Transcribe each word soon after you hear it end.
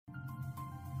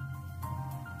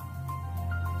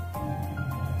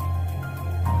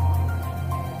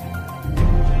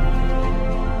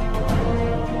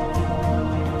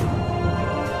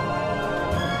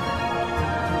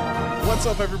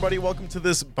What's up, everybody? Welcome to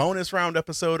this bonus round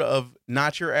episode of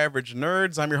Not Your Average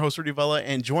Nerds. I'm your host, Rudy Vella,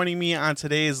 and joining me on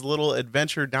today's little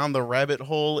adventure down the rabbit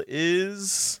hole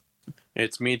is...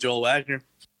 It's me, Joel Wagner.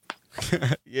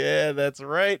 Yeah, that's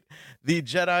right. The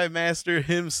Jedi Master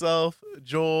himself,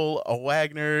 Joel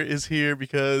Wagner, is here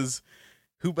because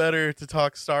who better to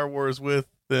talk Star Wars with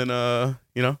than,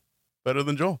 better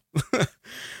than Joel.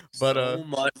 But so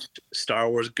much Star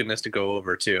Wars goodness to go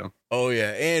over, too. Oh,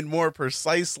 yeah. And more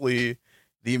precisely,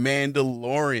 The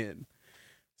Mandalorian.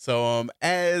 So,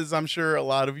 as I'm sure a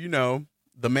lot of you know,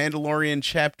 The Mandalorian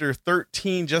Chapter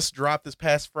 13 just dropped this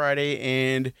past Friday,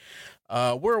 and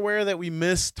we're aware that we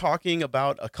missed talking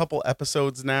about a couple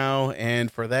episodes now,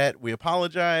 and for that, we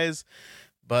apologize.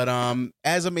 But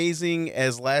as amazing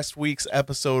as last week's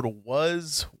episode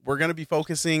was, we're going to be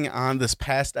focusing on this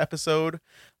past episode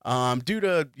due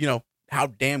to, how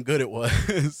damn good it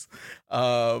was.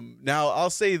 Now, I'll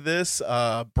say this.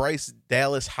 Bryce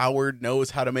Dallas Howard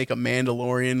knows how to make a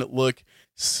Mandalorian look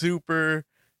super,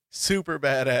 super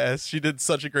badass. She did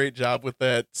such a great job with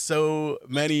that. So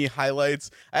many highlights.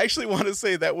 I actually want to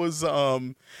say that was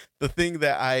the thing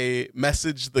that I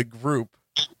messaged the group.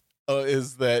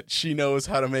 Is that she knows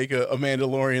how to make a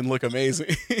Mandalorian look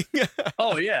amazing.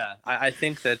 Oh, yeah. I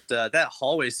think that that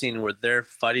hallway scene where they're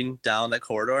fighting down that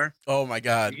corridor. Oh, my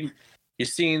God. You're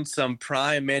seeing some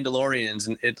prime Mandalorians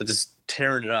and it just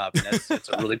tearing it up. And it's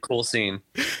a really cool scene.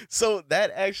 So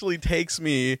that actually takes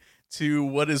me to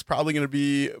what is probably going to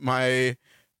be my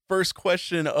first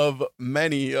question of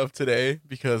many of today,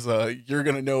 because you're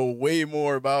going to know way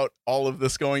more about all of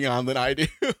this going on than I do.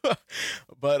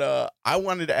 But I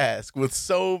wanted to ask, with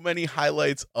so many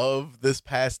highlights of this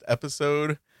past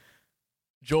episode,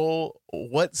 Joel,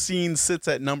 what scene sits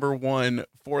at number one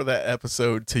for that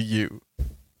episode to you?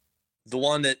 The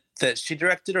one that she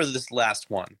directed, or this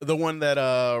last one? The one that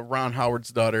Ron Howard's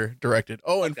daughter directed.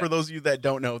 Oh, and for those of you that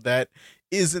don't know, that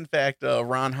is in fact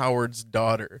Ron Howard's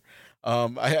daughter.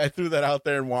 I threw that out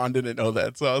there and Juan didn't know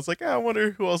that. So I was like, I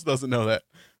wonder who else doesn't know that.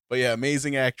 But yeah,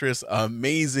 amazing actress,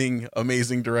 amazing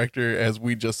director, as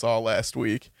we just saw last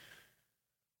week.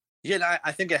 Yeah,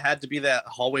 I think it had to be that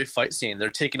hallway fight scene. They're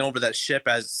taking over that ship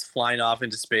as it's flying off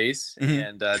into space,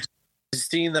 and just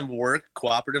seeing them work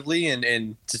cooperatively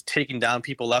and just taking down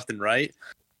people left and right.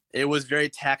 It was very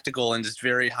tactical and just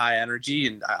very high energy,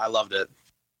 and I loved it.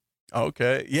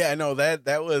 Okay. Yeah, no, that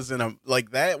was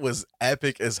that was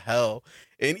epic as hell.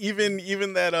 And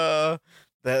even that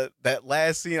that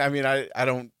last scene, I mean, I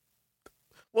don't.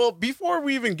 Well, before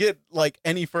we even get like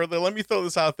any further, let me throw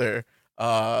this out there.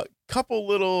 Couple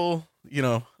little,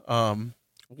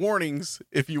 warnings,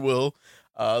 if you will.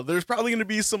 There's probably going to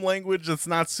be some language that's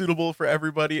not suitable for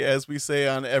everybody, as we say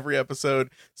on every episode.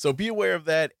 So be aware of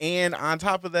that. And on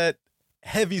top of that,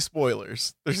 heavy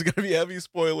spoilers. There's going to be heavy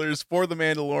spoilers for The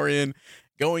Mandalorian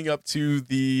going up to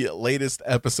the latest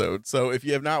episode. So if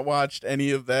you have not watched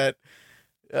any of that,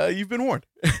 you've been warned.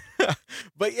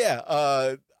 But yeah,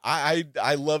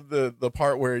 I love the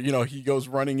part where, he goes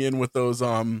running in with those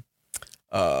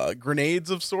grenades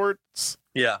of sorts.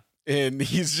 Yeah. And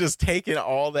he's just taking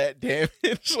all that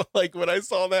damage. Like when I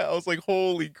saw that, I was like,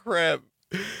 holy crap.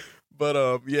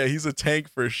 But yeah, he's a tank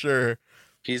for sure.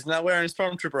 He's not wearing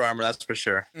stormtrooper armor, that's for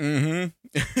sure. Mm-hmm.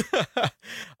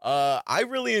 I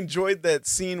really enjoyed that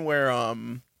scene where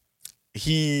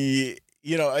he,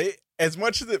 as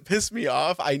much as it pissed me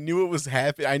off, I knew it was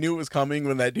happening. I knew it was coming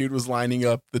when that dude was lining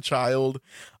up the child,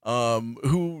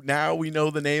 who now we know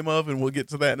the name of, and we'll get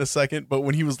to that in a second. But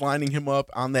when he was lining him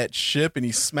up on that ship and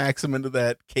he smacks him into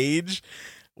that cage,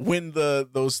 when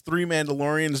those three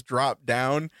Mandalorians drop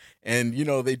down and,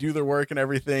 they do their work and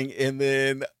everything, and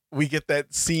then we get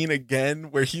that scene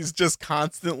again where he's just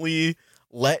constantly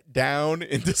let down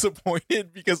and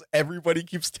disappointed because everybody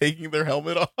keeps taking their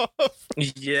helmet off.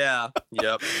 Yeah.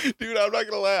 Yep. Dude, I'm not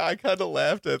gonna lie, I kind of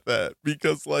laughed at that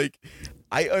because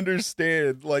I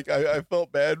understand, I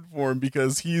felt bad for him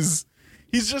because he's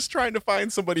just trying to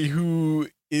find somebody who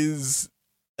is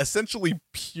essentially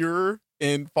pure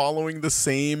and following the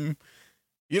same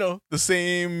the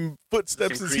same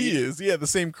footsteps as he is. Yeah, the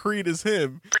same creed as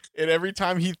him. And every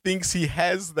time he thinks he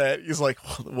has that, he's like,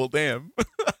 well, damn.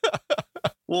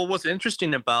 Well, what's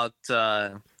interesting about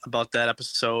that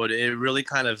episode, it really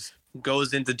kind of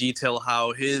goes into detail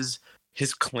how his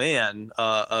clan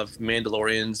of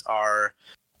Mandalorians are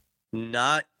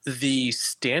not the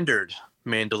standard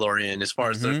Mandalorian as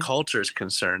far as their culture is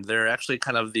concerned. They're actually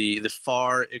kind of the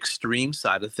far extreme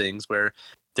side of things where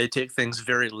they take things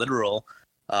very literal.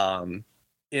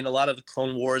 In a lot of the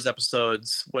Clone Wars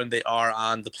episodes, when they are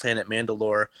on the planet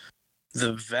Mandalore,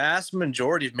 the vast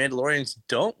majority of Mandalorians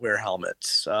don't wear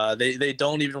helmets. They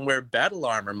don't even wear battle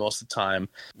armor most of the time.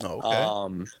 Oh,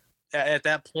 okay. At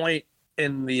that point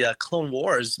in the Clone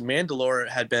Wars, Mandalore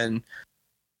had been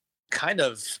kind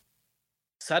of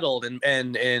settled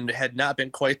and had not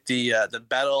been quite the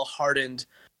battle hardened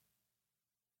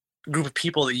group of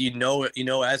people that you know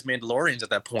as Mandalorians at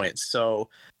that point. So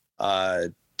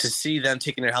to see them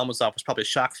taking their helmets off was probably a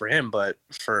shock for him, but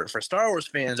for Star Wars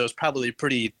fans, it was probably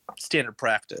pretty standard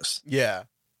practice. Yeah,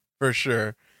 for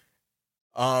sure.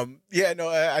 Yeah, no,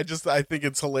 I think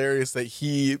it's hilarious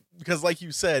that because like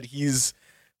you said, he's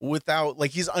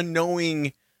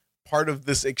unknowing part of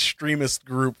this extremist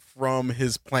group from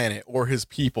his planet or his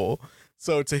people.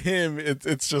 So to him,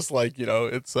 it's just like,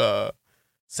 it's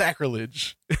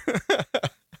sacrilege.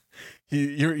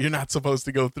 You're not supposed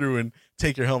to go through and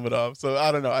take your helmet off. So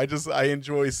I don't know. I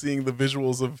enjoy seeing the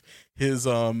visuals of his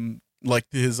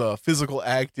his physical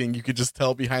acting. You could just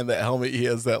tell behind that helmet he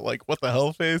has that like what the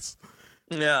hell face.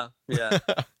 Yeah.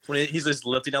 When he's just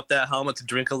lifting up that helmet to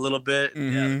drink a little bit,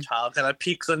 Mm-hmm. the child kind of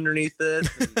peeks underneath it.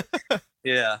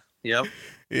 Yeah. Yep.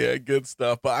 Yeah, good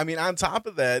stuff. But I mean, on top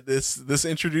of that, this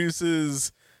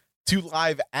introduces to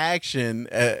live action.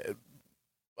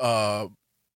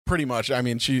 Pretty much. I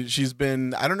mean, she's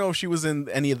been, I don't know if she was in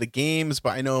any of the games,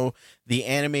 but I know the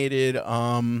animated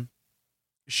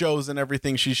shows and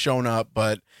everything she's shown up,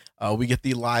 but we get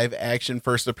the live action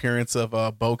first appearance of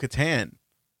Bo-Katan.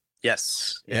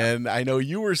 Yes. Yeah. And I know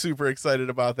you were super excited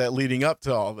about that leading up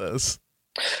to all this.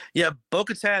 Yeah,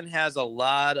 Bo-Katan has a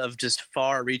lot of just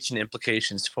far-reaching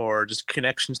implications for just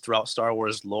connections throughout Star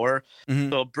Wars lore.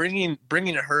 Mm-hmm. So bringing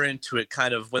her into it,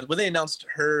 kind of when they announced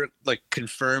her like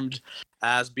confirmed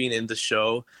as being in the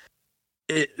show,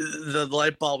 the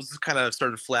light bulbs kind of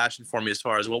started flashing for me as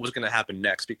far as what was going to happen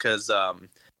next, because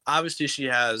obviously she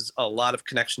has a lot of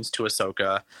connections to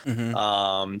Ahsoka.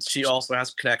 Mm-hmm. She also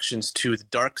has connections to the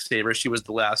Darksaber. She was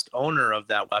the last owner of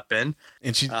that weapon,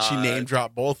 and she name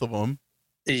dropped both of them.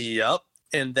 Yep.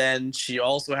 And then she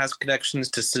also has connections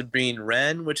to Sabine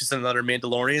Wren, which is another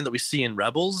Mandalorian that we see in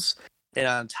Rebels. And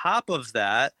on top of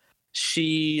that,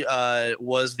 she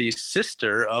was the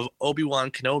sister of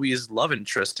Obi-Wan Kenobi's love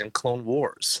interest in Clone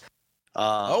Wars.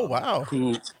 Oh, wow.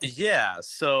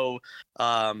 So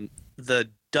the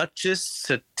Duchess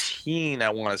Satine, I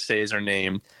want to say is her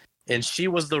name. And she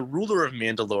was the ruler of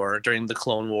Mandalore during the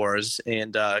Clone Wars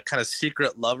and kind of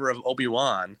secret lover of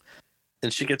Obi-Wan.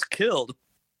 And she gets killed.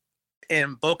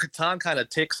 And Bo-Katan kind of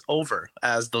takes over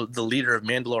as the leader of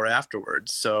Mandalore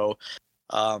afterwards. So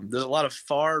there's a lot of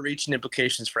far-reaching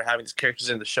implications for having these characters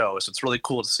in the show. So it's really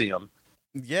cool to see them.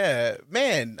 Yeah,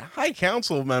 man, High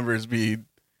Council members be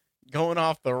going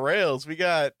off the rails. We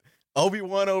got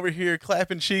Obi-Wan over here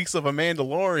clapping cheeks of a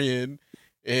Mandalorian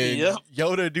and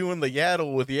Yoda doing the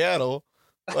yaddle with Yaddle.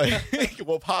 Like,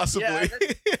 well, possibly.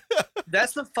 Yeah,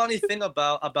 that's the funny thing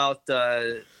about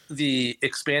the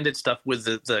expanded stuff with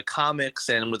the comics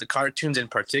and with the cartoons in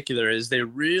particular is they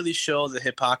really show the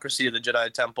hypocrisy of the Jedi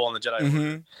Temple and the Jedi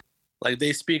Order. Like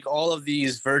they speak all of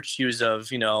these virtues of,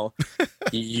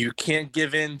 you can't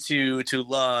give in to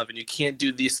love and you can't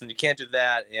do this and you can't do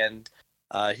that. And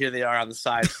here they are on the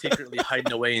side secretly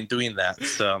hiding away and doing that.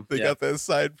 So they got that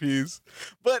side piece.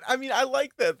 But I mean, I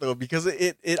like that though, because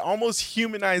it almost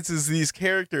humanizes these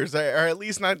characters, or at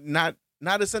least not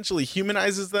essentially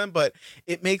humanizes them, but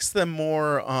it makes them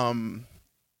more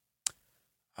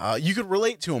you could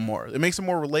relate to them more. It makes them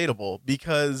more relatable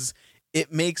because it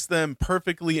makes them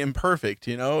perfectly imperfect.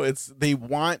 They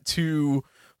want to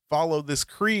follow this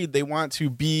creed. They want to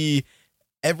be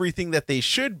everything that they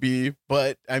should be.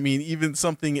 But I mean, even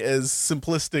something as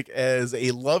simplistic as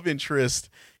a love interest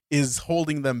is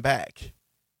holding them back.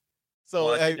 So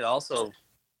well, I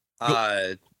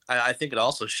think it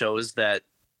also shows that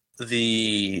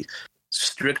the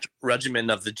strict regimen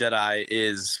of the Jedi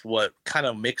is what kind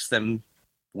of makes them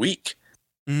weak.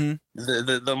 Mm-hmm.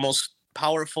 The most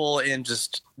powerful and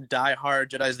just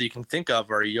die-hard Jedis that you can think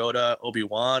of are Yoda,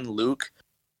 Obi-Wan, Luke.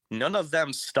 None of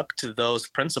them stuck to those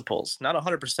principles, not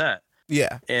 100%.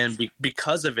 Yeah. And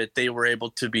because of it, they were able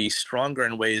to be stronger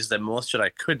in ways that most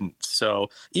Jedi couldn't. So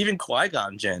even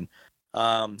Qui-Gon Jinn, he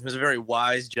was a very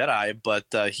wise Jedi, but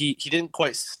he didn't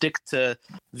quite stick to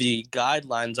the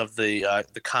guidelines of the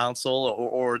council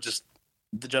or just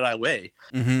the Jedi way.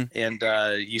 Mm-hmm. And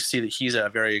you see that he's a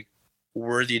very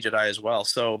worthy Jedi as well.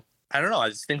 So I don't know. I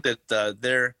just think that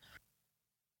their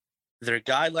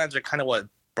guidelines are kind of what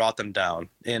brought them down,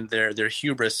 and their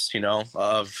hubris,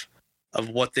 of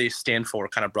what they stand for,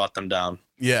 kind of brought them down.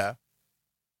 Yeah.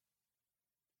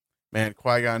 Man,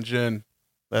 Qui-Gon Jinn.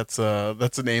 That's a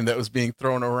name that was being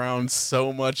thrown around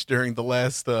so much during the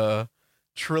last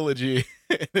trilogy.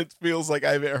 And it feels like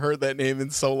I haven't heard that name in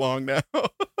so long now.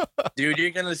 Dude, you're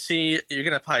gonna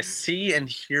probably see and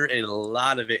hear a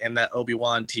lot of it in that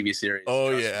Obi-Wan TV series. Oh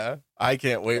trust me. yeah, I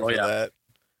can't wait for that.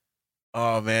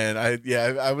 Oh man,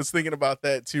 I was thinking about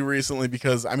that too recently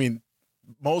because I mean,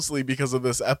 mostly because of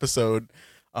this episode,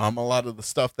 a lot of the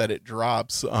stuff that it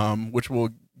drops, which we'll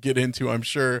get into, I'm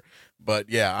sure. But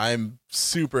yeah, I'm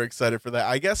super excited for that.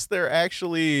 I guess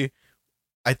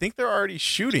I think they're already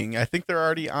shooting. I think they're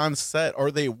already on set, or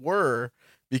they were,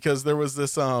 because there was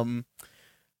this there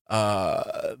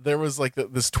was like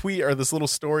this tweet or this little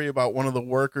story about one of the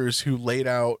workers who laid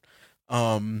out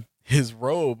his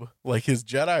robe, like his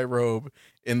Jedi robe,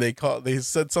 and they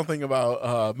said something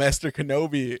about Master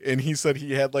Kenobi, and he said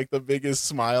he had like the biggest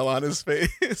smile on his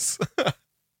face.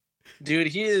 Dude,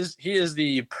 he is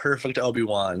the perfect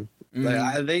Obi-Wan.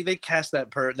 Like, they cast that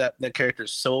character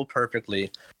so perfectly.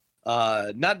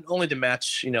 Not only to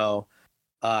match,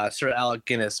 Sir Alec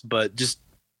Guinness, but just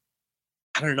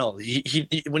I don't know.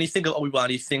 He when you think of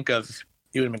Obi-Wan, you think of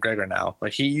Ewan McGregor now.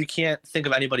 Like you can't think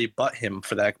of anybody but him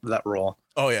for that role.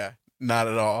 Oh yeah, not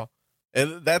at all.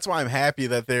 And that's why I'm happy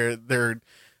that they're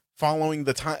following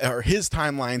the time or his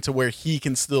timeline to where he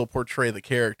can still portray the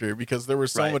character, because there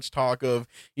was so much talk of,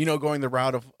 going the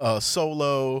route of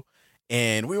Solo,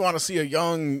 and we want to see a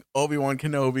young Obi-Wan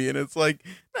Kenobi, and it's like,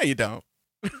 no, you don't.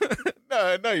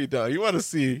 no, you don't. You want to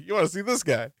see this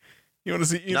guy. You want to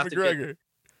see Ian McGregor.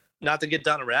 Not to get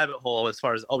down a rabbit hole as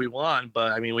far as Obi-Wan,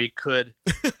 but I mean, we could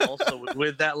also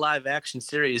with that live action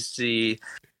series see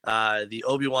the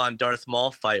Obi-Wan Darth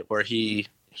Maul fight where he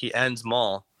ends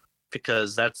Maul,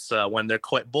 because that's when they're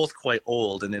both quite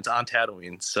old, and it's on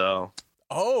Tatooine. So.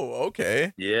 Oh,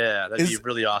 okay. Yeah, that'd be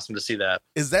really awesome to see that.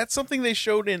 Is that something they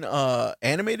showed in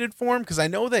animated form? Because I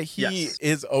know that he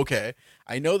is okay.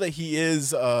 I know that he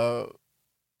is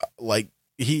like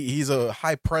he's a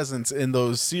high presence in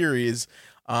those series.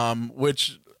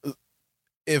 Which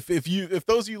if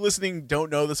those of you listening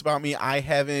don't know this about me, I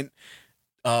haven't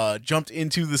jumped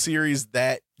into the series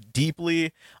that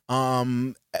deeply.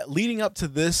 Leading up to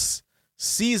this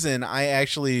season, I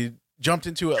actually jumped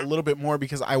into it a little bit more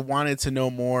because I wanted to know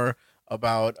more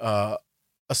about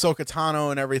Ahsoka Tano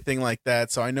and everything like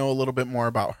that. So I know a little bit more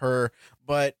about her,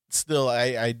 but still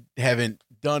I haven't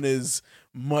done as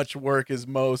much work as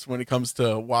most when it comes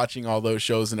to watching all those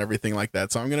shows and everything like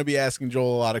that. So I'm going to be asking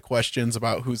Joel a lot of questions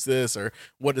about who's this, or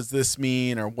what does this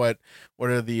mean, or what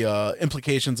are the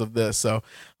implications of this. So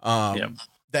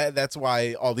that's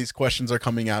why all these questions are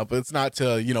coming out, but it's not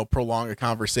to, prolong a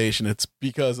conversation. It's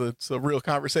because it's a real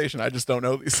conversation. I just don't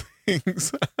know these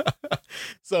things.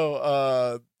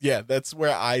 So, that's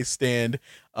where I stand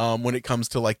when it comes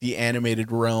to like the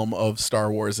animated realm of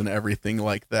Star Wars and everything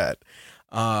like that.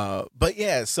 But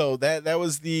yeah, so that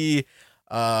was the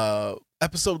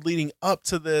episode leading up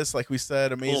to this. Like we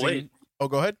said, amazing. Well, wait. Oh,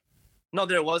 go ahead. No,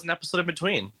 there was an episode in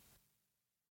between.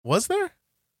 Was there?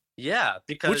 Yeah,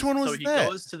 because which one was he that?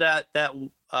 Goes to that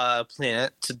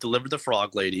planet to deliver the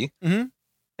Frog Lady, and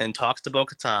talks to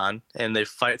Bo-Katan, and they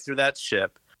fight through that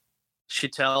ship. She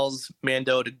tells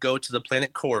Mando to go to the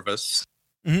planet Corvus,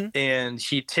 and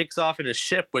he takes off in a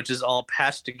ship which is all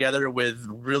patched together with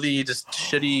really just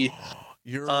shitty.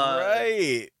 You're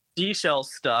right. Seashell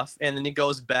stuff, and then he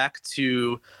goes back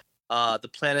to the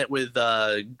planet with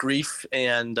Grief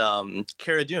and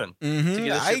Cara Dune to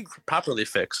get it properly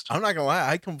fixed. I'm not gonna lie,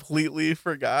 I completely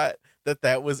forgot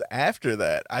that was after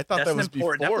that. I thought that was an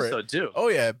important before episode too. Oh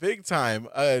yeah, big time.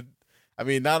 I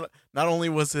mean, not only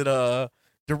was it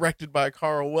directed by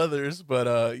Carl Weathers, but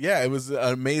it was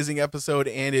an amazing episode,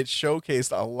 and it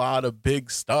showcased a lot of big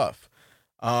stuff.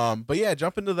 But yeah,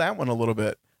 jump into that one a little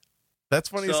bit. That's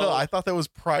funny as hell. I thought that was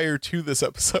prior to this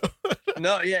episode.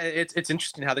 No, yeah, it's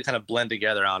interesting how they kind of blend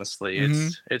together. Honestly,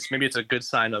 it's maybe it's a good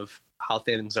sign of how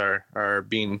things are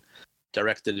being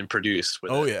directed and produced.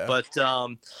 With it. Yeah, but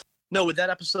no, with that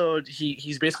episode,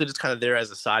 he's basically just kind of there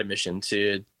as a side mission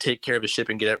to take care of his ship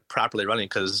and get it properly running,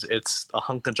 because it's a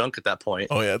hunk of junk at that point.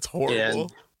 Oh yeah, it's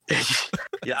horrible. And,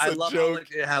 yeah, I love how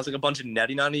it has like a bunch of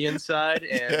netting on the inside,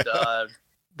 and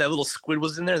that little squid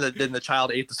was in there. Then the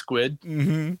child ate the squid.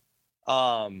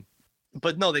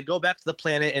 But no, they go back to the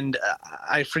planet, and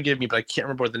I forgive me, but I can't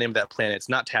remember the name of that planet. It's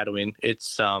not Tatooine.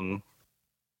 It's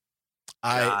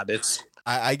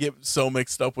I get so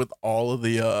mixed up with all of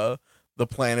the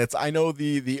planets. I know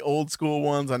the old school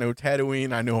ones. I know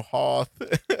Tatooine. I know Hoth.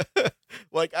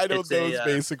 Like I know those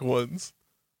basic ones.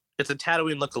 It's a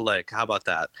Tatooine look-alike. How about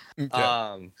that?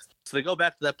 Okay. So they go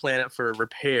back to that planet for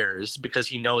repairs because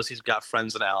he knows he's got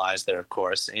friends and allies there, of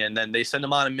course. And then they send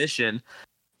him on a mission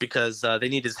because they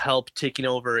need his help taking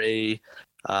over a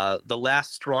the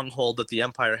last stronghold that the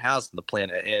Empire has on the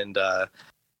planet. And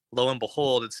lo and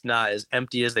behold, it's not as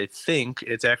empty as they think.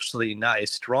 It's actually not a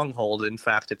stronghold. In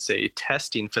fact, it's a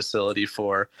testing facility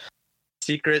for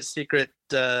secret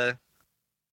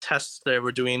tests they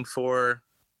were doing for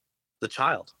the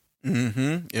child.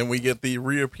 And we get the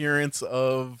reappearance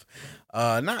of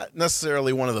not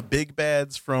necessarily one of the big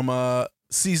bads from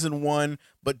season 1,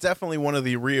 but definitely one of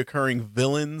the reoccurring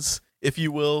villains, if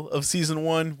you will, of season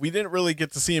 1. We didn't really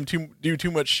get to see him do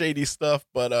too much shady stuff,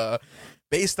 but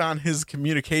based on his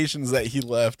communications that he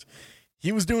left,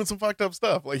 he was doing some fucked up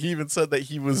stuff. Like, he even said that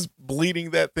he was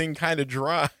bleeding that thing kind of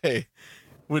dry,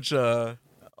 which a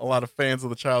lot of fans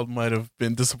of the child might have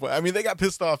been disappointed. I mean, they got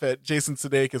pissed off at Jason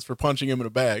Sudeikis for punching him in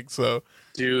a bag. So,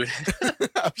 dude,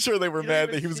 I'm sure they were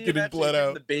mad that he was getting bled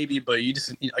out. The baby, but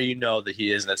you know that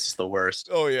he is, and that's just the worst.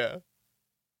 Oh yeah.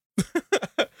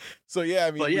 So yeah,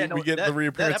 I mean, we get the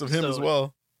reappearance of him as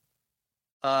well.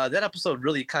 That episode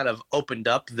really kind of opened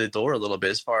up the door a little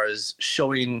bit as far as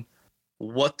showing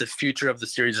what the future of the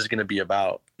series is going to be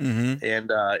about,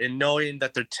 and in knowing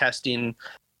that they're testing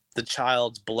the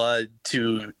child's blood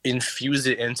to infuse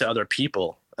it into other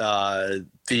people.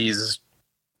 These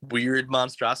weird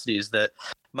monstrosities that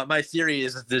my theory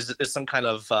is there's some kind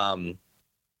of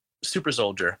super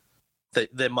soldier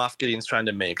that Moff Gideon's trying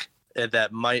to make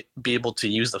that might be able to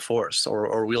use the Force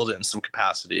or wield it in some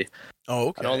capacity. Oh,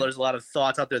 okay. I know there's a lot of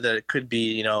thoughts out there that it could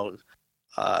be,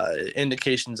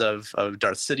 indications of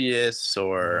Darth Sidious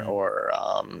or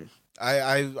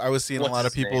I was seeing a lot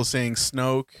of people saying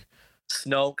Snoke,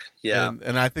 yeah,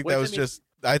 and I think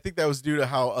I think that was due to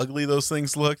how ugly those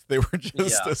things looked. They were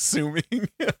just assuming.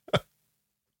 But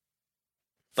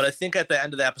I think at the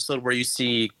end of the episode where you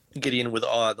see Gideon with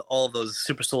all of those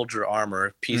super soldier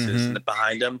armor pieces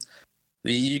behind him,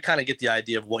 you kind of get the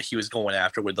idea of what he was going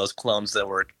after with those clones that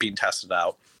were being tested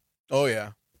out. Oh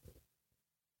yeah.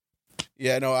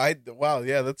 Yeah, no,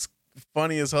 yeah, that's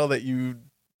funny as hell that you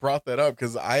brought that up,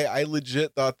 because I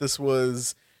legit thought this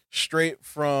was straight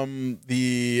from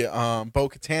the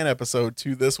Bo-Katan episode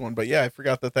to this one, but yeah, I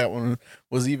forgot that one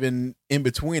was even in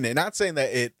between it. Not saying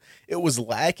that it was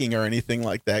lacking or anything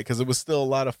like that, because it was still a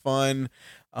lot of fun.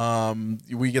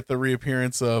 We get the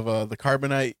reappearance of the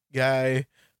Carbonite guy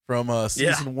from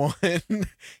season 1.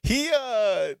 He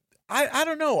I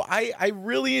don't know, I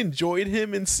really enjoyed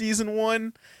him in season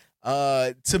 1.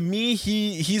 To me,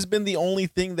 he's been the only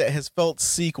thing that has felt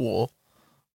sequel.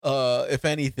 If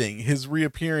anything, his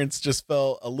reappearance just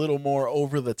felt a little more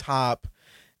over the top,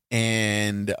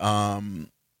 and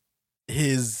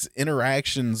his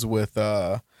interactions with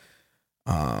I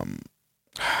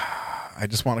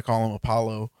just want to call him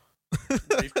Apollo.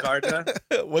 Greef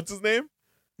Karga. What's his name?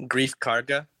 Greef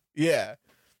Karga. Yeah.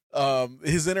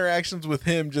 His interactions with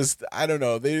him, just, I don't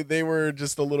know, they were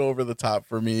just a little over the top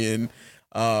for me, and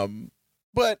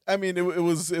but I mean, it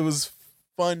was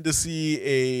fun to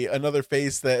see another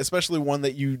face, that, especially one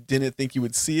that you didn't think you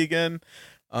would see again.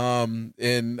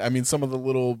 And I mean, some of the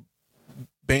little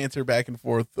banter back and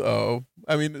forth, I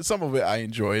mean, some of it I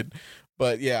enjoyed,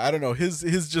 but yeah, I don't know, his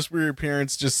just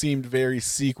reappearance just seemed very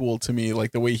sequel to me,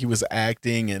 like the way he was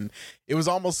acting, and it was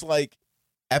almost like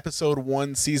episode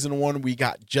 1, season 1, we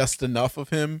got just enough of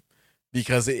him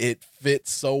because it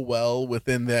fits so well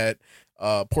within that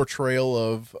portrayal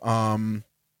of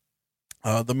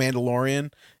the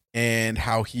Mandalorian, and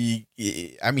how he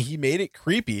made it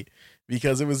creepy,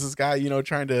 because it was this guy,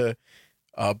 trying to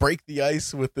break the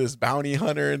ice with this bounty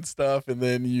hunter and stuff, and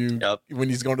then when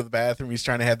he's going to the bathroom, he's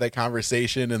trying to have that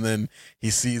conversation, and then he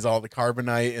sees all the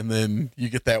carbonite, and then you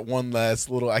get that one last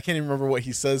little, I can't even remember what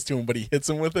he says to him, but he hits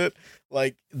him with it.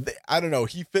 Like, I don't know,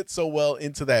 he fits so well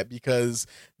into that because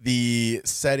the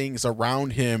settings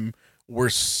around him were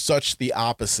such the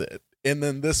opposite. And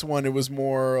then this one, it was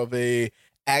more of a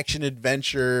action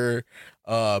adventure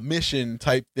mission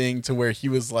type thing, to where he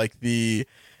was like the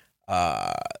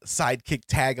sidekick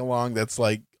tag along that's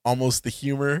like almost the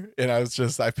humor, and I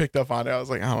picked up on it. I was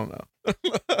like, I don't know.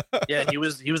 Yeah, he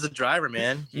was a driver,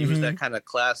 man. He was that kind of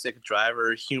classic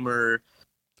driver humor,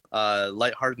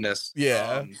 lightheartedness.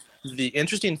 Yeah. The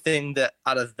interesting thing that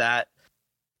out of that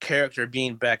character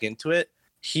being back into it,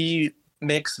 he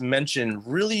makes mention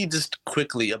really just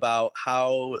quickly about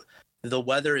how the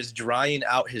weather is drying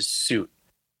out his suit,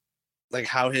 like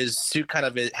how his suit kind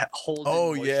of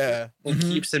holds and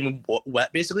keeps him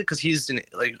wet, basically, because he's an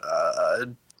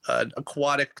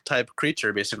aquatic type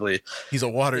creature, basically. He's a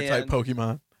water type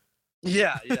Pokemon.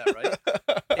 Yeah, right.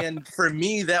 And for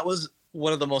me, that was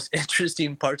one of the most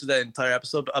interesting parts of that entire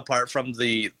episode, apart from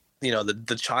the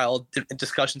child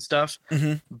discussion stuff.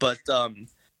 But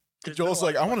Joel's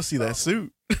like, I want to see that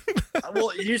suit. Well,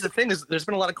 here's the thing: is there's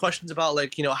been a lot of questions about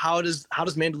like how does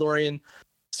Mandalorian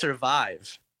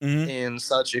survive in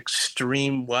such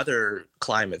extreme weather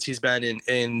climates? He's been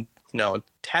in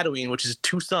Tatooine, which is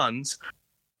 2 suns,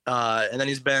 and then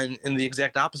he's been in the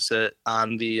exact opposite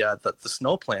on the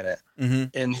snow planet,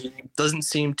 and he doesn't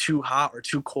seem too hot or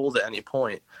too cold at any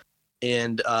point.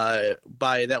 And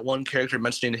by that one character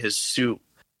mentioning his suit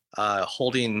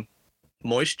holding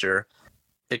moisture,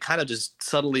 it kind of just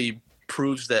subtly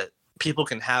proves that people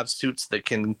can have suits that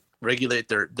can regulate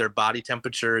their body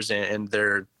temperatures and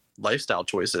their lifestyle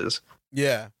choices.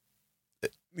 Yeah.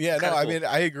 No, cool. I mean,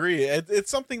 I agree. It's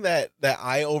something that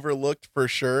I overlooked for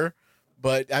sure.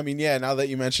 But I mean, yeah, now that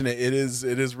you mention it, it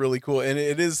is really cool. And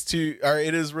it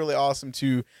is really awesome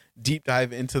to deep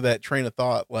dive into that train of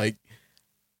thought. Like,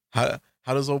 how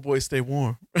does old boy stay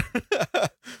warm?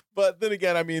 But then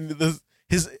again, I mean,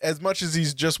 as much as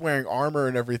he's just wearing armor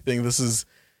and everything, this is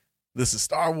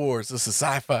Star Wars. This is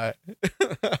sci-fi.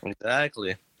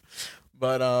 Exactly.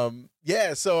 But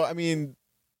yeah. So I mean,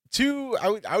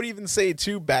 I would even say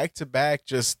 2 back-to-back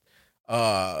just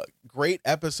great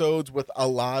episodes with a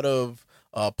lot of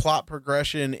plot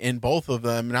progression in both of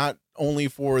them. Not only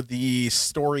for the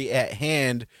story at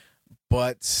hand,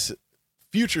 but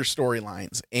future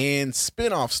storylines and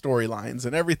spin-off storylines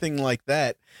and everything like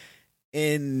that.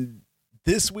 And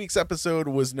this week's episode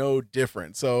was no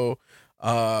different. So,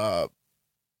 like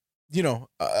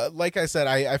I said,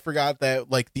 I forgot that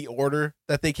like the order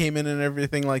that they came in and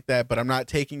everything like that, but I'm not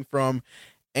taking from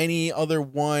any other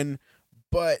one.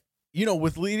 But,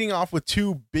 with leading off with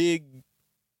 2 big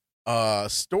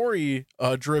story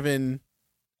driven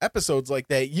episodes like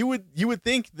that, you would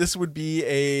think this would be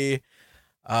a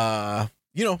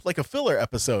like a filler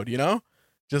episode,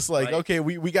 just like, right. Okay,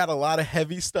 we got a lot of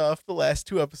heavy stuff the last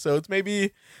 2 episodes.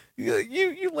 Maybe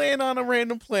you land on a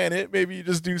random planet, maybe you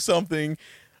just do something,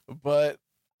 but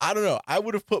I don't know. I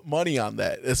would have put money on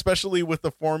that, especially with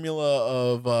the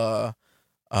formula of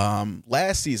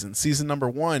last season number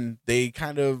 1. They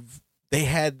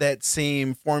had that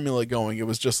same formula going. It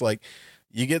was just like,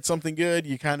 you get something good,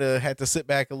 you kind of had to sit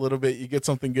back a little bit. You get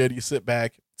something good, you sit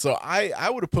back. So I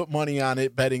would have put money on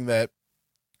it, betting that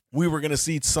we were going to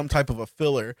see some type of a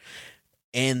filler.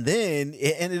 And then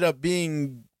it ended up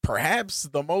being perhaps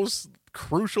the most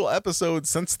crucial episode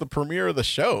since the premiere of the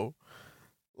show.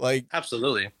 Like,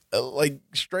 absolutely. Like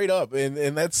straight up.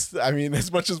 And that's, I mean,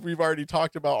 as much as we've already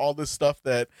talked about all this stuff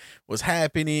that was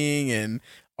happening and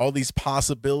all these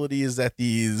possibilities that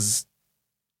these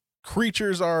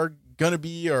creatures are going to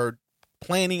be or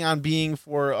planning on being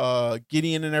for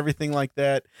Gideon and everything like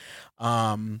that.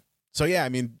 So yeah, I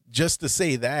mean, just to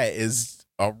say that is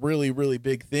a really, really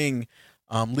big thing,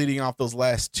 leading off those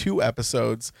last 2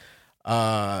 episodes.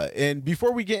 And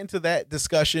before we get into that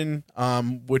discussion,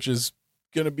 which is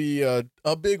going to be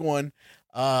a big one,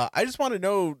 I just want to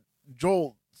know,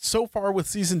 Joel, so far with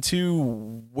season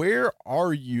 2, where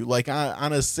are you? Like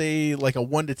on a, say, like a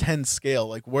 1 to 10 scale,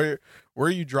 like where are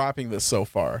you dropping this so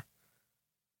far?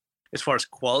 As far as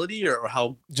quality or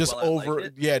how just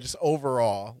just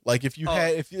overall. Like if you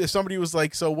had, if somebody was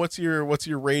like, so what's your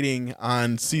rating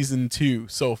on season 2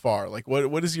 so far? Like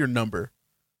what is your number?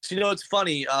 So, it's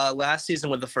funny. Last season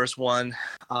with the first one,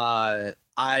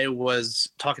 I was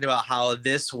talking about how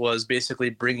this was basically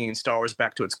bringing Star Wars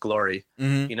back to its glory.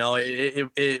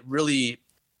 Mm-hmm. It really,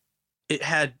 it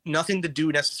had nothing to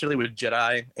do necessarily with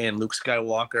Jedi and Luke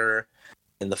Skywalker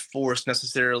and the Force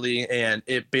necessarily, and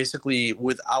it basically,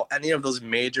 without any of those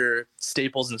major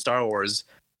staples in Star Wars,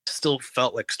 still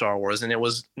felt like Star Wars. And it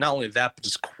was not only that, but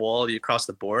just quality across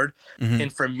the board. Mm-hmm.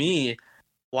 And for me,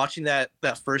 watching that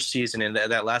first season and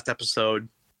that last episode,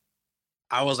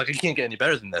 I was like, I can't get any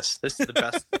better than this. This is the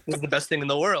best. This is the best thing in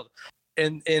the world.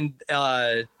 And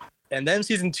then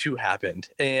season 2 happened.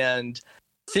 And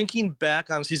thinking back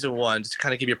on season 1, just to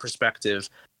kind of give you a perspective,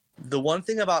 the one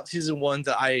thing about season 1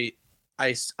 that I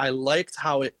liked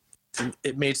how it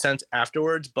made sense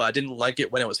afterwards, but I didn't like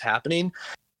it when it was happening,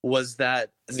 was that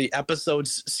the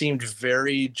episodes seemed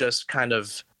very just kind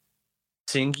of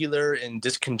singular and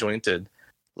disconjointed.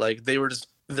 Like they were just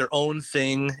their own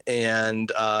thing, and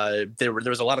there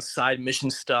was a lot of side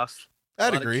mission stuff.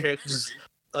 I'd agree.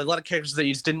 A lot of characters that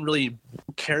you just didn't really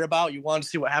care about. You wanted to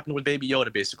see what happened with Baby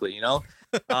Yoda, basically,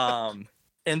 And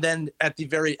then at the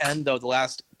very end, though, the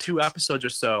last 2 episodes or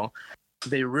so,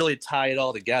 they really tie it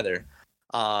all together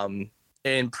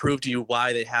and prove to you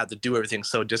why they had to do everything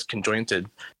so disconjointed.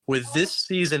 With this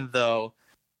season, though,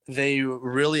 they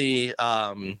really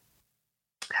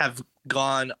have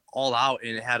gone all out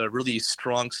and had a really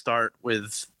strong start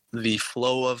with the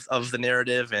flow of the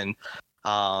narrative. And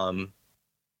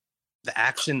the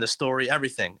action, the story,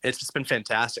 everything. It's just been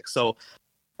fantastic. So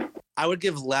I would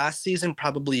give last season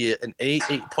probably an 8,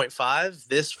 8.5.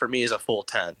 This for me is a full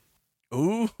 10.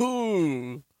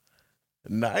 Ooh,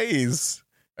 nice.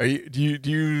 Do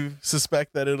you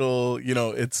suspect that it'll,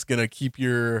 it's gonna keep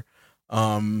your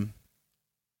I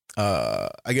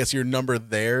guess your number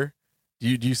there? Do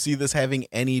you see this having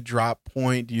any drop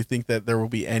point? Do you think that there will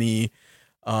be any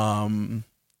drop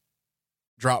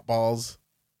balls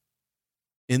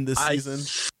in this season?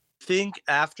 I think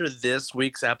after this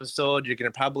week's episode, you're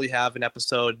going to probably have an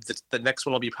episode the next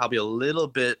one will be probably a little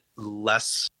bit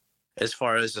less as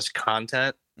far as just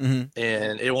content. Mm-hmm.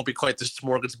 And it won't be quite the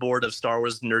smorgasbord of Star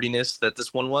Wars nerdiness that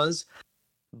this one was.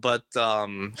 But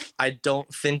I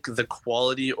don't think the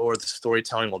quality or the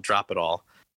storytelling will drop at all.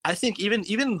 I think even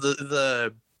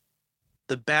the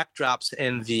backdrops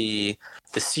and the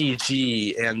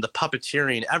CG and the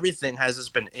puppeteering, everything has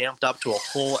just been amped up to a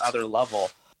whole other level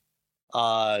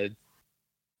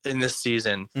in this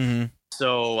season. Mm-hmm.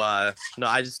 So no,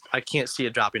 I can't see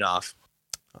it dropping off.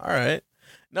 All right.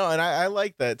 No, and I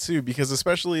like that too, because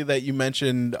especially that you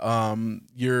mentioned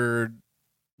you're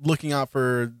looking out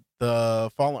for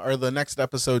the next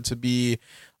episode to be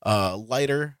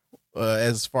lighter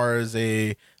as far as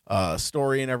a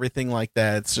story and everything like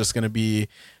that. It's just going to be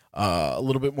a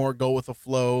little bit more go with the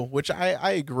flow, which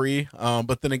I agree.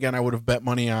 But then again, I would have bet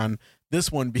money on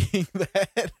this one being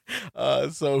that.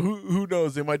 So who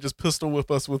knows? They might just pistol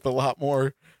whip us with a lot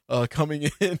more coming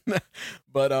in.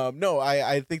 But no,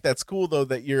 I think that's cool though,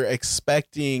 that you're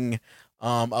expecting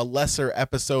a lesser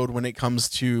episode when it comes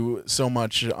to so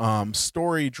much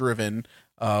story driven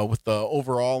with the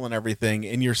overall and everything,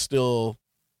 and you're still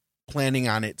planning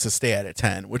on it to stay at a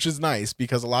 10, which is nice,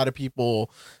 because a lot of people,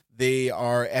 they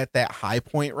are at that high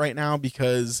point right now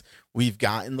because we've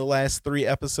gotten the last 3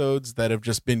 episodes that have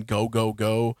just been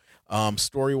go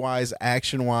story wise,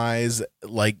 action wise,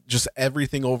 like just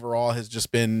everything overall has just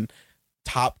been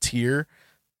top tier.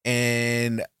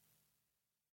 And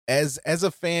as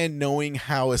a fan, knowing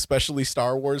how especially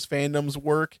Star Wars fandoms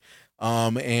work,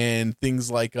 and things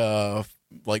like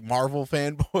Marvel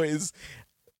fanboys,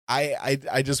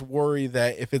 I just worry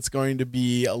that if it's going to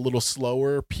be a little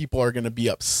slower, people are going to be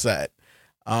upset.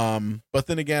 But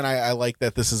then again, I like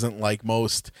that this isn't like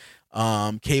most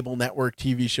cable network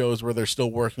TV shows where they're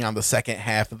still working on the second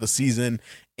half of the season,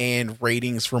 and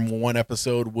ratings from one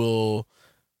episode will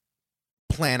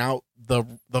plan out the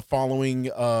following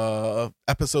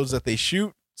episodes that they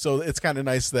shoot. So it's kind of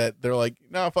nice that they're like,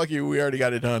 no, fuck you, we already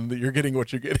got it done. You're getting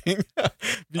what you're getting.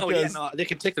 Because, no, they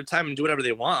can take their time and do whatever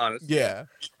they want, honestly. Yeah.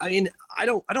 I mean, I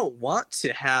don't want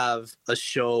to have a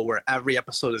show where every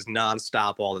episode is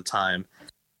nonstop all the time.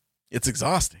 It's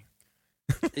exhausting.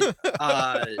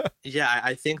 Yeah,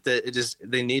 I think that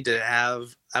they need to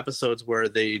have episodes where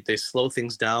they slow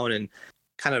things down and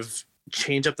kind of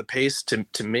change up the pace to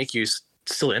make you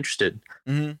still interested.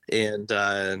 Mm-hmm. And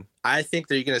I think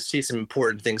that you're going to see some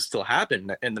important things still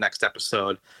happen in the next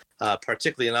episode,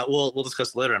 particularly, and we'll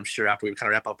discuss later, I'm sure, after we kind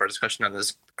of wrap up our discussion on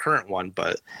this current one.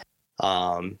 But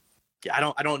yeah,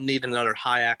 I don't need another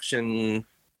high action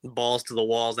balls to the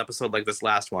walls episode like this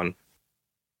last one.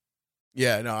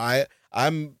 Yeah, no,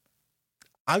 I'm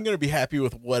gonna be happy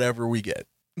with whatever we get.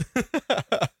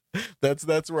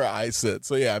 That's where I sit.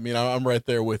 So yeah, I mean, I'm right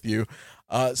there with you.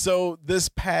 So this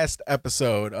past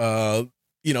episode,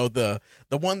 the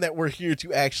one that we're here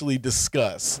to actually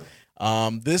discuss,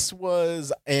 this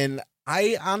was, and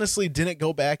I honestly didn't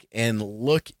go back and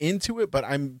look into it, but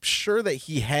I'm sure that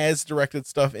he has directed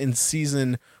stuff in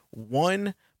season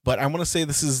 1. But I want to say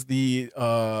this is the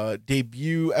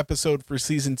debut episode for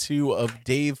season 2 of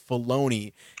Dave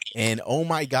Filoni, and oh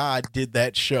my God, did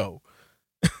that show!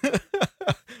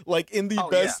 Like in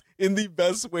the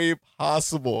best way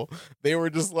possible. They were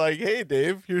just like, "Hey,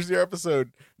 Dave, here's your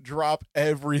episode. Drop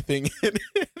everything in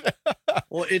it."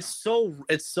 Well, it's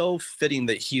so fitting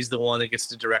that he's the one that gets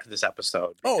to direct this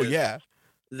episode. Oh yeah,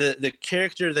 the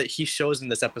character that he shows in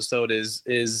this episode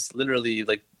is literally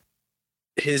like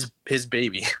his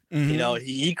baby. Mm-hmm.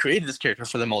 He created this character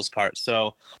for the most part.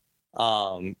 So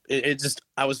I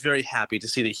was very happy to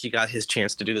see that he got his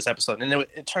chance to do this episode, and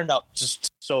it turned out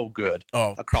just so good.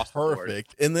 Across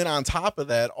perfect. And then on top of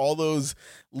that, all those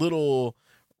little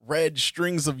red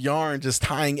strings of yarn just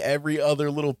tying every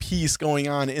other little piece going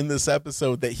on in this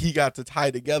episode that he got to tie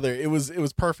together. It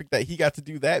was perfect that he got to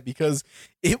do that, because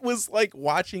it was like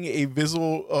watching a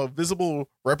visible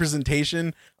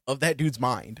representation of that dude's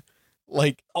mind.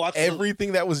 Like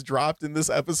everything that was dropped in this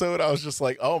episode, I was just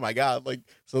like, oh my God, like,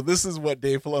 so this is what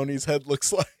Dave Filoni's head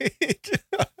looks like.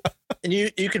 And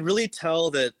you can really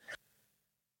tell that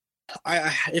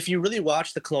If you really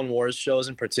watch the Clone Wars shows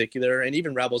in particular, and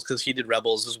even Rebels, because he did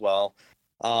Rebels as well,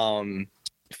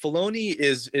 Filoni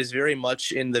is very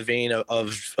much in the vein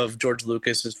of George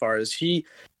Lucas, as far as he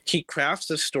crafts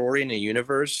a story in a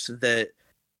universe that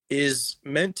is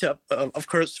meant to, of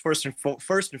course, first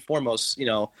and foremost,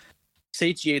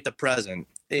 satiate the present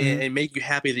and make you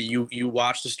happy that you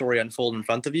watch the story unfold in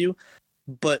front of you.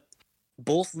 But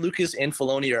both Lucas and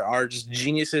Filoni are just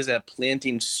geniuses at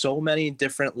planting so many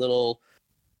different little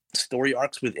story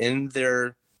arcs within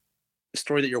their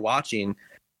story that you're watching,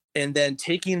 and then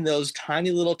taking those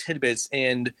tiny little tidbits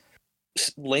and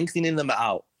lengthening them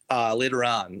out later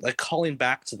on, like calling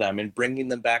back to them and bringing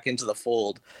them back into the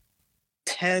fold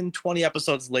 10, 20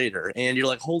 episodes later. And you're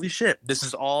like, holy shit, this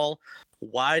is all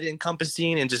wide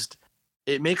encompassing, and just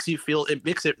it makes the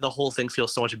whole thing feel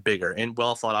so much bigger and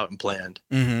well thought out and planned.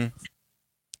 Mm-hmm.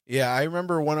 Yeah, I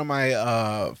remember one of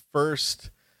my first,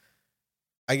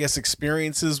 I guess,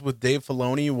 experiences with Dave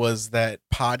Filoni was that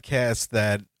podcast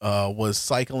that was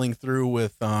cycling through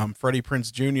with Freddie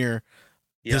Prinze Jr.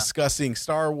 Discussing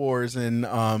Star Wars and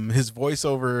his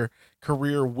voiceover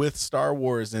career with Star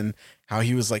Wars, and how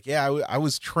he was like, yeah, I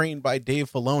was trained by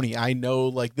Dave Filoni. I know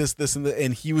like this,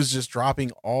 and he was just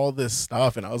dropping all this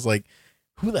stuff. And I was like,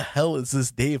 who the hell is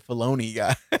this Dave Filoni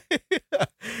guy?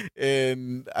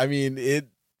 And I mean,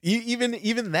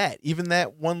 even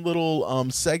that one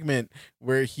little segment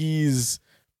where he's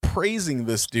praising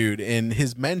this dude and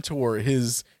his mentor,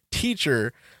 his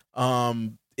teacher,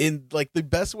 in like the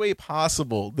best way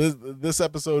possible. This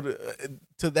episode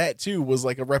to that too was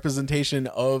like a representation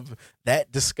of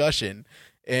that discussion.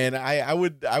 And I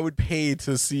would pay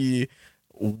to see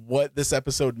what this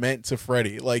episode meant to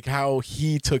Freddie, like how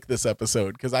he took this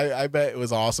episode, because I bet it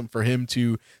was awesome for him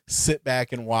to sit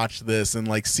back and watch this and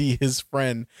like see his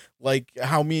friend, like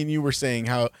how me and you were saying,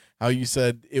 how you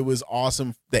said it was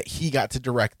awesome that he got to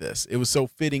direct this. It was so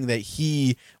fitting that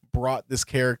he brought this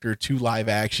character to live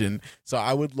action. So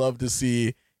I would love to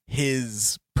see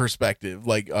his perspective,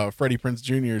 like Freddie Prinze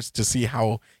Jr.'s, to see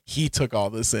how he took all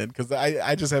this in, because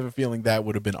I just have a feeling that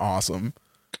would have been awesome.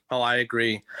 Oh, I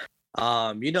agree.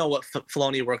 You know what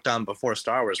Filoni worked on before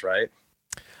Star Wars, right?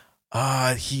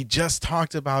 He just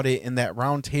talked about it in that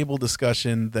round table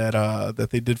discussion that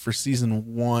they did for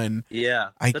season 1. Yeah,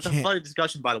 that's a funny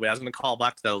discussion, by the way. I was going to call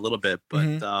back to that a little bit,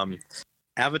 but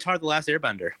Avatar: The Last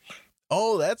Airbender.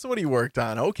 Oh, that's what he worked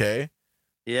on. Okay.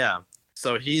 Yeah.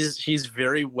 So he's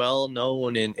very well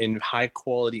known in high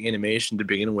quality animation to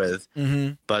begin with.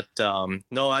 Mm-hmm. But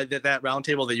no, that round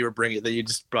table that you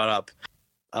just brought up,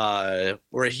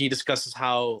 where he discusses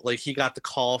how like he got the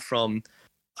call from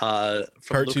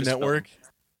Cartoon Network.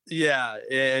 Yeah,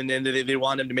 and they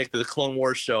want him to make the Clone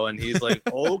Wars show, and he's like,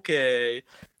 okay,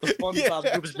 the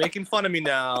SpongeBob group is making fun of me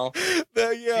now.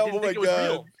 Oh my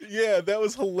god, yeah, that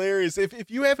was hilarious. If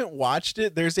you haven't watched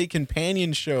it, there's a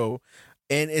companion show,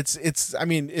 and it's. I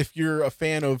mean, if you're a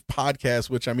fan of podcasts,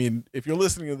 which I mean, if you're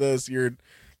listening to this, you're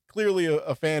clearly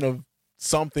a fan of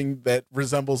something that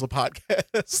resembles a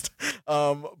podcast.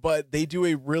 But they do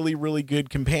a really, really good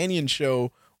companion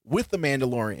show with The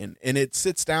Mandalorian, and it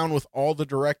sits down with all the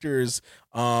directors,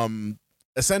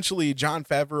 essentially Jon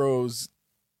Favreau's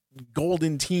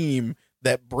golden team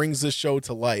that brings this show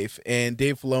to life. And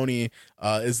Dave Filoni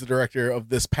is the director of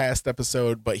this past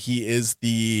episode, but he is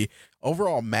the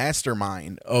overall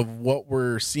mastermind of what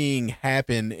we're seeing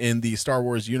happen in the Star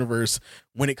Wars universe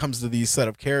when it comes to these set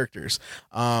of characters.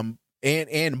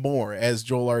 And more, as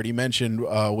Joel already mentioned,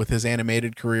 with his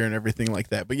animated career and everything like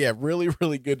that. But yeah, really,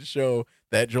 really good show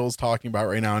that Joel's talking about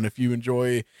right now. And if you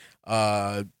enjoy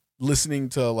listening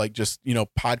to like just,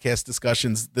 podcast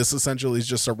discussions, this essentially is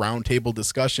just a roundtable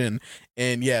discussion.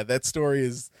 And yeah, that story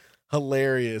is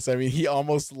hilarious. I mean, he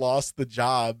almost lost the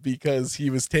job because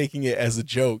he was taking it as a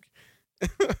joke.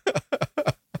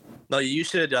 No, you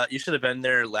should have been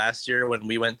there last year when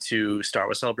we went to Star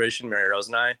Wars Celebration, Mary Rose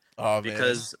and I,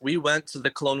 because we went to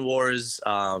the Clone Wars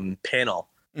panel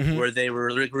where they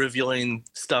were revealing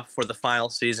stuff for the final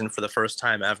season for the first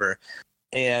time ever,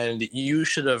 and you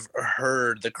should have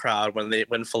heard the crowd when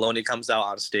Filoni comes out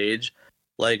on stage,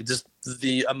 like just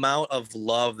the amount of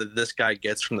love that this guy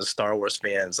gets from the Star Wars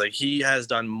fans. Like he has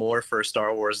done more for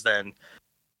Star Wars than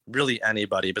really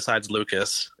anybody besides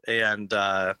Lucas, and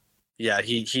yeah,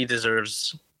 he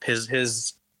deserves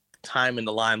his time in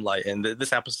the limelight, and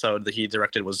this episode that he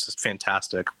directed was just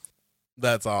fantastic.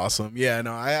 That's awesome. Yeah,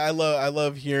 no, I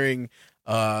love hearing,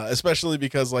 especially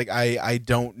because like I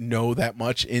don't know that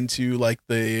much into like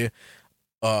the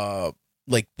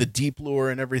deep lore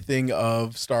and everything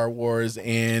of Star Wars,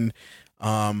 and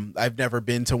I've never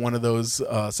been to one of those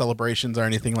celebrations or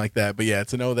anything like that. But yeah,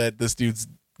 to know that this dude's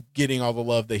getting all the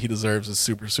love that he deserves is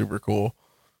super, super cool.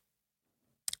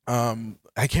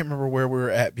 I can't remember where we were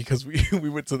at because we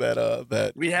went to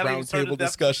that we haven't even started roundtable the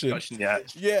discussion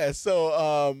yet. Yeah,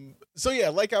 so yeah,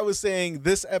 like I was saying,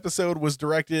 this episode was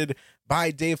directed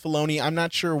by Dave Filoni. I'm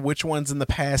not sure which ones in the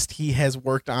past he has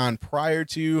worked on prior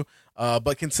to,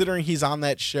 but considering he's on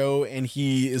that show and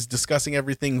he is discussing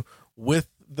everything with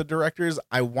the directors,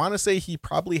 I want to say he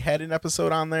probably had an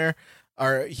episode on there,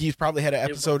 or he's probably had an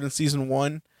episode in season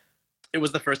 1. It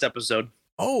was the first episode.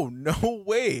 Oh, no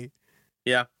way.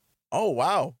 Yeah. Oh,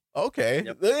 wow. Okay.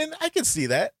 Yep. And I can see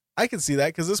that.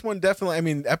 Because this one definitely, I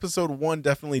mean, episode 1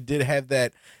 definitely did have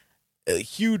that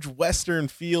huge Western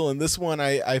feel. And this one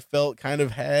I felt kind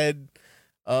of had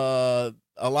a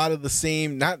lot of the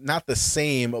same, not the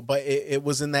same, but it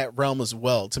was in that realm as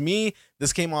well. To me,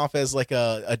 this came off as like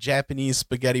a Japanese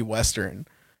spaghetti Western.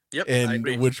 Yep, and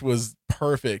which was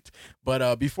perfect.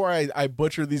 But before I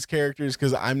butcher these characters,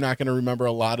 because I'm not going to remember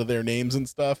a lot of their names and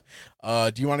stuff,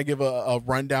 do you want to give a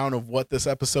rundown of what this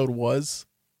episode was?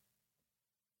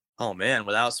 Oh man,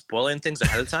 without spoiling things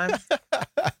ahead of time.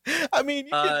 I mean,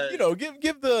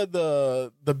 give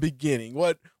the beginning.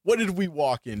 What did we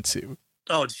walk into?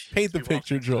 Oh, geez, paint the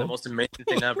picture, Joel. The most amazing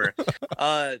thing ever.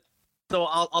 So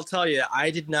I'll tell you, I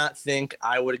did not think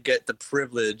I would get the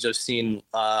privilege of seeing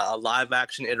a live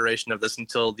action iteration of this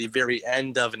until the very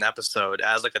end of an episode,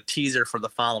 as like a teaser for the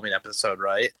following episode,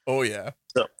 right? Oh yeah.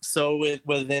 So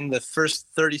within the first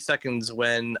 30 seconds,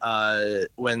 when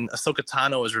Ahsoka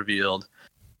Tano was revealed,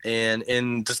 and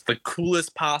in just the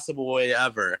coolest possible way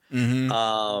ever,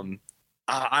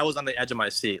 I was on the edge of my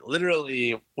seat.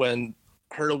 Literally, when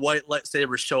her white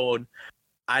lightsaber showed,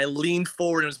 I leaned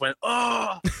forward and just went,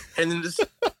 oh, and then just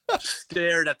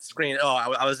stared at the screen. Oh,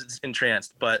 I was just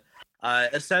entranced. But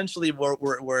essentially, what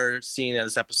we're seeing in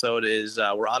this episode is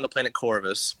we're on the planet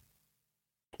Corvus,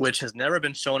 which has never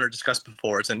been shown or discussed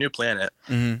before. It's a new planet.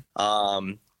 And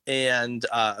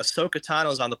Ahsoka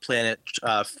Tano is on the planet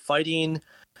fighting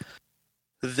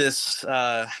this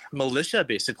militia,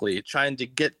 basically, trying to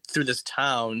get through this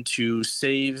town to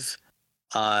save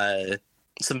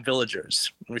some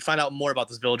villagers. We find out more about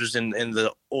those villagers in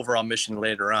the overall mission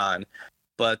later on,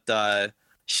 but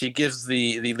she gives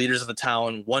the leaders of the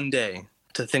town one day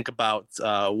to think about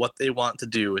what they want to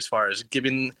do as far as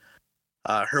giving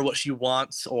her what she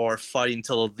wants or fighting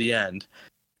till the end.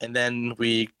 And then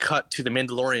we cut to the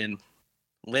Mandalorian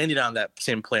landing on that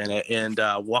same planet and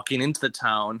walking into the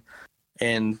town,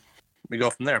 and we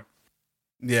go from there.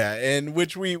 Yeah, and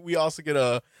which we also get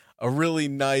a really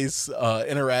nice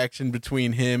interaction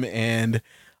between him and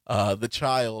the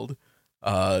child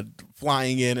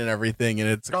flying in and everything, and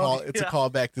it's a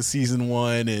callback to season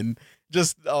 1 and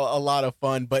just a lot of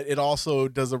fun. But it also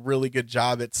does a really good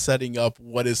job at setting up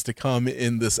what is to come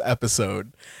in this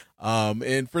episode.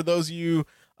 And for those of you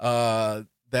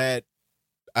that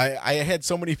I had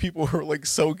so many people who were like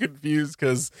so confused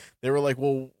because they were like,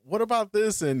 well, what about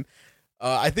this? And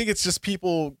I think it's just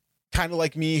people kind of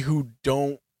like me who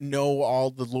don't know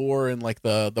all the lore and like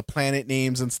the planet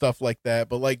names and stuff like that.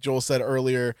 But like Joel said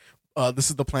earlier, this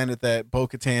is the planet that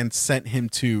Bo-Katan sent him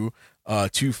to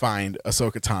find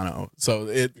Ahsoka Tano.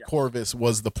 So Corvus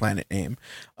was the planet name.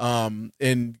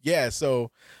 And yeah,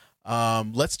 so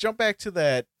let's jump back to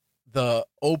the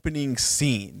opening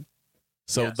scene.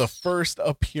 So the first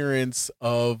appearance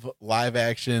of live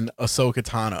action Ahsoka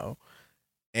Tano,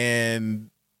 and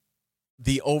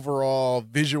the overall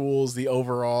visuals, the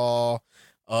overall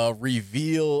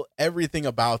reveal, everything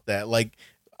about that. Like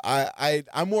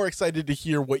I'm more excited to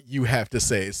hear what you have to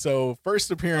say. So first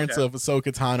appearance of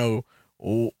Ahsoka Tano,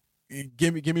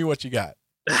 give me what you got.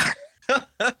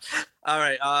 All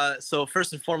right. So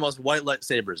first and foremost, white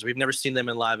lightsabers. We've never seen them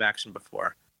in live action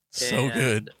before. So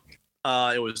good.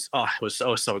 It was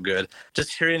so good.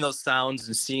 Just hearing those sounds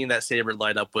and seeing that saber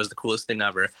light up was the coolest thing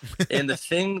ever. And the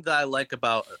thing that I like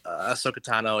about Ahsoka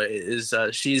Tano is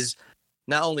she's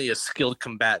not only a skilled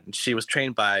combatant. She was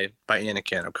trained by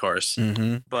Anakin, of course,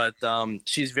 but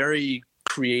she's very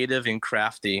creative and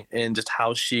crafty in just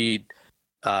how she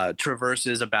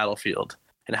traverses a battlefield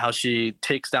and how she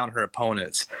takes down her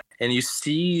opponents. And you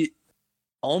see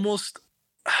almost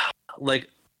like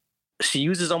she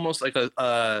uses almost like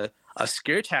a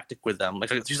scare tactic with them.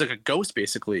 She's like a ghost,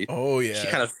 basically. Oh yeah. She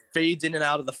kind of fades in and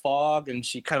out of the fog, and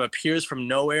she kind of appears from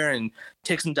nowhere and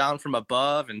takes them down from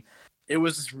above. And it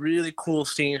was just really cool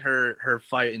seeing her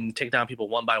fight and take down people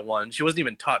one by one. She wasn't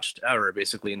even touched ever,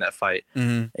 basically, in that fight.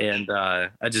 And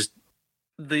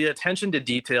the attention to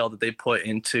detail that they put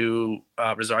into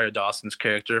Rosario Dawson's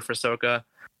character for Ahsoka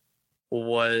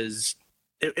was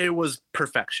it was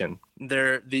perfection.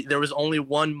 There was only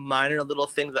one minor little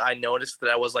thing that I noticed that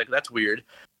I was like, that's weird,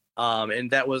 and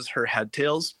that was her head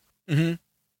tails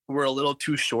were a little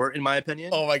too short, in my opinion.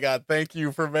 Oh my God, thank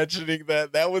you for mentioning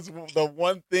that. That was the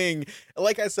one thing.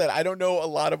 Like I said, I don't know a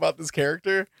lot about this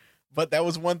character, but that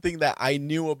was one thing that I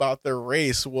knew about their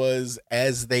race was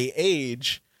as they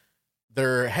age,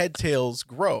 their head tails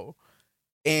grow.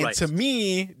 And to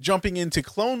me, jumping into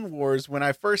Clone Wars, when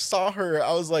I first saw her,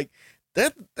 I was like,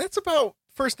 that's about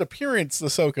first appearance,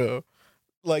 Ahsoka.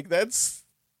 Like that's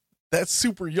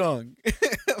super young.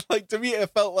 Like to me, it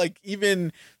felt like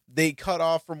even they cut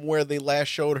off from where they last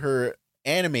showed her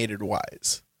animated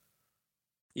wise.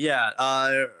 Yeah,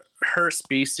 her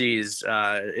species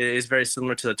is very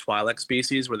similar to the Twi'lek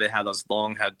species, where they have those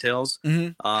long head tails.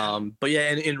 But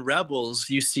yeah, in Rebels,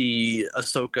 you see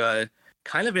Ahsoka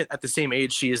kind of at the same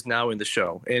age she is now in the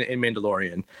show, in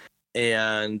Mandalorian.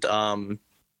 And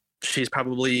she's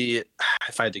probably,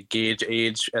 if I had to gauge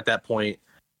age at that point,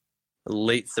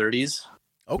 late 30s,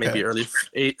 maybe early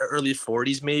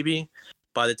 40s, maybe,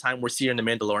 by the time we're seeing her in The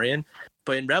Mandalorian.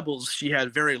 But in Rebels, she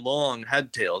had very long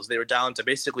head tails. They were down to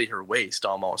basically her waist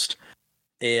almost.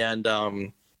 And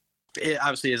it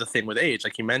obviously is a thing with age,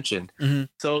 like you mentioned.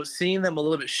 So seeing them a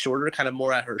little bit shorter, kind of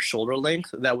more at her shoulder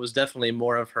length, that was definitely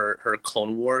more of her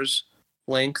Clone Wars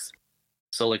length.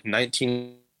 So like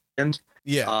 19. It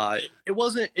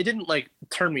didn't like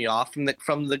turn me off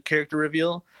from the character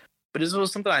reveal, but it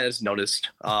was something I just noticed.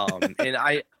 And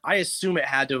I assume it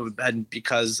had to have been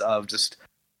because of just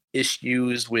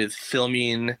issues with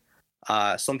filming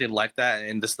something like that,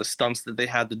 and just the stunts that they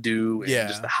had to do, and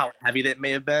just how heavy that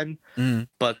may have been.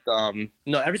 But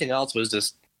no, everything else was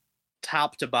just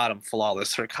top to bottom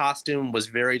flawless. Her costume was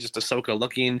very just Ahsoka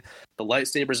looking. The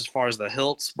lightsabers, as far as the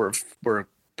hilts, were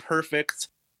perfect.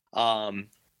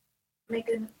 Make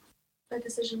a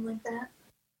decision like that.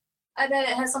 I bet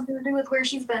it has something to do with where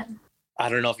she's been. I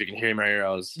don't know if you can hear Mary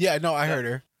Rose. Yeah, no, I heard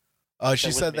her.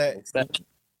 She said that.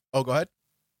 Oh, go ahead.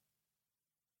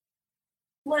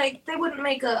 Like, they wouldn't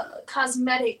make a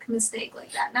cosmetic mistake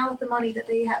like that, not with the money that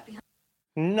they have behind.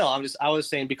 No, I was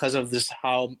saying because of this,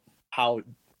 how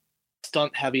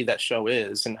stunt heavy that show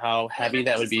is, and how heavy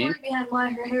that would be. Behind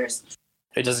why her hair is.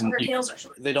 It doesn't. Her tails are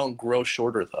short. They don't grow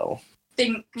shorter though.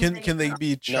 Can they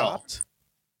be chopped? No.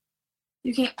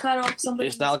 You can't cut off somebody.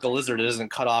 It's not like a lizard. It doesn't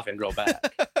cut off and grow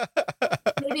back.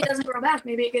 Maybe it doesn't grow back.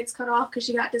 Maybe it gets cut off because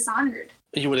she got dishonored.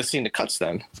 You would have seen the cuts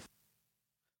then.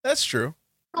 That's true.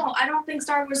 No, I don't think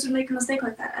Star Wars would make a mistake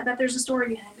like that. I bet there's a story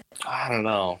behind it. I don't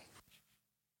know.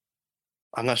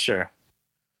 I'm not sure.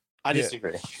 I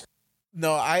disagree.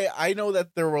 No, I know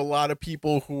that there were a lot of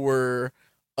people who were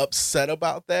upset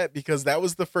about that because that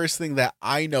was the first thing that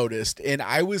I noticed. And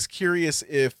I was curious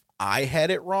if I had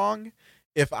it wrong,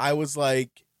 if I was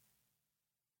like,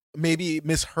 maybe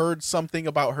misheard something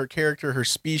about her character, her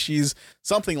species,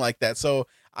 something like that. So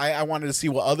I wanted to see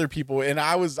what other people, and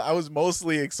I was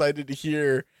mostly excited to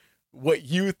hear what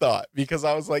you thought, because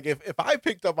I was like, if I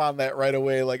picked up on that right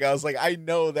away, like I was like, I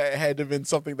know that had to have been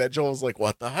something that Joel was like,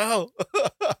 what the hell?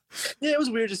 Yeah, it was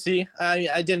weird to see.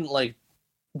 I didn't like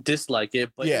dislike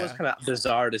it, but it was kind of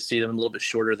bizarre to see them a little bit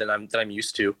shorter than I'm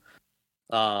used to.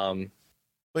 But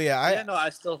yeah, I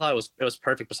still thought it was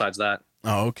perfect besides that.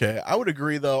 Oh, okay. I would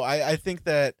agree though. I think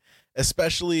that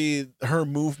especially her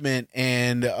movement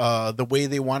and the way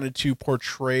they wanted to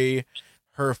portray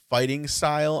her fighting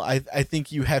style, I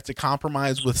think you have to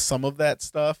compromise with some of that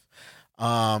stuff.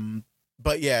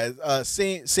 But yeah,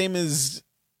 same as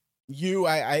you.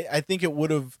 I think it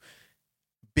would have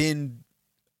been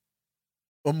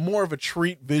more of a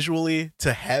treat visually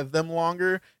to have them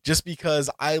longer, just because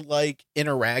I like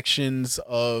interactions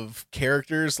of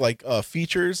characters, like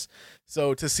features.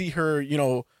 So to see her,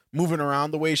 moving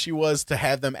around the way she was, to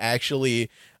have them actually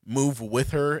move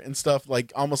with her and stuff,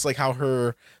 like almost like how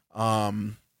her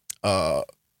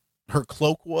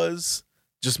cloak was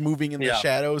just moving in the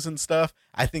shadows and stuff.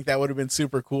 I think that would have been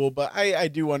super cool. But I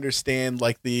do understand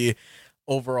like the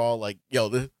overall, like, yo,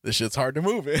 this shit's hard to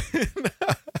move in.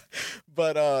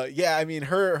 But yeah, I mean,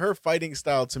 her fighting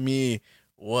style to me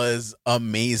was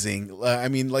amazing. I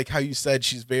mean, like how you said,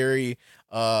 she's very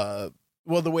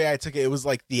well, the way I took it, it was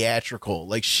like theatrical.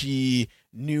 Like she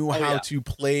knew how to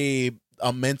play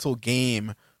a mental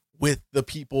game with the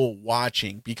people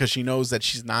watching, because she knows that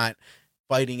she's not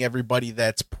fighting everybody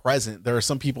that's present. There are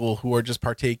some people who are just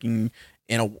partaking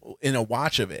in a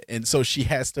watch of it, and so she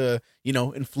has to,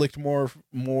 inflict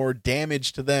more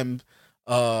damage to them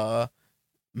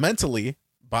mentally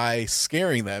by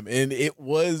scaring them. And it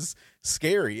was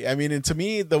scary. I mean, and to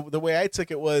me, the way I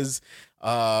took it was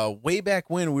way back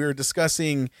when we were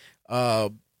discussing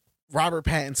Robert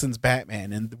Pattinson's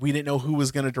Batman, and we didn't know who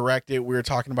was going to direct it. We were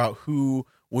talking about who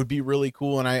would be really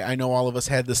cool, and I know all of us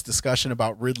had this discussion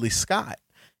about Ridley Scott,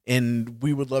 and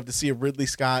we would love to see a Ridley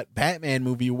Scott Batman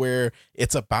movie where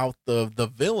it's about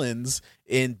the villains,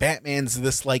 and Batman's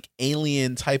this like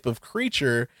alien type of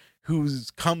creature who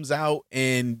comes out,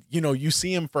 and you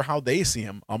see him for how they see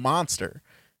him, a monster.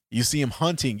 You see him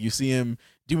hunting, you see him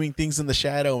doing things in the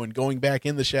shadow and going back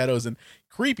in the shadows and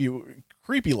creepy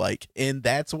like. And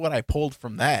that's what I pulled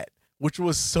from that, which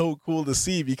was so cool to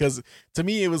see, because to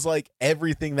me, it was like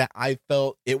everything that I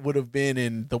felt it would have been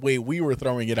in the way we were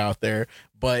throwing it out there,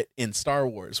 but in Star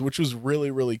Wars, which was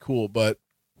really, really cool. But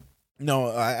no,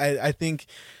 I think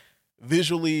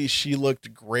visually she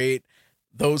looked great.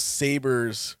 Those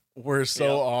sabers were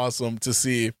so awesome to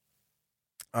see.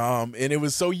 And it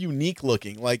was so unique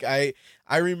looking. Like I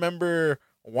remember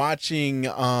watching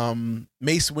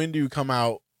Mace Windu come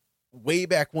out way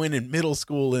back when in middle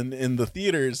school in the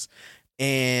theaters,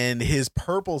 and his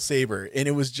purple saber, and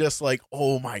it was just like,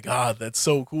 oh my God, that's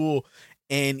so cool.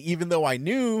 And even though I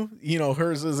knew,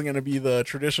 hers isn't going to be the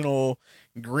traditional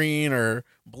green or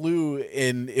blue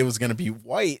and it was going to be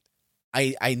white,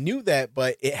 I knew that,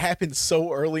 but it happened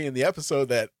so early in the episode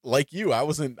that, like you, I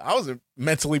wasn't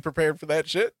mentally prepared for that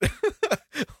shit.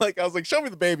 Like I was like, show me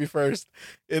the baby first,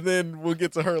 and then we'll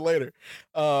get to her later.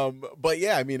 But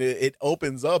yeah, I mean, it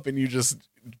opens up, and you just,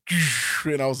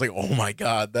 and I was like, oh my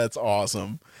God, that's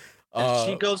awesome. And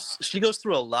she goes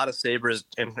through a lot of sabers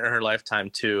in her lifetime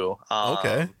too.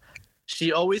 Okay.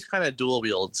 She always kind of dual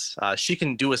wields. She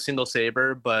can do a single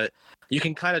saber, but you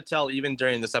can kind of tell even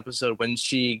during this episode when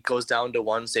she goes down to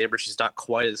one saber, she's not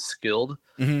quite as skilled.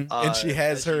 Mm-hmm. And she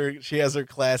has her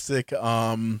classic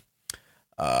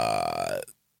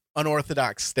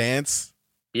unorthodox stance.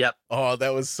 Yep. Oh,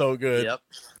 that was so good. Yep.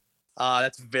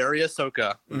 That's very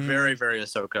Ahsoka. Mm-hmm. Very, very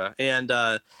Ahsoka. And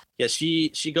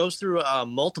she goes through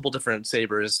multiple different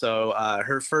sabers. So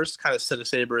her first kind of set of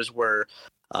sabers were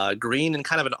green and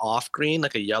kind of an off green,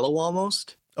 like a yellow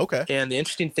almost. Okay. And the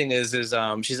interesting thing is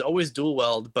she's always dual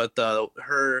wield, but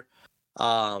her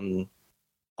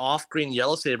off green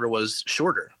yellow saber was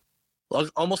shorter,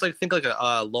 almost like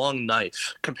a long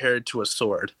knife compared to a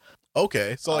sword.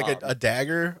 Okay, so like a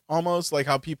dagger, almost like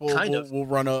how people will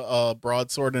run a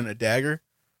broadsword and a dagger.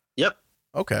 Yep.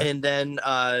 Okay. And then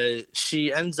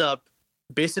she ends up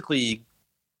basically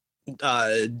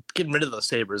getting rid of those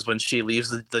sabers when she leaves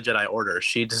the Jedi Order.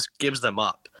 She just gives them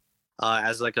up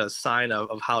as like a sign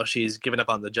of how she's given up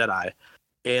on the Jedi.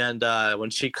 And when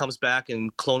she comes back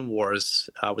in Clone Wars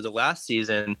with the last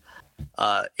season,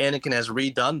 Anakin has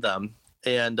redone them,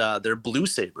 and they're blue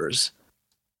sabers.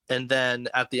 And then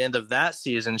at the end of that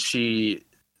season, she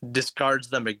discards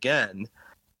them again.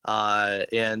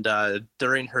 And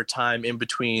during her time in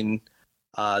between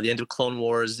the end of Clone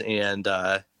Wars and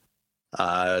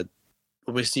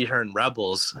when we see her in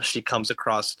Rebels, she comes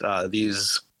across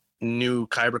these new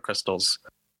kyber crystals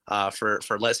for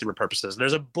lightsaber purposes.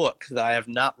 There's a book that I have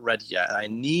not read yet. I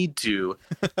need to,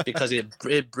 because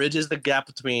it bridges the gap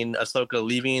between Ahsoka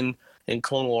leaving in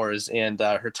Clone Wars and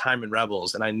her time in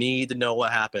Rebels, and I need to know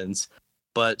what happens.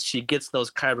 But she gets those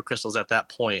kyber crystals at that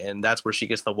point, and that's where she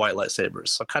gets the white lightsabers.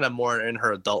 So kind of more in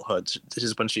her adulthood, this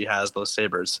is when she has those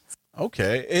sabers.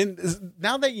 Okay, and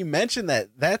now that you mention that,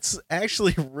 that's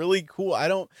actually really cool. I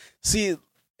don't see,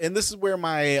 and this is where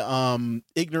my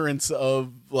ignorance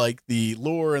of like the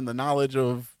lore and the knowledge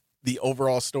of the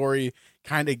overall story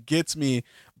kind of gets me.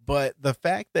 But the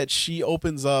fact that she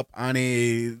opens up on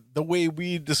the way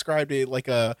we described it, like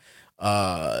a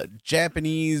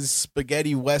Japanese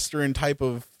spaghetti Western type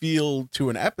of feel to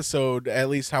an episode, at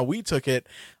least how we took it.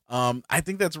 I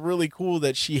think that's really cool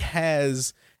that she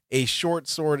has a short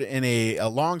sword and a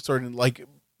long sword, and like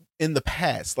in the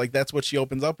past, like that's what she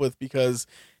opens up with, because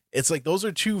it's like those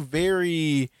are two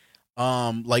very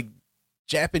like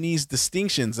Japanese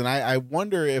distinctions. And I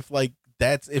wonder if like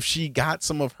that's if she got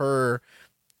some of her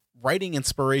writing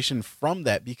inspiration from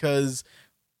that, because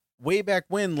way back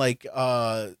when, like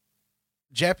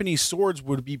Japanese swords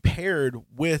would be paired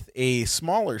with a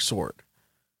smaller sword.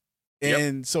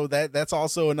 And yep. So that's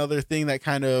also another thing that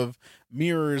kind of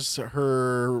mirrors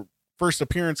her first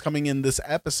appearance coming in this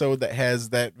episode, that has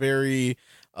that very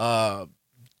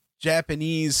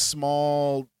Japanese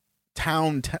small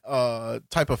town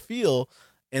type of feel,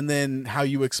 and then how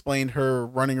you explained her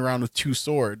running around with two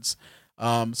swords.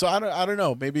 So I don't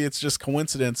know, maybe it's just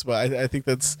coincidence, but I think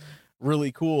that's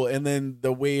really cool. And then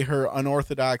the way her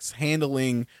unorthodox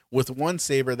handling with one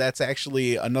saber, that's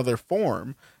actually another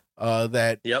form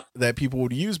that people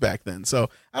would use back then. So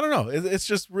I don't know, it's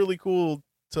just really cool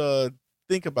to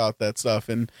think about that stuff.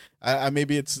 And I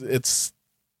maybe it's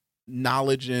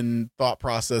knowledge and thought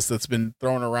process that's been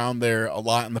thrown around there a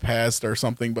lot in the past or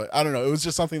something, but I don't know. It was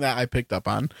just something that I picked up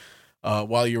on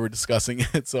while you were discussing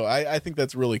it. So I think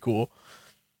that's really cool.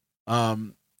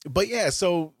 But yeah,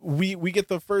 so we get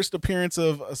the first appearance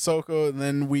of Ahsoka, and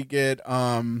then we get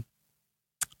the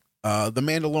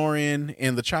Mandalorian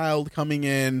and the child coming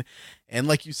in, and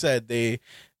like you said, they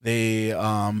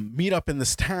meet up in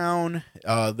this town.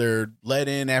 They're let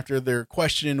in after they're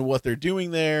questioned what they're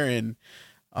doing there, and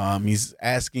he's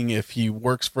asking if he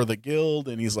works for the guild,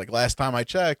 and he's like, last time I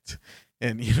checked,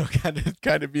 and you know,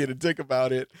 kind of being a dick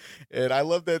about it. And I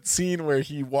love that scene where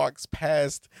he walks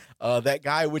past that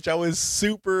guy, which I was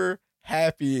super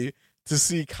happy to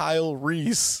see Kyle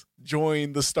Reese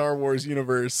join the Star Wars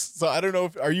universe. So I don't know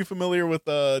if, are you familiar with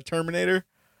Terminator?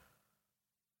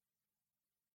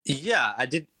 Yeah, I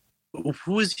did.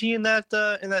 Who is he in that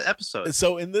episode?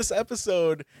 So in this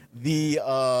episode, the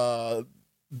I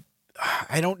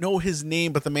don't know his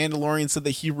name, but the Mandalorian said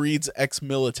that he reads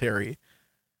ex-military.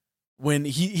 When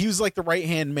he was like the right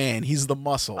hand man, he's the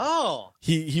muscle. Oh,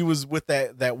 he was with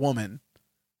that woman.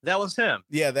 That was him.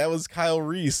 Yeah, that was Kyle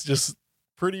Reese, just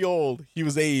pretty old. He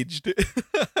was aged.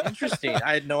 Interesting.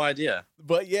 I had no idea.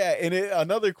 But yeah, and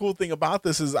another cool thing about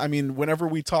this is, I mean, whenever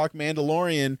we talk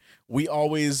Mandalorian, we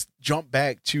always jump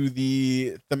back to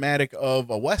the thematic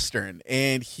of a Western,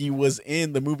 and he was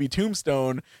in the movie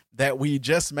Tombstone that we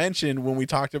just mentioned when we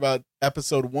talked about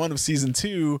episode 1 of season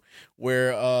 2,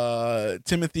 where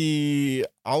Timothy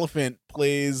Oliphant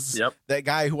plays that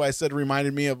guy who I said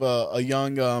reminded me of a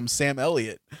young Sam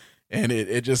Elliott. And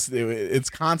it's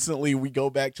constantly, we go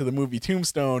back to the movie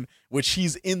Tombstone, which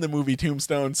he's in the movie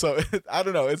Tombstone. So I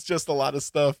don't know. It's just a lot of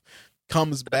stuff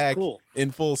comes back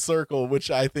in full circle,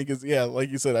 which I think is, yeah, like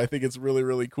you said, I think it's really,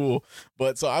 really cool.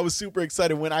 But so I was super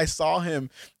excited when I saw him.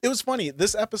 It was funny.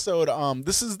 This episode,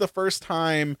 this is the first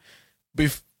time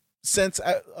since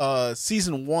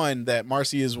season 1 that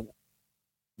Marcy has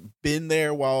been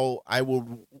there while I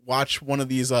will watch one of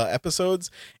these episodes.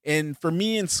 And for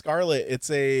me and Scarlett,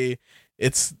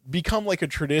 it's become like a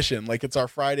tradition. Like it's our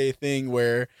Friday thing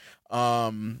where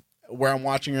I'm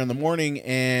watching her in the morning,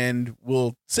 and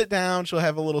we'll sit down, she'll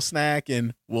have a little snack,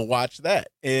 and we'll watch that.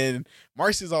 And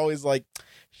Marcy's always like,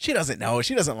 she doesn't know,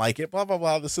 she doesn't like it, blah blah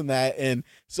blah, this and that. And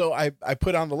so I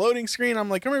put on the loading screen, I'm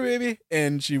like, come here baby,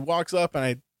 and she walks up, and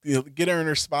I get her in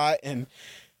her spot, and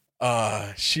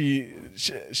she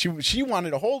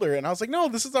wanted to hold her, and I was like, no,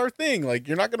 this is our thing, like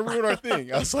you're not gonna ruin our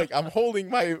thing. I was like, I'm holding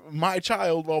my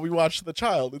child while we watch the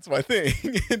child, it's my thing.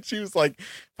 And she was like,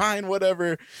 fine,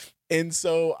 whatever. And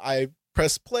so I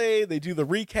press play, they do the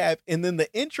recap, and then the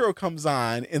intro comes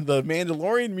on and the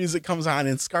Mandalorian music comes on,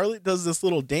 and Scarlett does this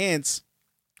little dance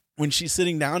when she's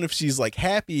sitting down. If she's like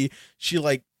happy, she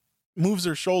like moves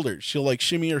her shoulders, she'll like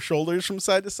shimmy her shoulders from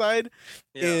side to side.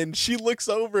 And she looks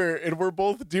over, and we're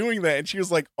both doing that, and she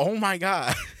was like, oh my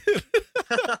god.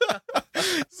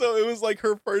 So it was like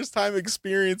her first time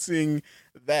experiencing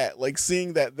that, like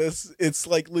seeing that it's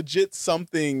like legit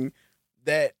something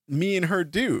that me and her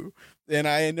do. And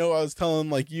I know I was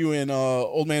telling like you and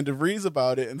Old Man DeVries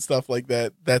about it and stuff like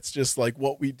that. That's just like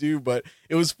what we do. But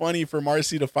it was funny for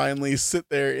Marcy to finally sit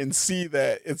there and see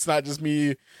that it's not just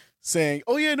me saying,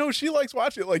 oh yeah, no, she likes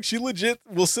watching it. Like she legit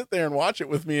will sit there and watch it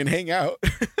with me and hang out.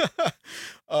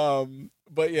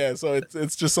 But yeah, so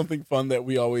it's just something fun that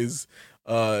we always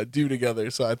do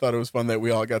together. So I thought it was fun that we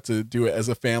all got to do it as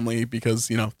a family, because,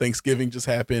 you know, Thanksgiving just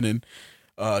happened, and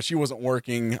she wasn't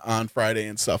working on Friday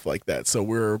and stuff like that. So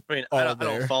I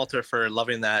don't fault her for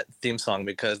loving that theme song,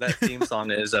 because that theme song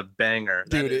is a banger.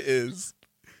 Dude, it is.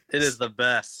 It is the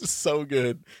best. So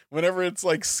good. Whenever it's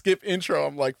like skip intro,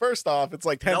 I'm like, first off, it's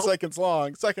like 10 seconds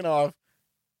long. Second off,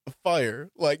 fire.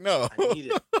 Like, no. I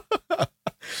need it.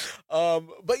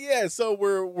 But yeah, so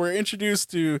we're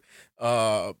introduced to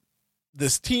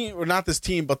this team, or not this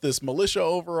team, but this militia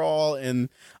overall, and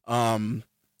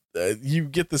you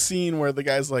get the scene where the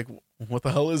guy's like, what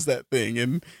the hell is that thing?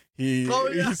 And he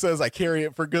says, I carry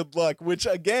it for good luck, which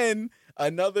again,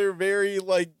 another very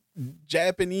like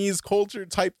Japanese culture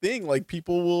type thing. Like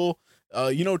people will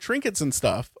trinkets and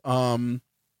stuff.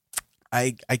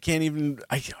 I can't even,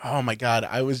 oh my God,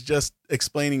 I was just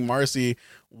explaining Marcy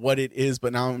what it is,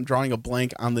 but now I'm drawing a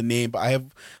blank on the name. But I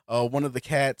have one of the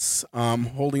cats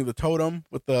holding the totem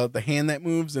with the hand that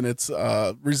moves, and it's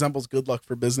resembles good luck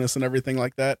for business and everything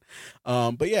like that.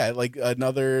 But yeah, like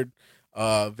another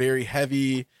very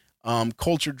heavy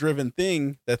culture driven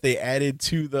thing that they added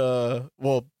to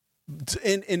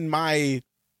in my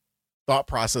thought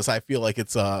process, I feel like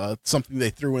it's something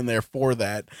they threw in there for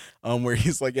that, where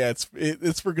he's like, yeah,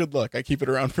 it's for good luck. I keep it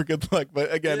around for good luck.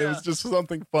 But again, it was just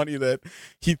something funny that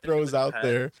he throws out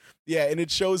there. Yeah, and it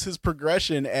shows his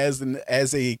progression as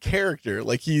a character.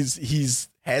 Like he's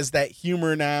has that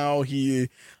humor now. He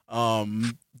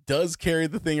does carry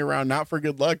the thing around not for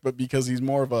good luck, but because he's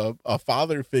more of a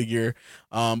father figure.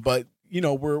 But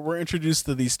we're introduced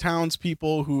to these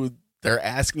townspeople who they're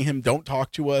asking him, don't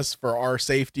talk to us, for our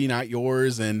safety, not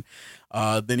yours. And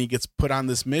then he gets put on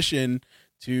this mission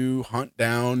to hunt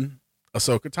down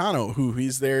Ahsoka Tano, who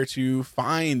he's there to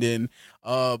find. And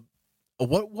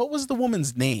what was the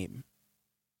woman's name?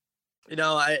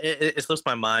 It slips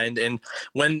my mind. And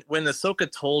when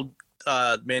Ahsoka told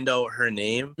Mando her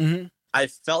name, mm-hmm. I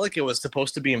felt like it was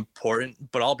supposed to be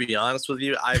important, but I'll be honest with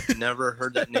you, I've never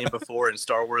heard that name before in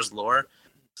Star Wars lore.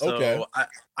 So okay.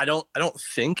 I don't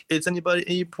think it's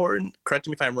anybody important. Correct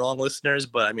me if I'm wrong, listeners,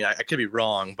 but I mean I could be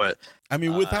wrong. But I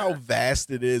mean, with how vast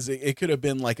it is, it could have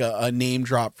been like a name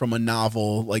drop from a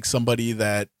novel, like somebody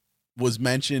that was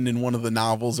mentioned in one of the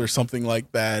novels or something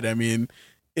like that. I mean,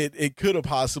 it could have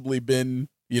possibly been,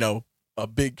 a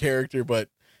big character, but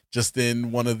just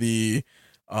in one of the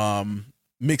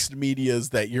mixed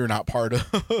medias that you're not part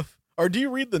of. Or do you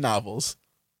read the novels?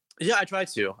 Yeah, I try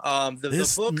to. The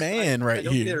books, man I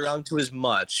don't get around to as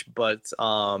much, but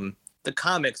the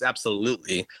comics,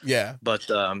 absolutely. Yeah. But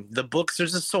the books,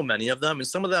 there's just so many of them, and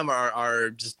some of them are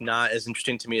just not as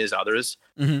interesting to me as others.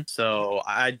 Mm-hmm. So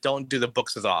I don't do the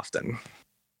books as often.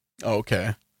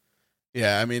 Okay.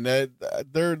 Yeah, I mean, there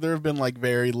have been like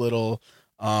very little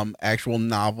actual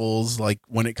novels, like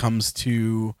when it comes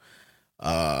to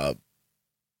I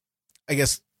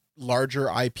guess larger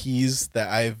IPs that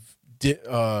I've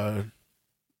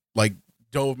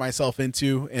dove myself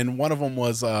into, and one of them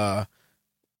was I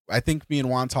think me and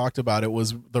Juan talked about it,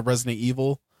 was the Resident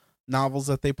Evil novels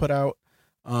that they put out.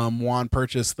 Juan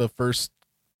purchased the first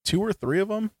 2 or 3 of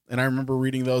them, and I remember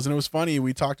reading those, and it was funny,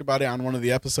 we talked about it on one of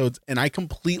the episodes, and I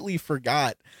completely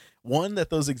forgot, 1, that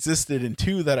those existed, and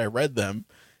 2, that I read them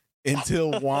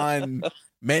until Juan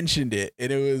mentioned it.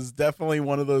 And it was definitely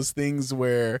one of those things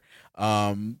where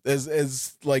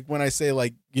as like when I say,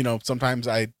 like, sometimes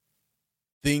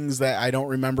things that I don't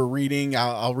remember reading,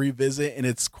 I'll revisit, and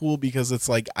it's cool because it's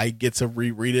like I get to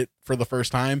reread it for the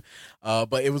first time.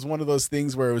 But it was one of those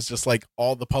things where it was just like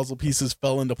all the puzzle pieces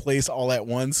fell into place all at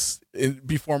once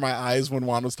before my eyes when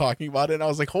Juan was talking about it. And I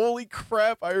was like, holy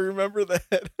crap, I remember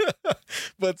that.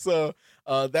 But so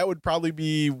that would probably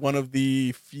be one of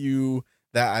the few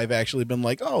that I've actually been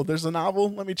like, oh, there's a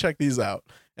novel, let me check these out.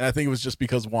 And I think it was just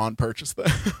because Juan purchased them.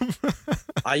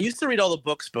 I used to read all the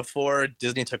books before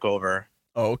Disney took over.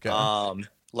 Oh, okay.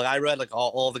 Like I read like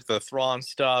all like the Thrawn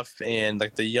stuff and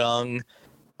like the young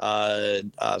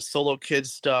Solo Kid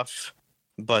stuff,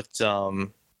 but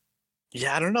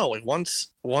yeah, I don't know. Like once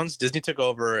Disney took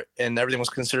over and everything was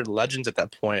considered Legends at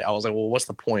that point, I was like, well, what's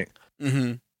the point?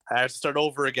 Mm-hmm. I have to start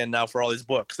over again now for all these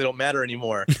books. They don't matter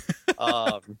anymore.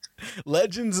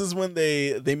 Legends is when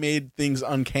they made things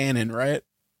uncanon, right?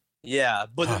 Yeah,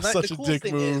 but such the a cool dick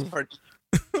thing move. is,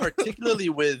 particularly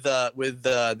with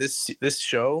this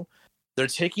show, they're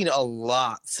taking a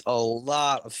lot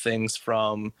of things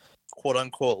from quote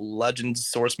unquote Legends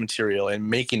source material and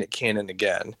making it canon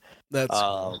again. That's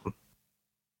cool.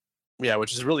 Yeah,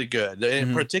 which is really good.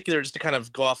 In particular, just to kind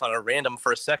of go off on a random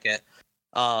for a second,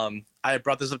 I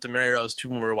brought this up to Mary Rose too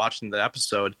when we were watching the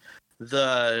episode.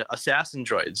 The assassin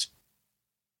droids.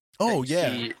 Oh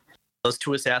yeah, those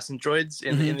 2 assassin droids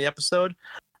in the episode.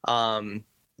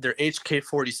 They're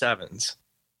HK-47s,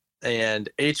 and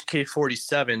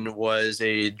HK-47 was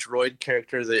a droid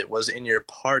character that was in your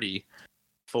party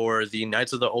for the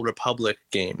Knights of the Old Republic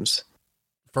games.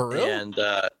 For real?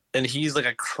 And he's like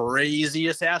a crazy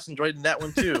assassin droid in that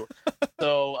one too.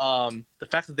 So the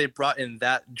fact that they brought in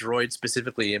that droid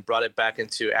specifically and brought it back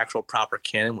into actual proper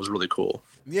canon was really cool.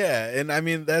 Yeah, and I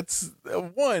mean that's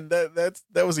one that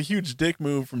was a huge dick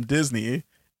move from Disney.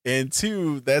 And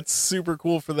 2, that's super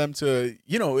cool for them to,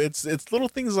 it's little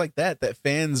things like that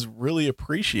fans really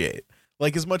appreciate.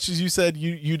 Like, as much as you said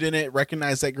you didn't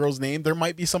recognize that girl's name, there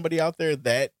might be somebody out there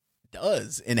that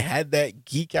does and had that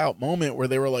geek out moment where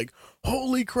they were like,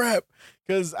 holy crap.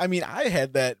 Because, I mean, I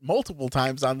had that multiple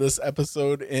times on this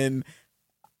episode, and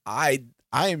I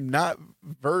am not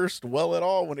versed well at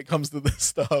all when it comes to this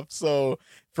stuff. So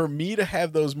for me to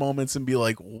have those moments and be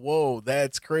like, whoa,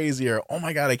 that's crazy, or oh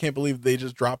my God, I can't believe they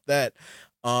just dropped that.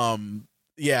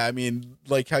 Yeah, I mean,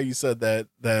 like how you said that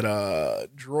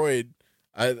droid,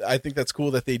 I think that's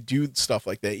cool that they do stuff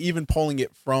like that, even pulling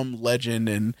it from Legend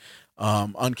and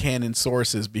uncanon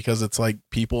sources, because it's like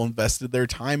people invested their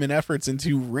time and efforts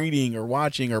into reading or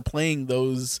watching or playing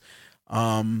those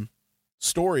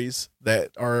stories that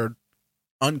are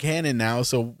uncanon now.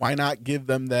 So why not give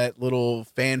them that little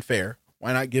fanfare?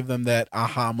 Why not give them that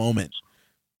aha moment?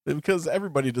 Because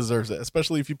everybody deserves it,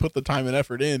 especially if you put the time and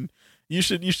effort in. You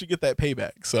should get that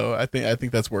payback. So I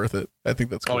think that's worth it. I think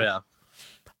that's cool. Oh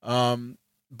yeah.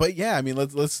 But yeah, I mean,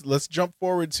 let's jump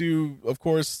forward to, of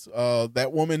course,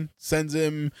 that woman sends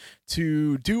him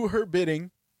to do her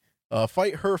bidding,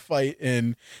 fight her fight,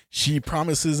 and she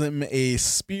promises him a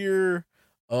spear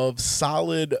of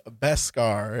solid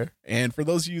Beskar. And for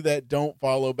those of you that don't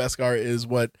follow, Beskar is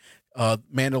what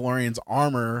Mandalorian's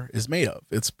armor is made of.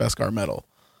 It's Beskar metal.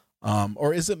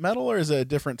 Or is it metal, or is it a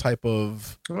different type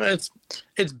of?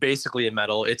 It's basically a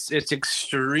metal. It's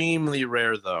extremely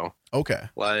rare though. Okay.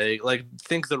 Like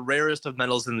think the rarest of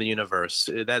metals in the universe.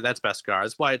 That's Beskar.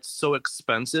 That's why it's so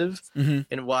expensive,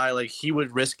 and why like he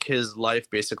would risk his life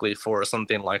basically for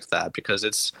something like that,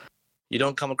 because you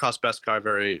don't come across Beskar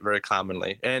very very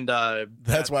commonly, and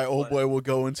that's why old boy will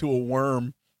go into a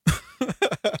worm.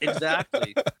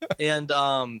 Exactly. And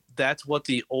that's what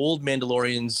the old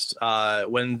Mandalorians,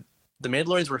 when the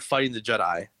Mandalorians were fighting the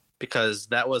Jedi, because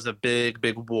that was a big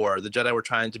war. The Jedi were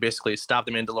trying to basically stop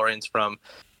the Mandalorians from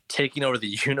taking over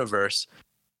the universe.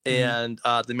 And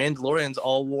the Mandalorians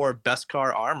all wore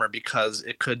Beskar armor because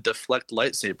it could deflect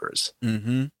lightsabers.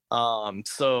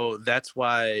 So that's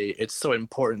why it's so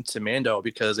important to Mando,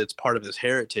 because it's part of his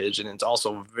heritage, and it's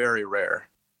also very rare.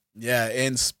 Yeah,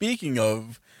 and speaking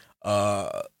of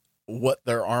what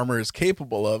their armor is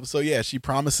capable of, so yeah, she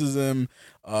promises him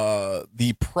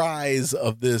the prize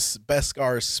of this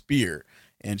Beskar spear,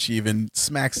 and she even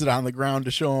smacks it on the ground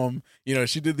to show him, you know,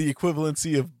 she did the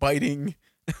equivalency of biting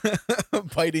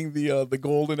the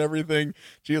gold and everything.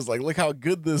 She was like, look how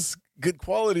good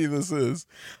quality this is.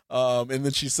 And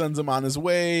then she sends him on his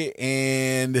way,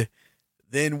 and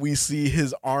then we see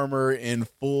his armor in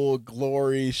full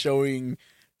glory, showing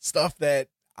stuff that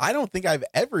I don't think I've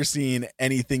ever seen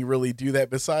anything really do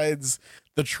that besides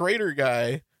the traitor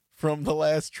guy from the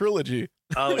last trilogy.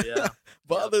 Oh yeah.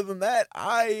 But other than that,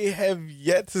 I have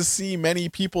yet to see many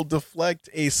people deflect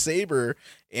a saber,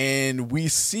 and we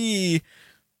see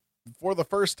for the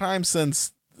first time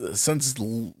since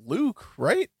Luke,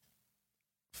 right?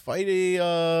 Fight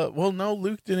no,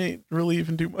 Luke didn't really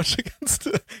even do much against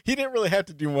he didn't really have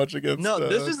to do much against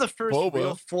this is the first Boba.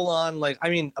 real full-on, like, I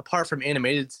mean, apart from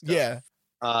animated stuff,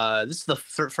 this is the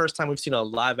first time we've seen a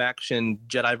live-action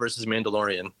Jedi versus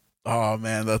Mandalorian. Oh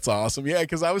man, that's awesome. Yeah,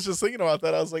 because I was just thinking about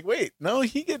that. I was like, wait, no,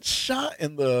 he gets shot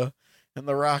in the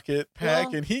rocket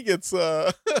pack, and he gets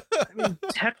I mean,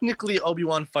 technically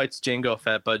Obi-Wan fights Jango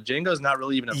Fett, but Jango's not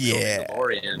really even a real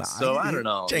Mandalorian, so I don't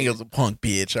know. Jango's a punk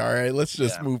bitch. All right, let's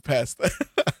just move past that.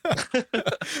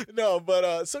 No,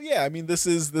 but so yeah, I mean, this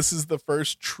is the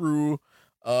first true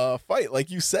fight, like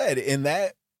you said, in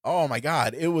that. Oh my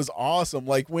god, it was awesome.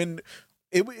 Like when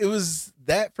it was,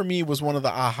 that for me was one of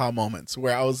the aha moments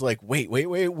where I was like, wait,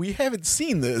 we haven't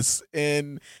seen this.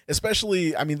 And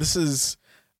especially, I mean, this is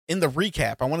in the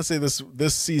recap. I want to say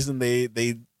this season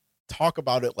they talk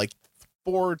about it like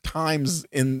 4 times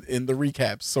in the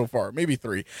recaps so far, maybe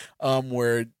 3,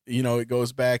 where, you know, it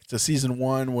goes back to season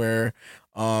 1 where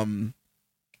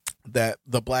that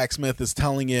the blacksmith is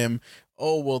telling him,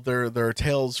 oh, well, there are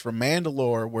tales from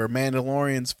Mandalore where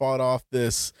Mandalorians fought off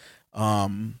this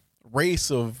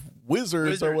race of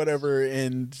wizards or whatever,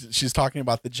 and she's talking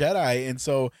about the Jedi. And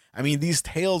so, I mean, these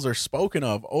tales are spoken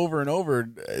of over and over.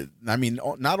 I mean,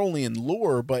 not only in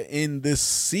lore, but in this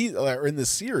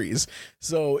series.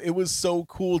 So it was so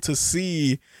cool to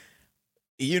see,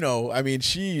 you know, I mean,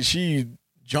 she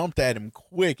jumped at him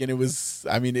quick, and it was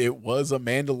a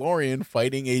Mandalorian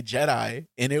fighting a Jedi,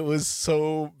 and it was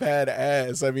so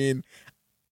badass. I mean,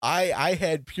 I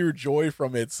had pure joy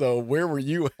from it. So where were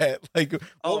you at? Like,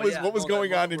 what was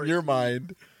going on in your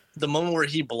mind? The moment where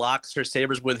he blocks her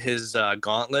sabers with his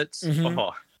gauntlets.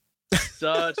 Oh,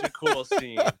 such a cool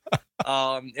scene.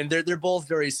 And they're both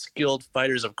very skilled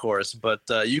fighters, of course, but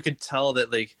you could tell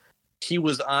that like he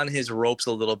was on his ropes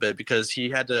a little bit, because he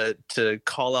had to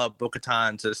call out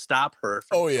Bo-Katan to stop her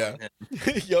from him.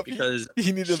 Yep, because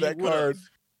he needed that card.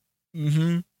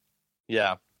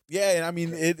 Yeah. Yeah, and I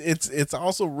mean, it's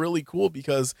also really cool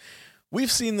because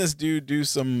we've seen this dude do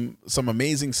some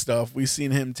amazing stuff. We've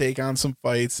seen him take on some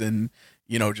fights and,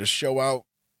 you know, just show out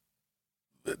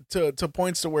to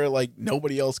points to where like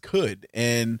nobody else could.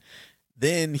 And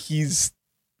then he's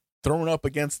thrown up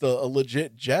against a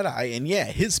legit Jedi, and yeah,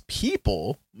 his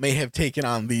people may have taken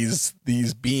on these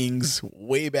beings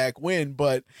way back when,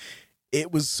 but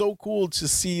it was so cool to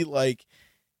see like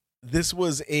this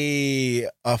was a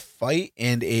fight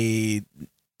and a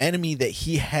enemy that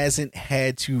he hasn't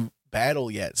had to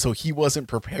battle yet, so he wasn't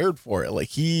prepared for it. Like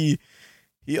he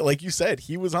like you said,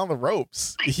 he was on the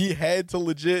ropes. He had to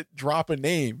legit drop a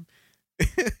name.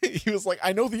 He was like,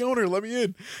 I know the owner, let me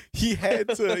in. He had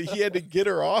to get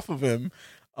her off of him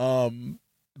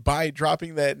by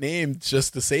dropping that name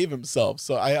just to save himself.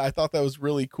 So I thought that was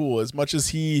really cool. As much as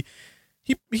he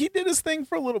did his thing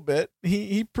for a little bit,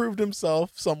 he proved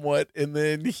himself somewhat, and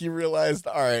then he realized,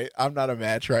 all right, I'm not a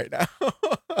match right now.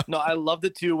 No, I loved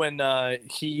it too when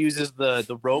he uses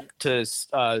the rope to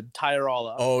tie her all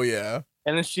up. Oh yeah.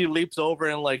 And then she leaps over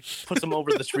and like puts him over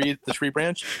the tree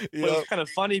branch. But it was kind of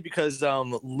funny because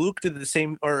Luke did the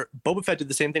same, or Boba Fett did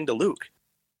the same thing to Luke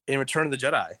in Return of the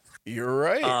Jedi. You're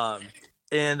right.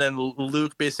 And then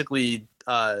Luke basically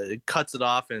cuts it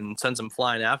off and sends him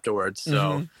flying afterwards.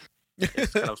 So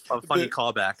it's kind of a funny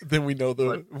callback. Then we know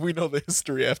the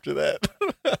history after that.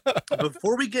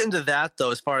 Before we get into that,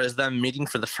 though, as far as them meeting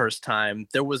for the first time,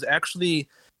 there was actually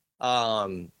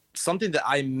something that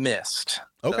I missed.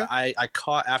 Okay. That I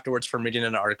caught afterwards from reading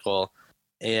an article,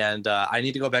 and I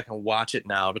need to go back and watch it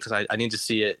now because I need to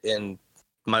see it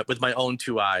with my own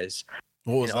two eyes.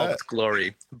 What was in all that? its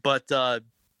glory. But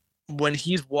when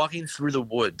he's walking through the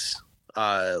woods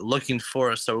looking for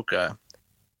Ahsoka,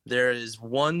 there is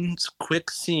one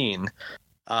quick scene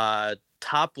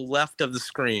top left of the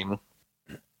screen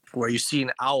where you see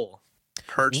an owl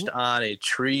perched on a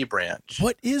tree branch.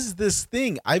 What is this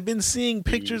thing? I've been seeing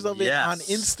pictures of it on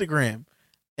Instagram,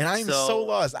 and I'm so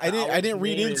lost. I didn't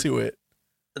read into it.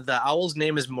 The owl's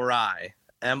name is Morai.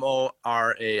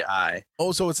 Morai.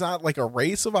 Oh, so it's not like a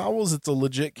race of owls, it's a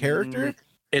legit character?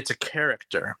 It's a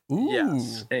character. Ooh.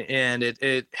 Yes. And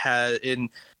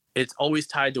it's always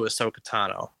tied to Ahsoka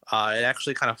Tano. It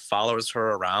actually kind of follows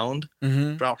her around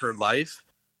throughout her life.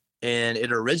 And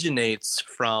it originates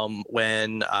from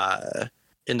when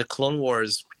in the Clone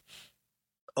Wars,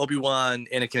 Obi-Wan,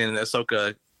 Anakin, and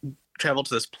Ahsoka travel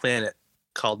to this planet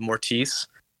called Mortis.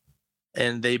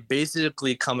 And they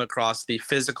basically come across the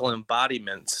physical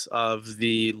embodiments of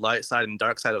the light side and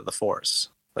dark side of the Force.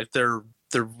 Like they're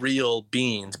real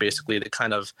beings, basically, that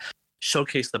kind of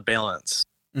showcase the balance.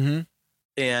 And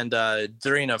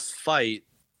during a fight,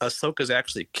 Ahsoka's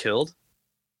actually killed.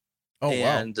 Oh,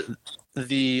 and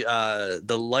the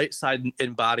light side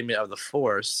embodiment of the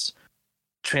Force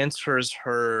transfers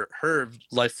her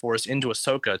life force into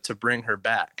Ahsoka to bring her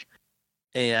back.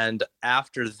 And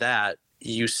after that,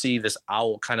 you see this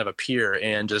owl kind of appear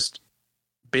and just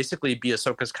basically be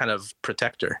Ahsoka's kind of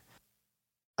protector.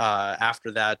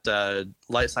 After that,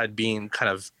 light side being kind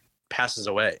of passes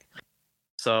away.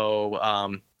 So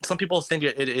some people think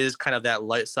it is kind of that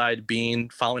light side being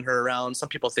following her around. Some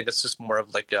people think it's just more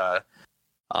of like a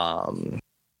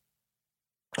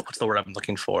what's the word I'm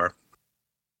looking for?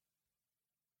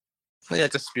 Yeah,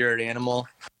 it's a spirit animal.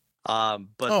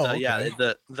 Okay. Yeah,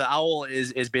 the owl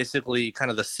is basically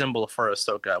kind of the symbol for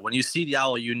Ahsoka. When you see the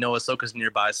owl, you know Ahsoka's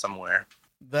nearby somewhere.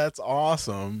 That's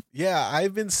awesome. Yeah,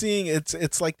 I've been seeing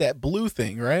it's like that blue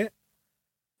thing, right?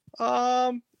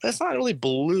 It's not really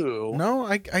blue. No,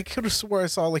 I could have swore I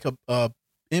saw like a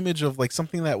image of like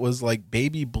something that was like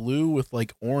baby blue with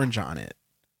like orange on it.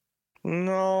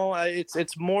 No,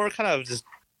 it's more kind of just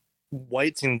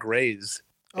whites and grays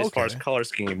as far as color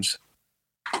schemes.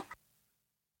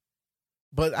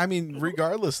 But I mean,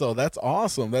 regardless though, that's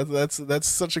awesome. That's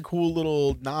such a cool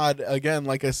little nod. Again,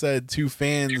 like I said, to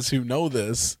fans who know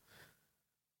this.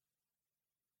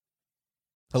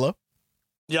 Hello?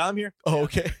 Yeah, I'm here. Oh,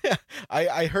 okay.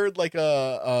 I heard like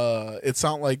it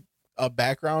sounded like a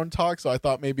background talk, so I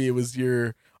thought maybe it was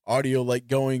your audio like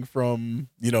going from,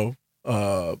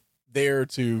 there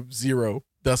to 0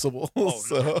 decibels. Oh,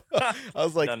 so I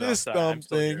was like, this dumb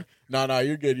thing. No,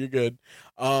 you're good.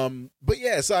 But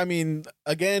yeah, so I mean,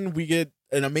 again, we get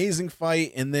an amazing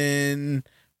fight, and then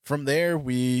from there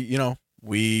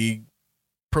we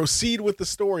proceed with the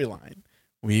storyline.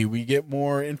 We get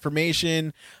more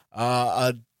information,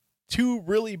 2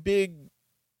 really big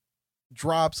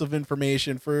drops of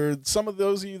information for some of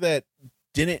those of you that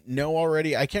didn't know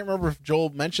already. I can't remember if Joel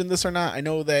mentioned this or not. I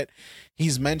know that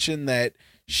he's mentioned that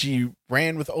she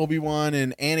ran with Obi-Wan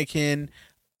and Anakin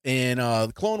in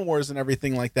the Clone Wars and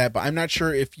everything like that, but I'm not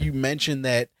sure if you mentioned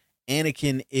that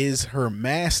Anakin is her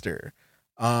master.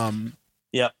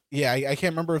 Yeah, I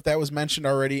can't remember if that was mentioned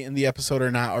already in the episode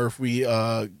or not, or if we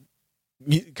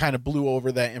kind of blew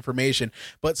over that information.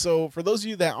 But so for those of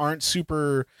you that aren't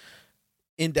super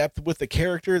in depth with the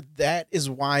character, that is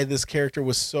why this character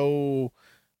was so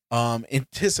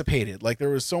anticipated. Like there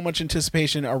was so much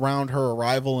anticipation around her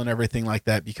arrival and everything like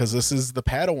that, because this is the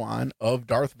Padawan of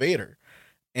Darth Vader.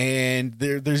 And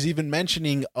there's even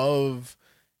mentioning of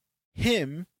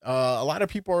him. A lot of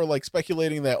people are like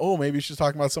speculating that, oh, maybe she's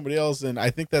talking about somebody else. And I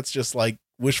think that's just like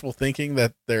wishful thinking,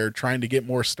 that they're trying to get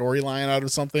more storyline out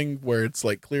of something where it's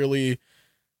like clearly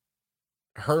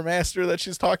her master that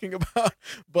she's talking about.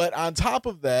 But on top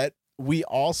of that, we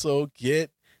also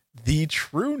get the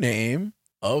true name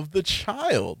of the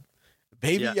child,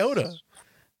 Baby Yoda.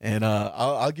 And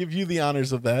I'll give you the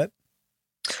honors of that.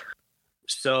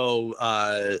 So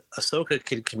Ahsoka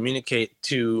can communicate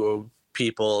to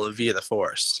people via the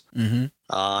Force. And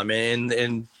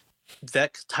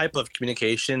that type of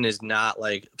communication is not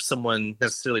like someone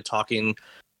necessarily talking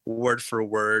word for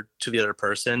word to the other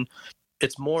person.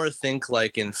 It's more think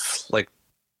like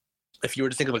if you were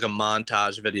to think of like a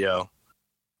montage video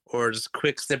or just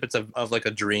quick snippets of like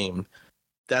a dream,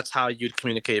 that's how you'd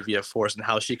communicate via Force, and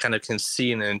how she kind of can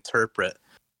see and interpret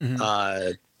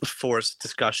Force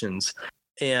discussions.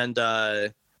 And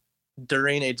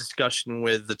during a discussion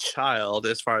with the child,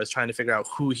 as far as trying to figure out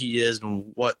who he is and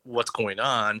what's going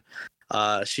on,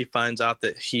 she finds out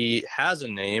that he has a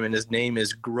name, and his name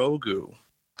is Grogu.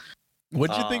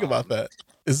 What'd you think about that?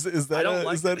 Is that I don't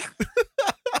like is that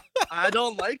I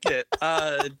don't like it.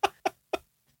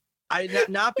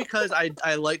 Not because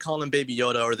I like calling him Baby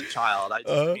Yoda or the child.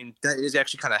 I mean, that is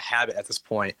actually kind of habit at this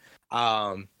point.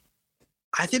 I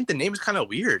think the name is kind of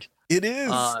weird. It is.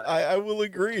 I will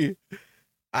agree.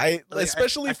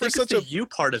 Especially for such a you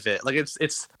part of it. Like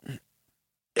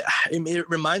it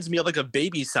reminds me of like a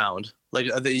baby sound, like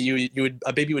that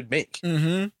a baby would make.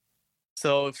 Mm-hmm.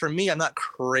 So for me, I'm not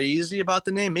crazy about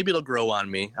the name. Maybe it'll grow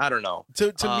on me. I don't know. To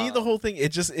me, the whole thing,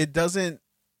 it doesn't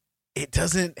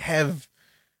have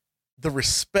the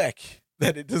respect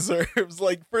that it deserves.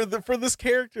 Like for this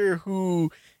character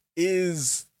who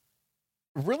is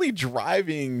really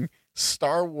driving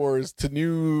Star Wars to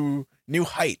new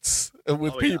heights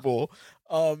with people.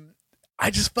 I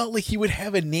just felt like he would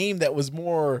have a name that was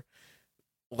more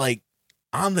like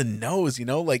on the nose,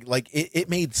 like it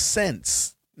made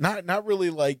sense. Not really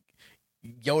like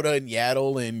Yoda and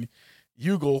Yaddle and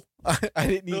Yugle. I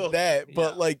didn't need that,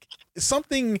 but like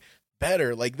something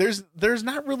better. Like there's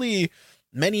not really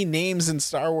many names in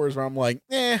Star Wars where I'm like,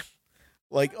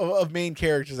 like of main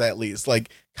characters at least.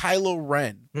 Like Kylo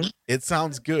Ren, it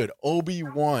sounds good.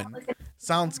 Obi-Wan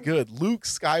sounds good. Luke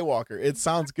Skywalker, it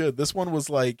sounds good. This one was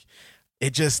like,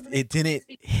 it didn't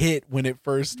hit when it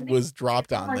first was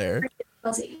dropped on there.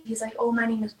 He's like, oh, my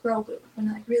name is Grogu.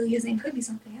 And like, really, his name could be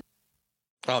something else.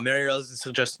 Oh, Mary Rose is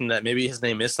suggesting that maybe his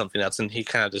name is something else, and he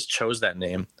kind of just chose that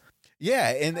name. Yeah,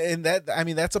 and that, I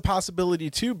mean, that's a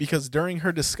possibility too, because during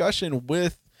her discussion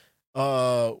with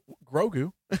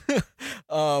Grogu,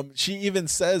 she even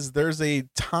says there's a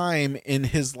time in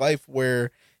his life where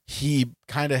he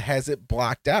kind of has it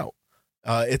blocked out.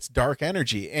 It's dark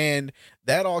energy, and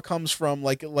that all comes from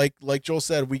like Joel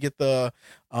said, we get the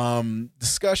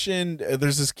discussion.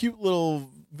 There's this cute little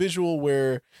visual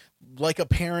where like a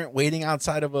parent waiting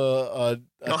outside of a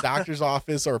doctor's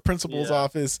office or a principal's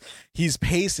office, he's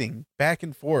pacing back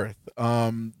and forth.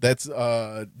 That's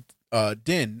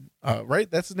Din, right?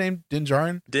 That's his name, Din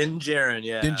Djarin. Din Djarin,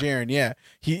 yeah. Din Djarin, yeah.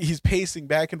 He's pacing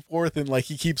back and forth, and like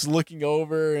he keeps looking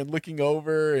over,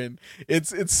 and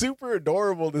it's super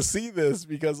adorable to see this,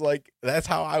 because like that's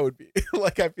how I would be.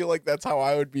 Like I feel like that's how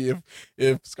I would be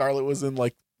if Scarlett was in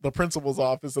like the principal's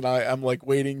office and I'm like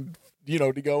waiting,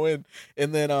 to go in,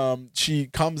 and then she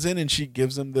comes in and she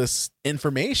gives him this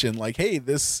information like, hey,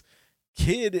 this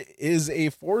kid is a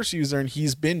Force user and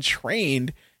he's been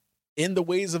trained in the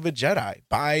ways of a Jedi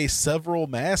by several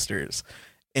masters.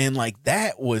 And like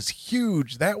that was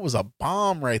huge. That was a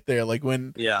bomb right there. Like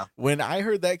when I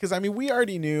heard that, because I mean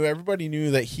everybody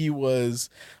knew that he was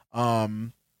a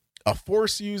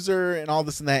Force user and all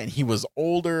this and that, and he was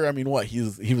older. I mean, what, he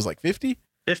was like 50.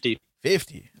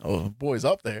 Oh, boy's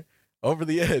up there, over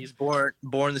the edge. He's born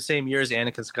the same year as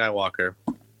Anakin Skywalker.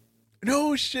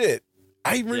 No shit.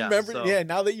 I remember,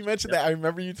 now that you mentioned that, I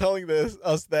remember you telling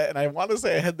us that, and I want to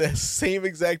say I had the same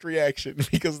exact reaction,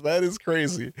 because that is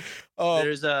crazy.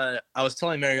 I was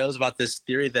telling Mary Rose about this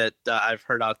theory that I've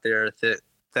heard out there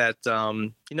that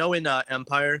in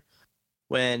Empire,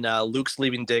 when Luke's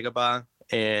leaving Dagobah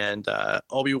and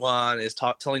Obi-Wan is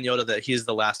telling Yoda that he's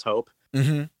the last hope,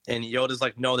 and Yoda's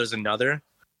like, no, there's another.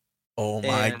 Oh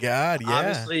my God!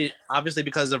 Yeah. Obviously,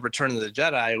 because of Return of the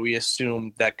Jedi, we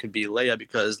assume that could be Leia,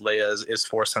 because Leia is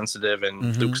Force sensitive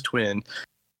and Luke's twin.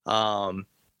 But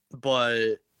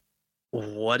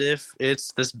what if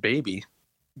it's this baby?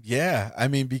 Yeah, I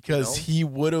mean, because he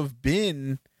would have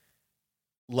been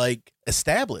like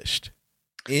established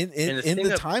in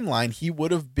the timeline. He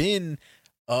would have been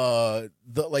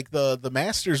the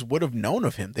masters would have known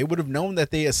of him. They would have known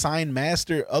that they assigned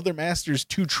other masters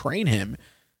to train him.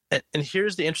 And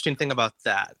here's the interesting thing about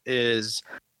that is,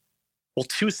 well,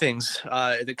 two things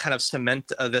that kind of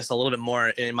cement this a little bit more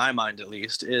in my mind, at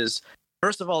least, is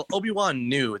first of all, Obi-Wan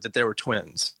knew that there were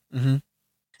twins. Mm-hmm.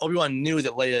 Obi-Wan knew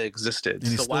that Leia existed.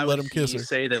 And so why would he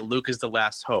say that Luke is the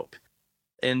last hope?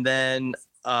 And then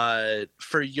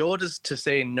for Yoda to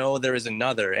say, no, there is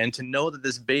another, and to know that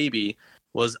this baby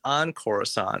was on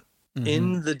Coruscant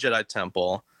in the Jedi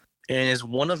Temple and is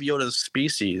one of Yoda's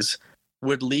species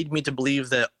would lead me to believe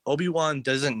that Obi-Wan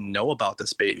doesn't know about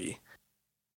this baby.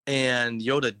 And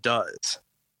Yoda does.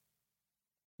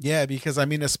 Yeah, because I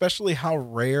mean, especially how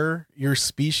rare your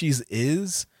species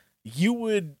is, you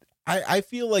would... I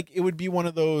feel like it would be one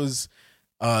of those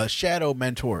shadow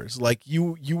mentors. Like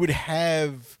you would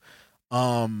have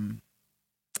not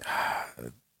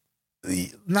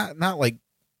like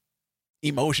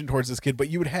emotion towards this kid, but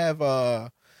you would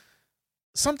have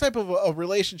some type of a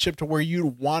relationship to where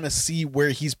you'd want to see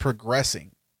where he's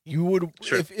progressing. You would,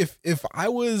 sure. If I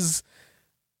was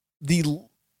the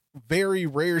very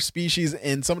rare species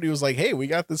and somebody was like, hey, we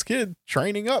got this kid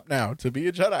training up now to be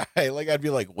a Jedi, like I'd be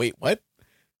like, wait, what?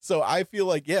 So I feel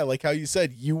like, yeah, like how you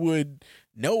said, you would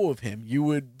know of him. You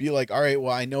would be like, all right,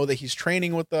 well, I know that he's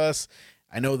training with us.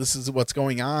 I know this is what's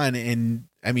going on. And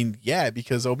I mean, yeah,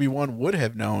 because Obi-Wan would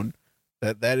have known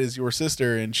that is your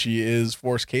sister and she is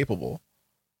Force capable.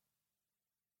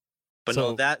 But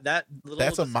so, no,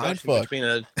 that's a mindfuck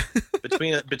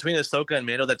between Ahsoka and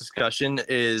Mando. That discussion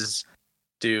is,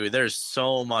 dude, there's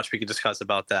so much we could discuss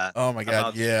about that. Oh my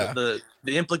god, yeah. The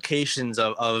implications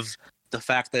of the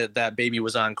fact that that baby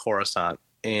was on Coruscant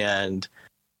and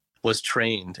was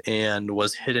trained and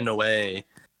was hidden away.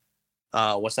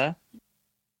 What's that?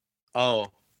 Oh,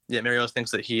 yeah. Mario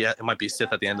thinks that it might be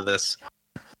Sith at the end of this.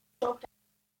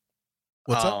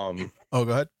 What's up? Oh,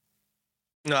 go ahead.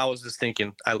 No, I was just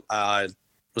thinking. I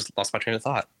lost my train of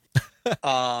thought.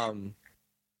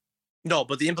 No,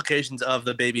 but the implications of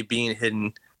the baby being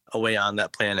hidden away on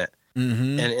that planet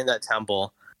and in that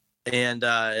temple. And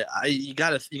you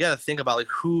gotta think about like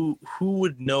who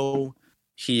would know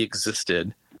he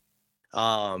existed.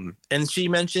 And she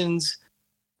mentions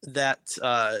that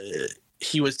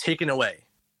he was taken away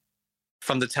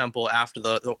from the temple after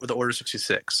the Order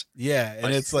 66. Yeah,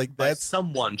 and it's like that's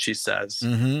someone, she says.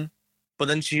 Mm-hmm. But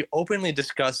then she openly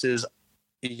discusses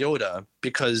Yoda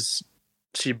because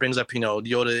she brings up,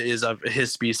 Yoda is of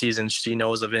his species and she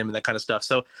knows of him and that kind of stuff.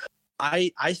 So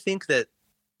I think that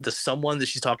the someone that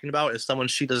she's talking about is someone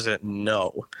she doesn't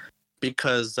know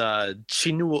because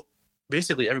she knew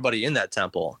basically everybody in that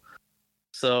temple.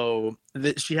 So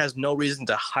she has no reason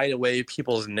to hide away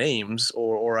people's names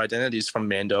or identities from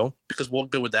Mando because what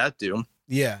good would that do?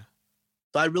 Yeah.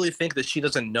 But I really think that she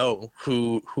doesn't know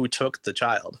who took the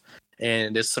child.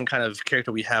 And it's some kind of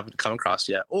character we haven't come across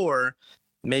yet. Or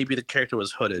maybe the character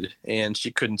was hooded and she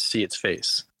couldn't see its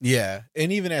face. Yeah.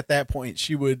 And even at that point,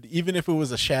 she would, even if it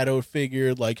was a shadow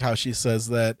figure, like how she says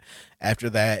that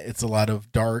after that, it's a lot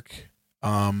of dark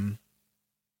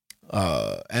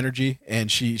energy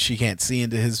and she can't see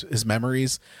into his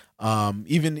memories.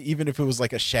 Even if it was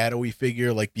like a shadowy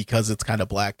figure, like because it's kind of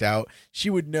blacked out,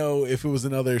 she would know if it was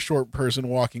another short person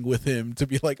walking with him to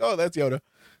be like, oh, that's Yoda.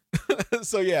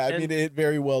 So yeah, I mean, it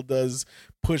very well does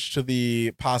push to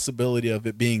the possibility of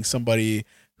it being somebody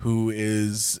who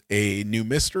is a new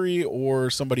mystery or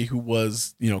somebody who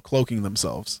was, cloaking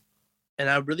themselves. And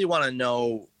I really want to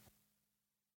know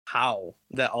how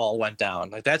that all went down.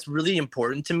 Like that's really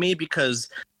important to me because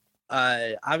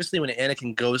obviously when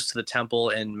Anakin goes to the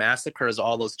temple and massacres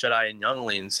all those Jedi and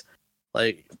younglings,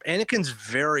 like Anakin's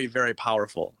very, very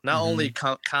powerful, not only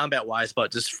combat wise, but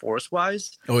just force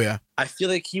wise. Oh yeah. I feel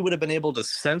like he would have been able to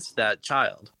sense that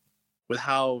child with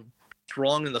how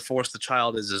strong in the force the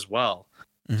child is as well.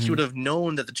 He would have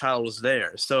known that the child was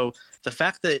there. So the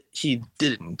fact that he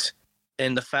didn't,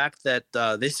 and the fact that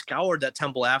they scoured that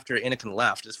temple after Anakin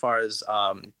left, as far as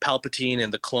Palpatine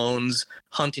and the clones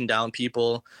hunting down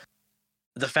people,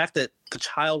 the fact that the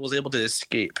child was able to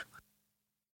escape,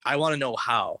 I want to know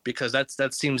how, because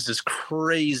that seems just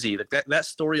crazy. That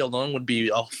story alone would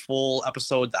be a full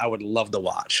episode that I would love to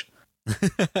watch.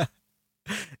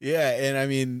 Yeah, and I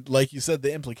mean, like you said,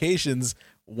 the implications.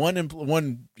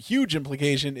 One huge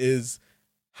implication is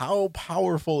how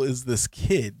powerful is this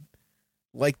kid?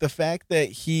 Like the fact that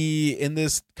he, in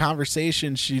this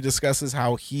conversation, she discusses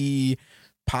how he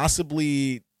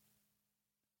possibly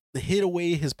hid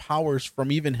away his powers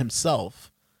from even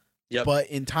himself. Yep. But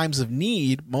in times of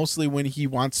need, mostly when he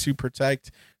wants to protect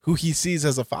who he sees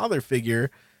as a father figure,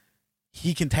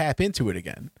 he can tap into it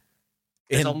again.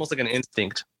 It's almost like an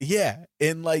instinct. Yeah,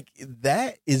 and like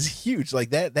that is huge. Like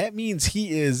that means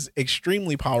he is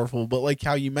extremely powerful. But like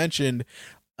how you mentioned,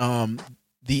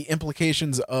 the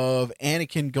implications of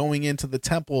Anakin going into the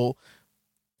temple,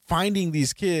 finding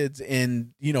these kids,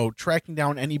 and tracking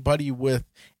down anybody with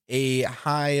a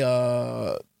high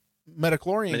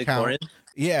metachlorian count.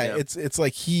 Yeah, it's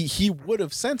like he would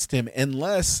have sensed him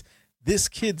unless this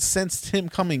kid sensed him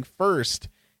coming first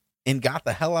and got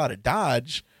the hell out of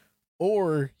Dodge,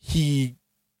 or he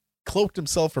cloaked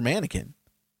himself from Anakin.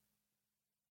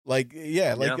 Like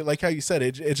how you said,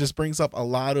 it just brings up a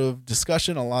lot of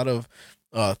discussion, a lot of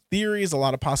theories, a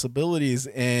lot of possibilities,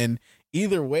 and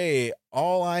either way,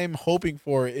 all I'm hoping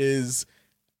for is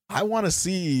I want to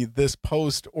see this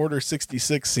post Order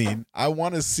 66 scene. I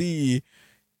want to see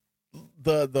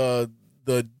the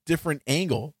different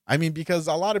angle. I mean, because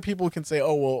a lot of people can say,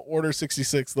 oh well, Order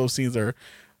 66, those scenes are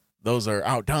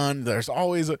outdone. There's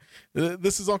always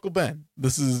this is Uncle Ben.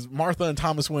 This is Martha and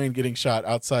Thomas Wayne getting shot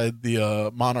outside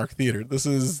the Monarch Theater. This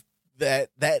is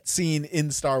that scene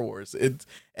in Star Wars.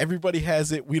 Everybody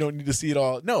has it. We don't need to see it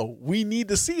all. No, we need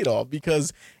to see it all,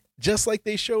 because just like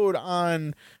they showed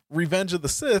on Revenge of the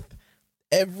Sith,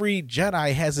 every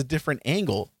Jedi has a different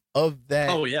angle of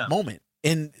that moment.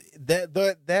 And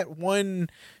that one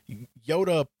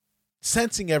Yoda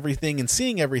sensing everything and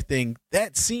seeing everything,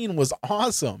 that scene was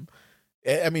awesome.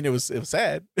 I mean, it was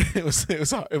sad. It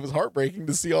was heartbreaking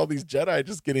to see all these Jedi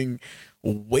just getting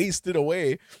wasted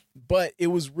away, but it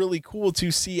was really cool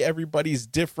to see everybody's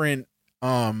different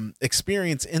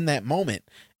experience in that moment.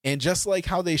 And just like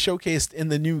how they showcased in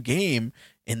the new game,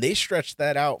 and they stretched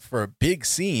that out for a big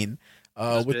scene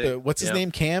with what's his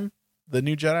name, Cam, the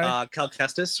new Jedi, Cal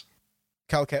Kestis.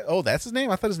 Oh, that's his name.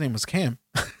 I thought his name was Cam.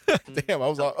 Damn, I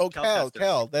was like,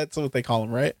 Cal. That's what they call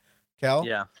him, right? Cal.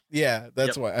 Yeah.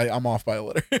 That's why I'm off by a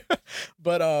letter.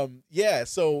 But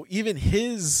so even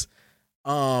his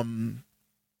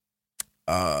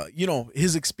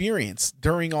his experience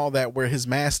during all that, where his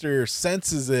master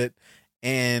senses it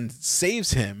and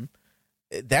saves him,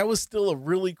 that was still a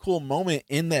really cool moment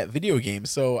in that video game.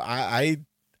 So I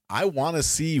want to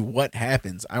see what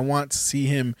happens. I want to see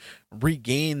him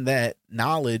regain that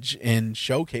knowledge and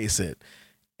showcase it.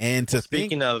 And to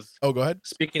go ahead.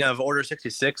 Speaking of Order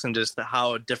 66 and just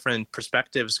how different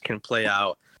perspectives can play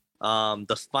out,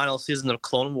 the final season of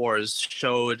Clone Wars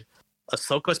showed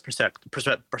Ahsoka's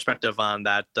perspective on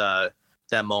that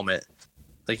moment.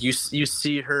 Like you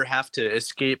see her have to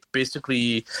escape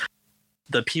basically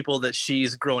the people that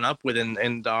she's grown up with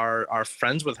and are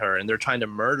friends with her, and they're trying to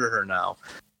murder her now.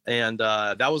 And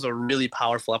that was a really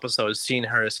powerful episode, seeing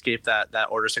her escape that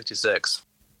Order 66.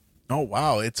 Oh,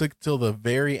 wow. It took till the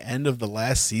very end of the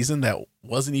last season that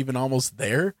wasn't even almost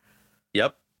there?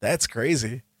 Yep. That's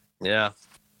crazy. Yeah.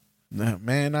 No,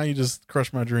 man, now you just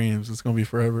crushed my dreams. It's going to be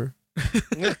forever.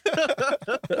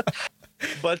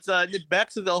 But back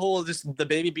to the whole, just the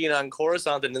baby being on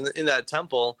Coruscant and in that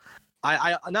temple,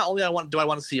 I not only do I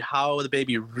want to see how the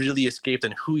baby really escaped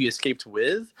and who he escaped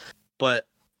with, but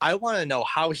I want to know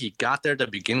how he got there to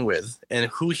begin with,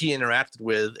 and who he interacted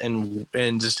with, and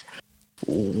just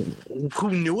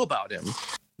who knew about him.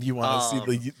 You want to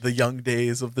see the young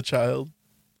days of the child?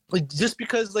 Like, just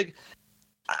because, like,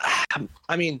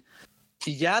 I mean,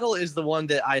 Yaddle is the one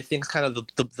that I think is kind of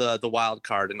the wild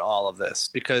card in all of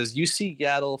this, because you see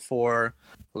Yaddle for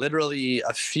literally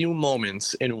a few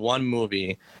moments in one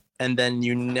movie, and then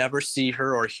you never see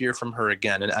her or hear from her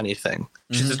again in anything.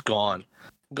 She's just gone.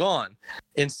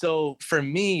 And so for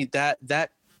me, that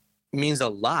means a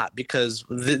lot, because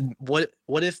what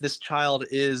if this child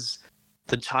is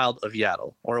the child of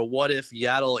Yaddle, or what if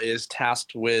Yaddle is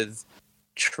tasked with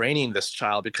training this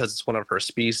child because it's one of her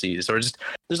species, or just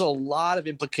there's a lot of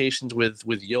implications with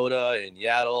Yoda and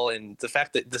Yaddle, and the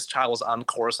fact that this child was on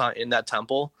Coruscant in that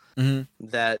temple,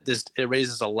 that it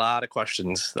raises a lot of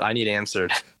questions that I need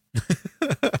answered.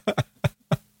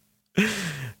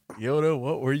 Yoda,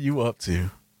 what were you up to?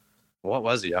 What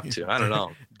was he up to? I don't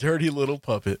know. Dirty little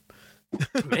puppet.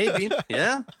 Maybe,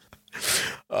 yeah.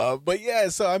 But yeah,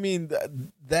 so I mean,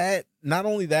 that not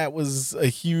only that was a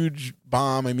huge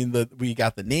bomb. I mean, we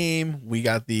got the name, we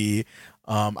got the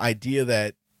idea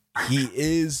that he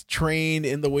is trained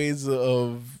in the ways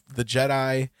of the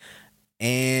Jedi,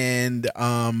 and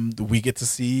we get to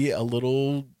see a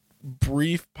little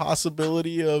brief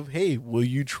possibility of, hey, will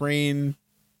you train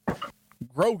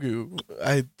Grogu?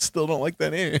 I still don't like that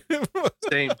name.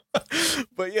 Same.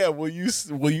 But yeah, will you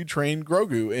train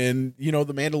Grogu? And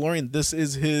the Mandalorian, this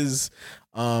is his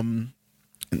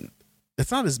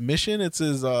it's not his mission. It's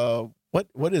his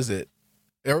what is it?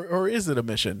 Or is it a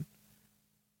mission?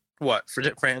 What for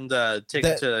him to take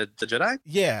it to the Jedi?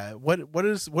 Yeah. What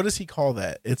does he call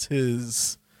that? It's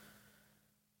his.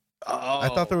 I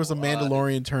thought there was a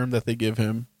Mandalorian term that they give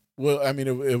him. Well, I mean,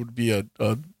 it would be a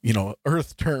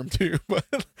Earth term too, but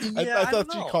I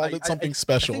thought you called it something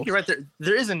special. I think you're right.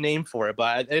 There is a name for it,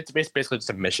 but it's basically just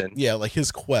a mission. Yeah, like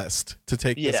his quest to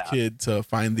take this kid to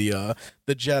find the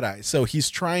Jedi. So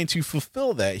he's trying to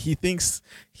fulfill that. He thinks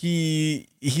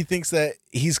that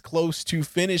he's close to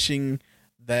finishing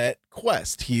that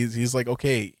quest. He's like,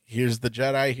 okay, here's the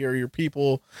Jedi. Here are your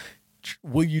people.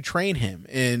 Will you train him?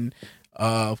 And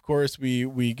of course,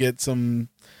 we get some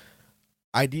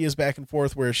ideas back and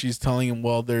forth where she's telling him,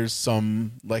 well, there's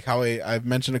some, like how I've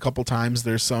mentioned a couple times,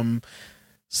 there's some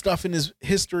stuff in his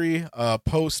history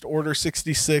post Order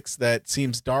 66 that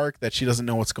seems dark, that she doesn't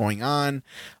know what's going on.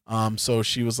 So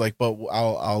she was like, but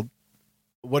I'll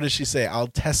what does she say? I'll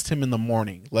test him in the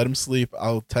morning. Let him sleep.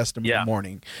 I'll test him in the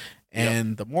morning.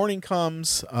 And the morning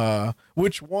comes,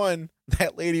 which one,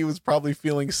 that lady was probably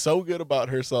feeling so good about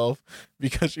herself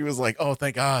because she was like, oh,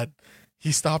 thank God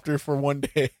he stopped her for one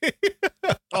day.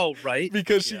 Oh, right.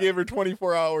 Because she gave her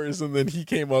 24 hours and then he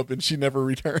came up and she never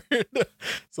returned.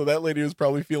 So that lady was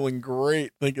probably feeling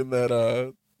great thinking that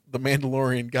the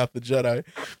Mandalorian got the Jedi.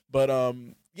 But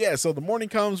yeah, so the morning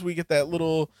comes, we get that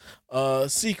little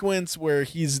sequence where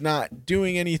he's not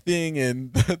doing anything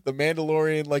and the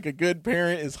Mandalorian, like a good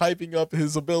parent, is hyping up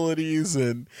his abilities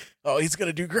and oh, he's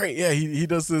gonna do great. Yeah, he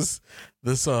does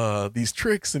these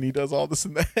tricks and he does all this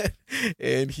and that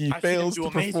and he fails to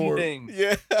perform. Things.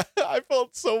 Yeah, I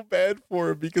felt so bad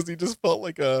for him because he just felt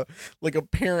like a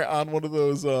parent on one of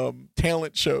those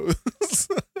talent shows.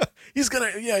 he's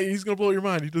gonna blow your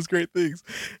mind. He does great things.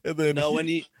 And then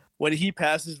when he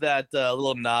passes that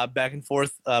little nod back and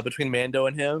forth between Mando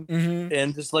and him,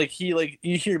 and just like you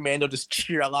hear Mando just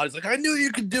cheer out loud. He's like, "I knew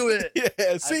you could do it."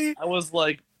 Yeah, see, I was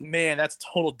like, man, that's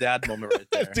total dad moment right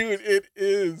there, dude. It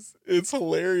is. It's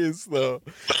hilarious though.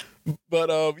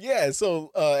 But yeah. So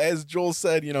as Joel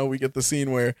said, we get the scene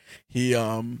where he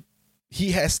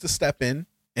has to step in,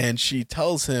 and she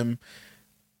tells him,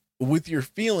 "With your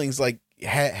feelings, like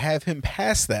have him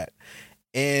pass that."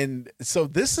 And so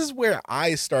this is where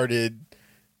I started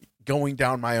going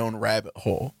down my own rabbit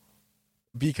hole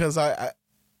because I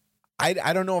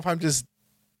don't know if I'm just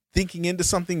thinking into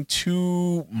something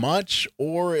too much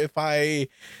or if I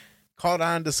caught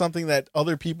on to something that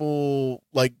other people,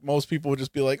 like most people, would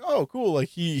just be like, oh, cool. Like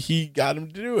he got him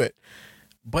to do it.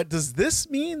 But does this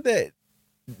mean that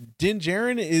Din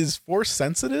Djarin is force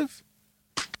sensitive?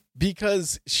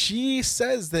 Because she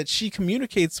says that she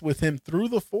communicates with him through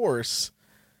the Force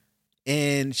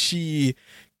and she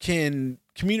can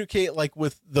communicate like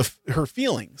with her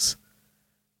feelings,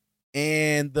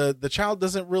 and the child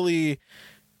doesn't really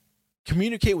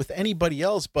communicate with anybody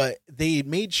else, but they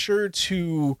made sure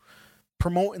to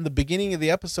promote in the beginning of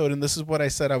the episode. And this is what I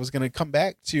said I was going to come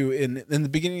back to in the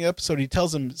beginning of the episode. He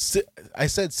tells him, sit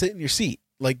in your seat,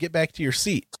 like get back to your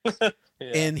seat. Yeah.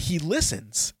 And he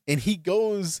listens and he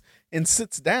goes and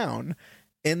sits down.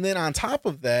 And then on top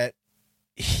of that,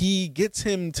 he gets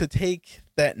him to take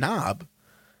that knob.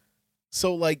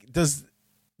 So like, does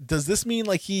this mean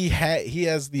like he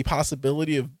has the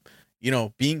possibility of,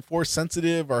 being force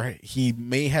sensitive, or he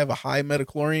may have a high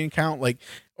metachlorian count? Like,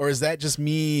 or is that just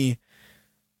me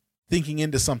thinking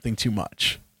into something too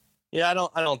much? Yeah, I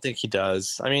don't think he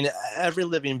does. I mean, every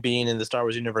living being in the Star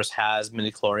Wars universe has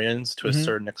midichlorians to a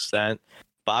certain extent,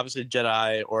 but obviously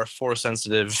Jedi or force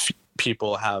sensitive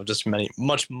people have just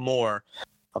much more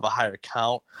of a higher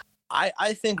count.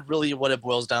 I think really what it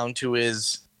boils down to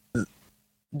is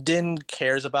Din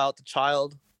cares about the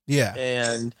child. Yeah.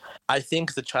 And I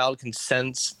think the child can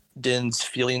sense Din's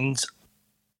feelings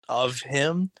of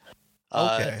him.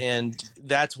 Okay. And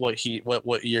that's what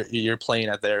you're playing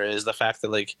at there, is the fact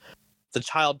that like the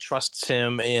child trusts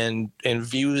him and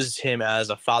views him as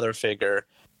a father figure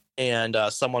and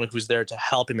someone who's there to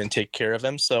help him and take care of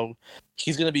him. So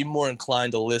he's going to be more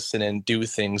inclined to listen and do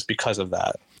things because of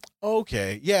that.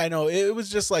 Okay. Yeah, I know. It was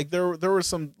just like there were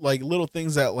some like little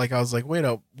things that like I was like, wait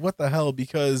up, what the hell?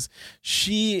 Because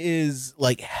she is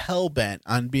like hell bent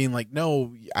on being like,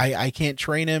 no, I can't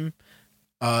train him.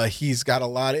 He's got a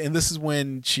lot of, and this is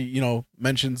when she,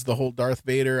 mentions the whole Darth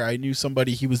Vader. I knew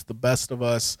somebody, he was the best of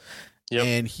us. Yep.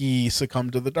 And he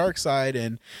succumbed to the dark side.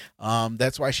 And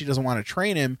that's why she doesn't want to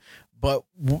train him. But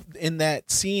in that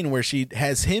scene where she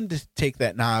has him to take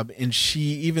that knob, and she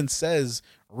even says,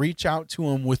 reach out to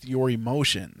him with your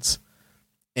emotions.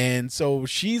 And so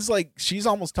she's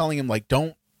almost telling him like,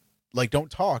 don't like,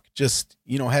 don't talk, just,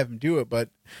 you know, have him do it. But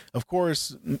of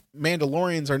course,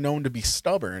 Mandalorians are known to be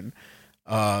stubborn.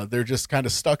 They're just kind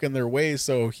of stuck in their ways.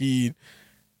 So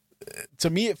to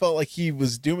me, it felt like he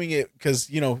was doing it because,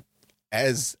 you know,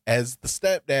 as the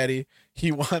stepdaddy,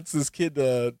 he wants this kid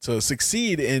to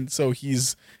succeed. And so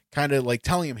he's kind of like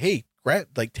telling him, hey,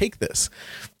 take this.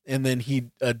 And then he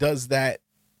does that.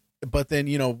 But then,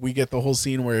 you know, we get the whole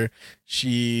scene where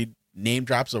she name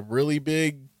drops a really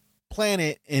big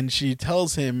planet and she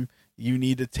tells him, you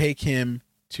need to take him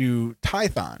to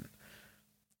Tython.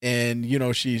 And, you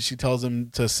know, she tells him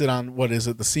to sit on, what is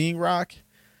it, the Seeing Rock?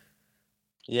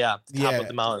 Yeah, top of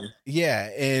the mountain. Yeah,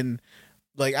 and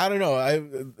like, I don't know,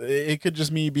 it could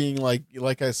just me being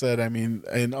like I said, I mean,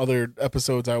 in other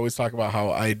episodes I always talk about how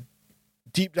I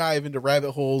deep dive into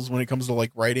rabbit holes when it comes to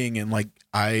like writing, and like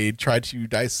I try to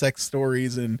dissect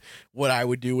stories and what I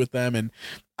would do with them. And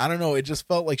I don't know, it just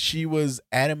felt like she was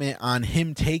adamant on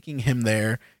him taking him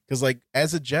there because, like,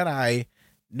 as a Jedi,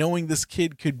 knowing this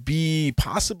kid could be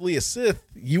possibly a Sith,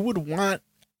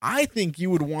 I think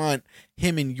you would want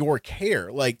him in your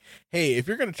care. Like, hey, if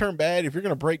you're going to turn bad, if you're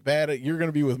going to break bad, you're going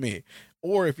to be with me.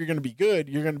 Or if you're going to be good,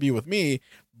 you're going to be with me.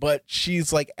 But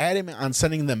she's like adamant on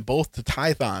sending them both to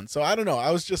Tython. So I don't know.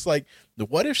 I was just like,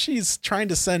 what if she's trying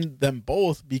to send them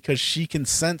both because she can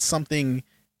sense something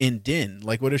in Din?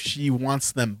 Like, what if she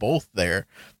wants them both there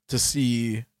to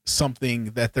see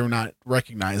something that they're not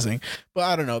recognizing? But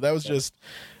I don't know. That was just...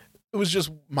 It was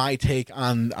just my take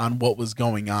on what was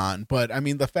going on. But I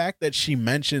mean, the fact that she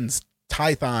mentions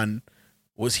Tython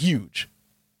was huge,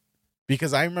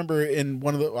 because I remember in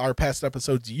one of our past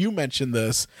episodes, you mentioned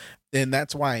this, and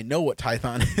that's why I know what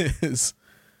Tython is.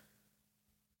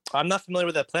 I'm not familiar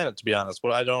with that planet, to be honest,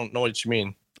 but I don't know what you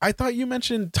mean. I thought you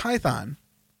mentioned Tython.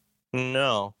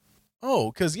 No.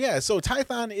 Oh, because yeah, so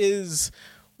Tython is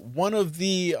one of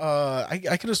the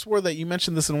I could have swore that you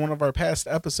mentioned this in one of our past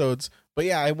episodes, but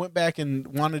yeah, I went back and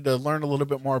wanted to learn a little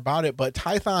bit more about it. But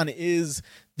Tython is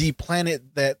the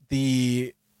planet that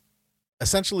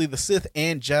essentially the Sith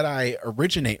and Jedi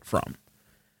originate from.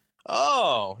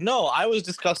 Oh no, I was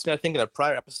discussing, I think, in a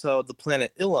prior episode, the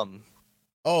planet Ilum.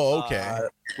 Oh, okay.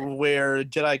 Where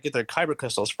Jedi get their kyber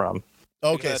crystals from.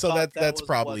 Okay, so that's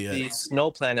probably it. The snow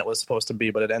planet was supposed to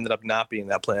be, but it ended up not being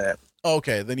that planet.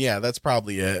 Okay, then yeah, that's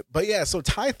probably it. But yeah, so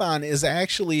Tython is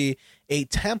actually a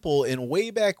temple, and way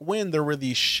back when there were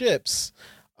these ships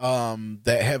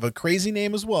that have a crazy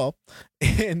name as well,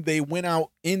 and they went out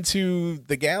into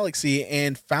the galaxy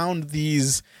and found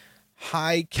these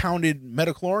high counted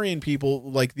metachlorian people,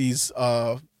 like these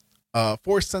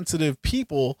force sensitive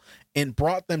people, and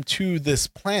brought them to this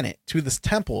planet, to this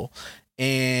temple.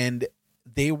 And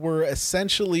they were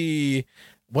essentially,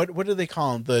 what do they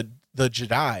call them? The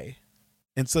Jedi.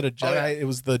 Instead of Jedi, it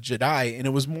was the Jedi, and it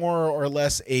was more or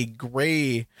less a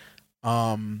gray,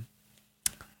 what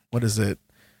is it?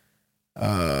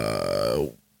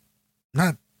 Not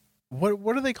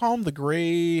what do they call them? The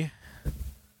gray,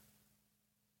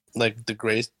 like the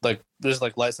gray, like there's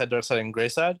like light side, dark side, and gray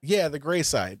side. Yeah, the gray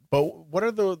side. But what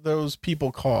are those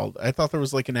people called? I thought there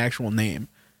was like an actual name.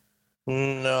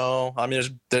 No, I mean,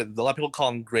 a lot of people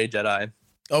call them gray Jedi.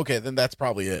 Okay, then that's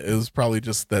probably it. It was probably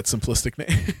just that simplistic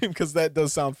name, because that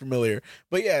does sound familiar.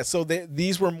 But yeah, so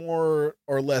these were more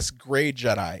or less gray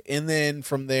Jedi, and then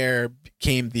from there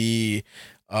came the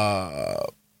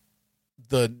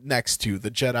next two, the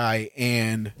Jedi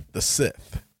and the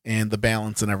Sith, and the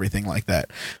balance and everything like that.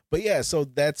 But yeah, so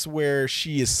that's where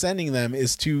she is sending them,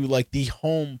 is to like the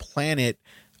home planet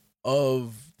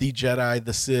of the Jedi,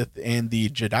 the Sith, and the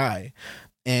Jedi.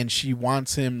 And she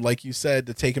wants him, like you said,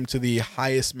 to take him to the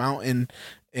highest mountain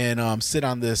and sit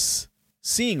on this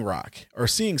seeing rock or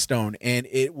seeing stone, and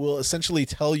it will essentially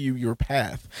tell you your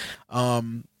path.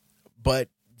 But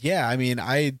yeah, I mean,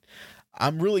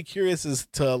 I'm really curious as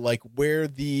to like where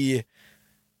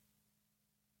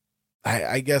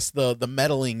I guess the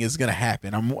meddling is going to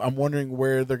happen. I'm wondering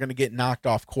where they're going to get knocked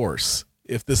off course.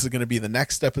 If this is going to be the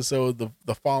next episode,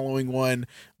 the following one.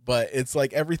 But it's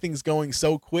like everything's going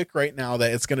so quick right now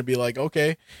that it's going to be like,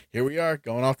 okay, here we are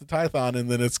going off to Tython, and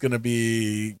then it's going to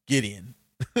be Gideon.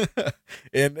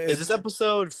 And is this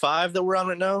episode 5 that we're on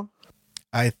right now?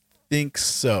 I think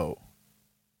so.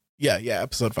 Yeah,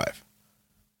 episode 5.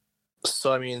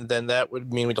 So I mean, then that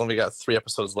would mean we'd only got 3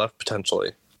 episodes left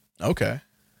potentially. Okay.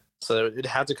 So it'd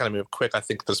have to kind of move quick, I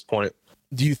think, at this point.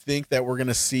 Do you think that we're going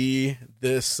to see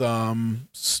this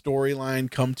storyline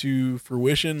come to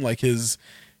fruition, like his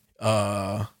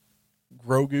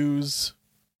Grogu's,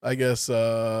 I guess,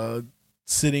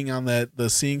 sitting on the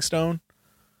seeing stone?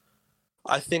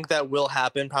 I think that will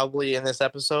happen probably in this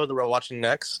episode that we're watching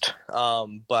next.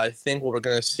 But I think what we're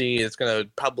going to see is going to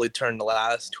probably turn the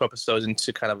last 2 episodes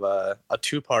into kind of a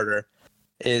two-parter.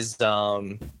 Is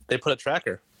they put a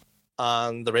tracker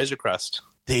on the Razor Crest.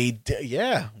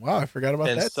 Yeah. Wow, I forgot about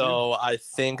that. And so I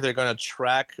think they're going to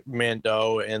track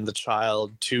Mando and the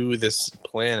child to this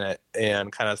planet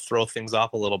and kind of throw things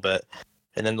off a little bit.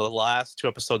 And then the last 2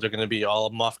 episodes are going to be all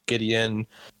Moff Gideon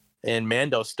and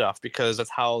Mando stuff, because that's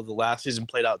how the last season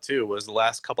played out too. Was the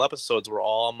last couple episodes were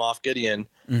all Moff Gideon,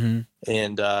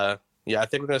 and yeah, I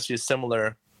think we're going to see a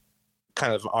similar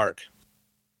kind of arc.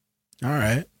 All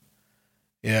right.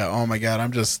 Yeah. Oh my God.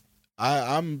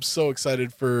 I'm so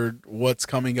excited for what's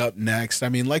coming up next. I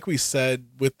mean, like we said,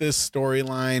 with this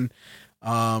storyline,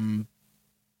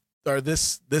 or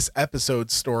this episode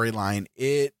storyline,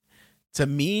 it to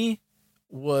me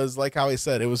was like how I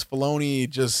said, it was Filoni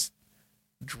just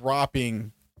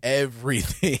dropping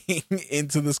everything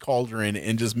into this cauldron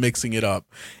and just mixing it up.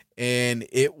 And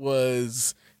it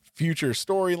was future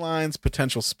storylines,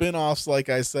 potential spin-offs, like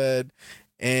I said.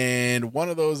 And one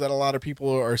of those that a lot of people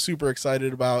are super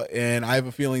excited about, and I have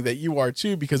a feeling that you are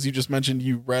too, because you just mentioned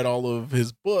you read all of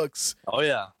his books. Oh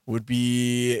yeah. Would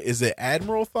be, is it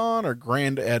Admiral Thrawn or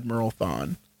Grand Admiral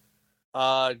Thrawn?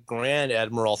 Grand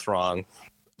Admiral Thrawn.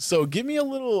 So give me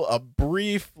a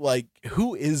brief, like,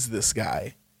 who is this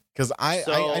guy? Because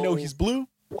I know he's blue,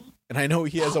 and I know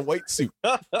he has a white suit.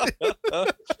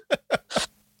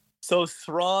 So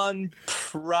Thrawn,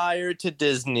 prior to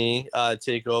Disney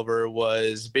takeover,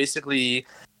 was basically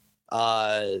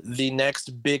the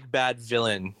next big bad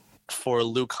villain for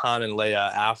Luke, Han, and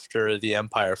Leia after the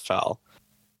Empire fell.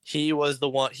 He was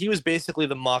basically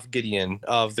the Moff Gideon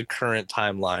of the current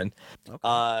timeline,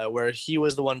 where he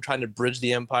was the one trying to bridge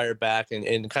the Empire back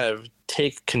and kind of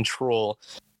take control.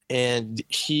 And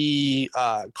he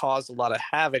caused a lot of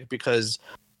havoc because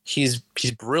he's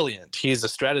brilliant. He's a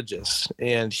strategist,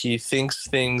 and he thinks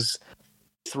things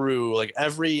through. Like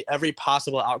every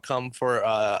possible outcome for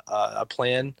a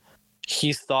plan,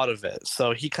 he's thought of it.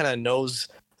 So he kind of knows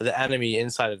the enemy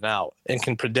inside and out and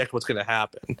can predict what's going to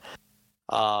happen.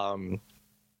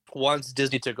 Once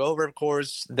Disney took over, of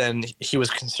course, then he was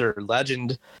considered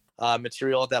legend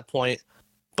material at that point.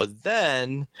 But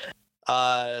then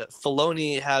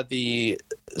Filoni had the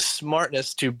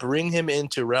smartness to bring him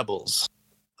into Rebels.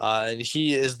 And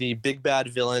he is the big bad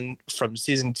villain from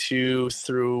season 2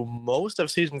 through most of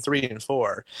season 3 and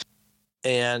 4.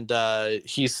 And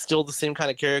he's still the same kind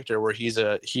of character, where he's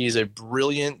a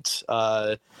brilliant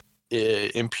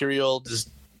Imperial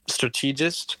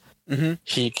strategist. Mm-hmm.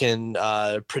 He can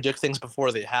predict things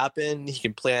before they happen. He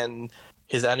can plan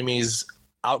his enemies'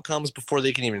 outcomes before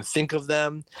they can even think of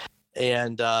them.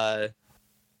 And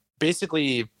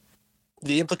basically,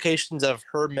 the implications of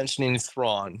her mentioning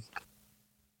Thrawn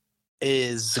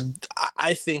is,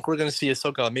 I think we're going to see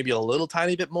Ahsoka maybe a little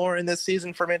tiny bit more in this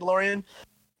season for Mandalorian,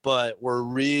 but we're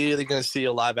really going to see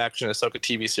a live-action Ahsoka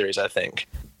TV series, I think.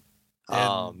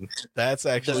 That's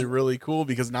actually really cool,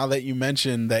 because now that you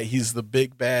mentioned that he's the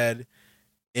big bad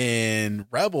in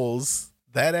Rebels,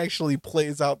 that actually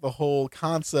plays out the whole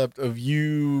concept of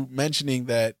you mentioning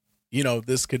that, you know,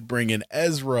 this could bring in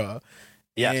Ezra.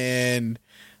 Yeah. And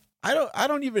I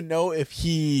don't even know if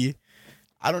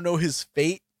I don't know his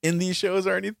fate in these shows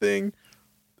or anything,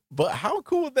 but how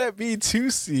cool would that be to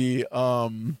see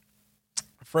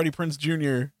Freddie Prinze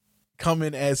Jr. come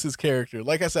in as his character?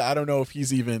 Like I said, I don't know if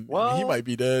he's even, he might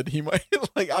be dead. He might,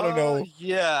 like, I don't know.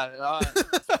 Yeah.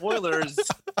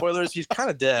 Spoilers, he's kind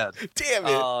of dead. Damn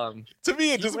it. To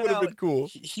me, it just would have been cool.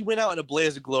 He went out in a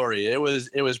blaze of glory. It was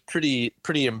pretty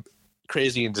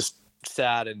crazy and just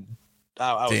sad, and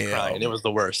I was crying. It was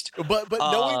the worst. But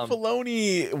knowing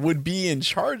Filoni would be in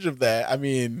charge of that, I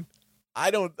mean, I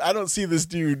don't see this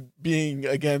dude being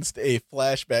against a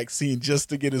flashback scene just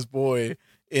to get his boy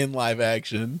in live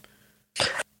action.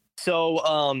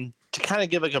 So, to kind of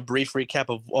give like a brief recap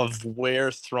of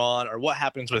where Thrawn, or what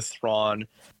happens with Thrawn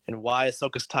and why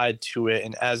Ahsoka's tied to it,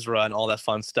 and Ezra and all that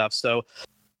fun stuff. So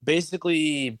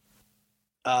basically,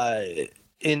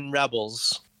 in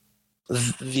Rebels,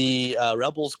 the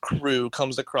Rebels crew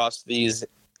comes across these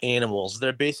animals.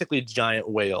 They're basically giant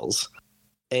whales.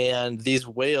 And these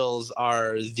whales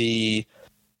are the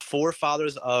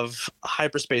forefathers of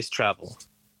hyperspace travel.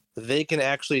 They can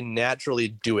actually naturally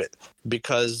do it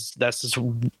because that's just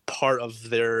part of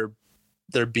their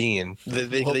being.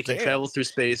 They can travel through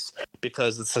space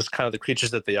because it's just kind of the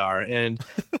creatures that they are. And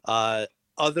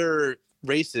other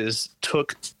races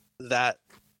took that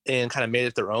and kind of made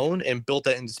it their own and built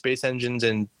that into space engines,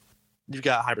 and you've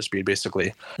got hyperspeed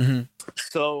basically. Mm-hmm.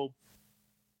 So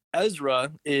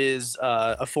Ezra is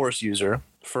a Force user.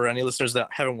 For any listeners that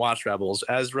haven't watched Rebels,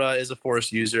 Ezra is a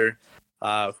Force user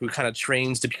who kind of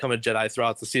trains to become a Jedi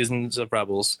throughout the seasons of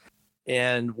Rebels.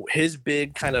 And his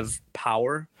big kind of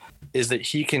power is that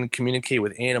he can communicate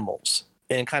with animals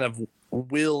and kind of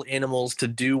will animals to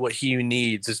do what he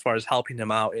needs as far as helping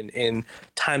him out in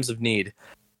times of need.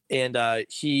 And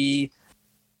he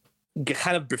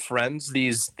kind of befriends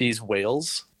these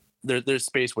whales. They're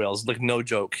space whales, like no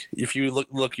joke. If you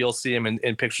look, you'll see them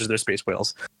in pictures. They're space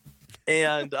whales,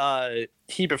 and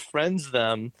he befriends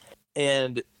them,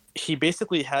 and he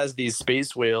basically has these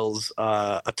space whales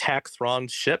attack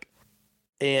Thrawn's ship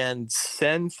and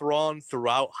send Thrawn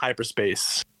throughout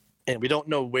hyperspace, and we don't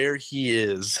know where he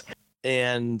is.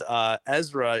 And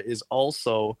Ezra is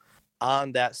also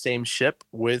on that same ship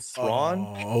with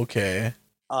Thrawn. Oh, okay.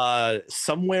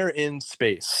 Somewhere in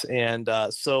space, and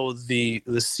so the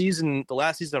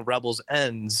last season of Rebels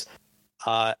ends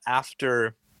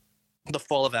after the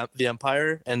fall of the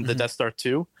Empire and the Death Star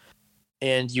 2,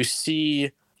 and you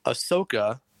see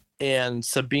Ahsoka and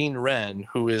Sabine Wren,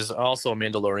 who is also a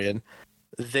Mandalorian.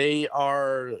 They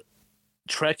are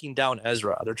tracking down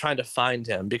Ezra. They're trying to find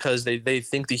him because they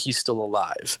think that he's still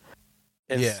alive.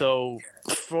 And so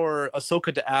for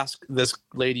Ahsoka to ask this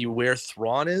lady where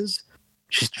Thrawn is,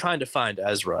 she's trying to find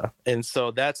Ezra. And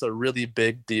so that's a really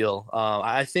big deal.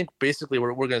 I think basically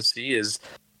what we're going to see is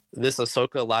this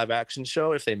Ahsoka live action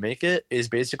show, if they make it, is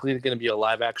basically going to be a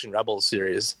live action Rebels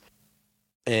series.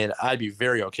 And I'd be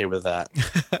very okay with that.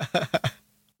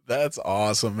 That's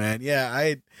awesome, man.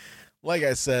 Yeah, like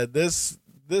I said, this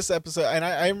episode, and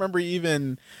I remember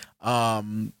even, I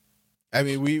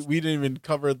mean, we didn't even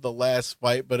cover the last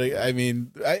fight, but I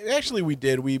mean, actually we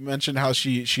did. We mentioned how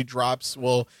she drops.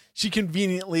 Well, she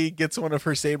conveniently gets one of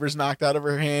her sabers knocked out of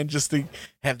her hand just to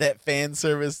have that fan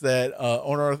service, that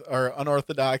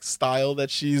unorthodox style that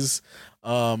she's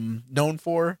known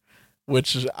for.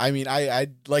 Which, I mean, I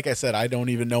like I said, I don't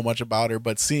even know much about her,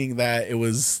 but seeing that, it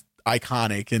was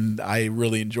iconic, and I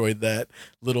really enjoyed that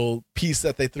little piece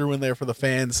that they threw in there for the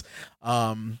fans.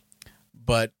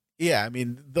 But yeah, I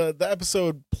mean, the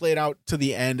episode played out to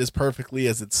the end as perfectly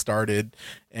as it started,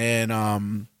 and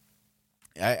I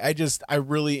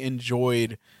really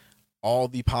enjoyed all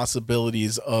the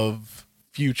possibilities of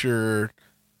future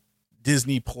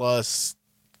Disney Plus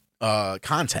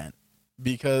content,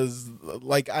 because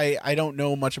like I don't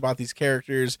know much about these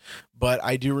characters, but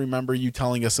I do remember you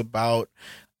telling us about,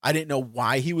 I didn't know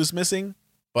why he was missing,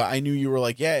 but I knew you were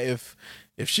like, yeah, if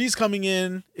she's coming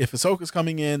in, if Ahsoka's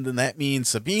coming in, then that means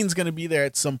Sabine's going to be there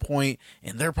at some point,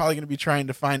 and they're probably going to be trying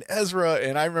to find Ezra.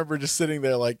 And I remember just sitting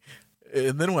there like,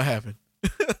 and then what happened?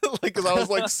 Like, cause I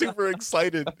was like super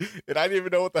excited and I didn't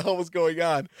even know what the hell was going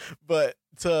on. But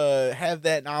to have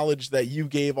that knowledge that you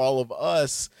gave all of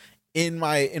us in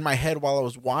my head while I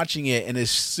was watching it, and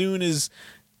as soon as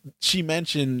she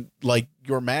mentioned like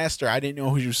your master, I didn't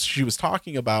know who she was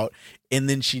talking about, and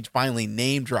then she finally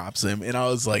name drops him, and I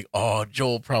was like, oh,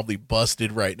 Joel probably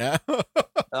busted right now.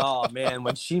 Oh man,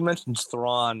 when she mentions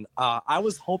Thrawn, I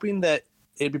was hoping that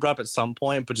it'd be brought up at some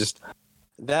point, but just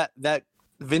that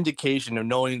vindication of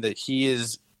knowing that he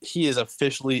is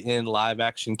officially in live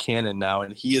action canon now,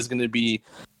 and he is going to be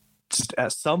just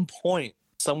at some point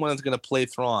someone's going to play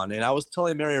Thrawn. And I was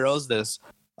telling Mary Rose this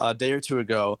a day or two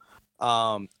ago.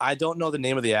 I don't know the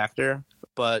name of the actor,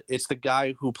 but it's the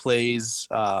guy who plays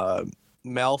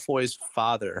Malfoy's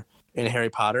father in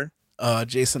Harry Potter.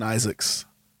 Jason Isaacs.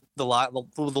 The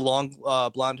long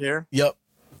blonde hair. Yep.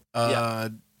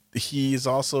 He's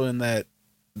also in that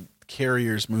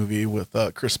Carriers movie with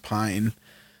Chris Pine.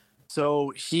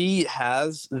 So he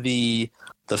has the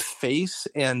face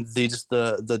and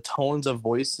the tones of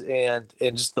voice and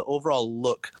just the overall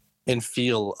look and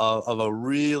feel of a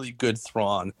really good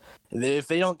Thrawn. If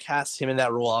they don't cast him in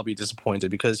that role, I'll be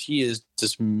disappointed, because he is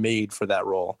just made for that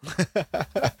role.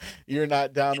 You're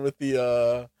not down with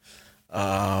the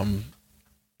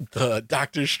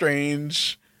Doctor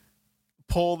Strange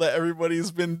pull that everybody's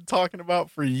been talking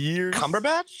about for years?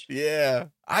 Cumberbatch? Yeah.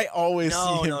 I always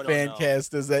see him fan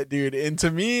cast as that dude. And to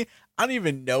me, I don't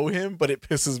even know him, but it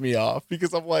pisses me off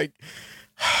because I'm like,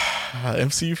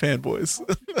 MCU fanboys.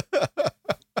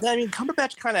 I mean,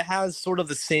 Cumberbatch kind of has sort of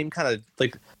the same kind of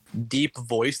like deep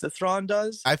voice that Thrawn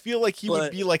does. I feel like he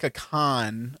would be like a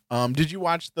Khan. Did you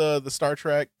watch the Star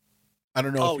Trek I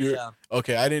don't know if you're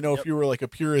okay. I didn't know if you were like a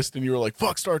purist and you were like,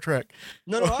 fuck Star Trek.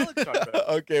 No, I like Star Trek.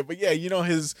 Okay, but yeah,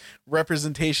 his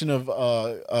representation of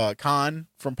Khan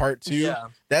from part 2. Yeah.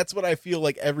 That's what I feel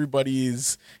like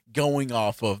everybody's going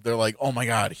off of. They're like, oh my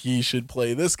god, he should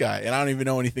play this guy. And I don't even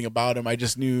know anything about him. I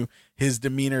just knew his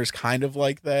demeanor is kind of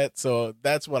like that. So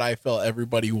that's what I felt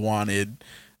everybody wanted.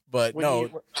 But oh,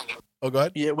 go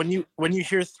ahead. Yeah, when you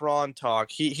hear Thrawn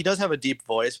talk, he does have a deep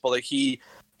voice, but like he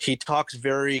talks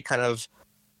very kind of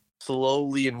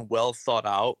slowly and well thought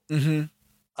out, and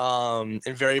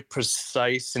very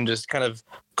precise and just kind of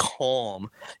calm.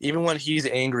 Even when he's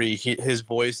angry, his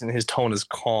voice and his tone is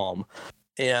calm.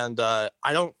 And I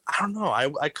don't know.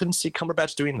 I couldn't see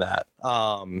Cumberbatch doing that.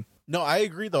 No, I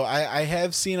agree though. I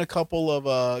have seen a couple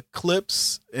of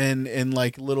clips and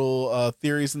like little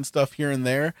theories and stuff here and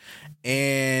there,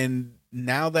 and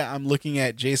now that I'm looking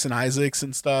at Jason Isaacs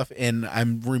and stuff and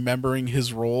I'm remembering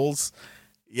his roles,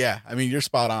 yeah, I mean, you're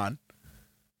spot on.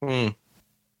 We'll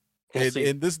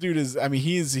and this dude is, I mean,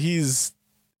 he's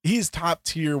top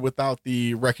tier without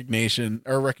the recognition.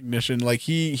 Like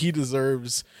he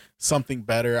deserves something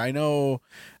better. I know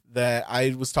that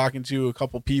I was talking to a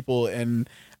couple people and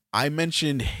I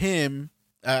mentioned him.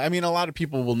 I mean, a lot of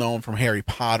people will know him from Harry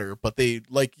Potter, but they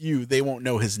won't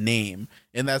know his name.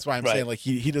 And that's why I'm saying like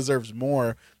he deserves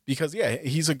more because yeah,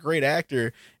 he's a great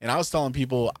actor. And I was telling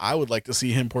people I would like to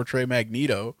see him portray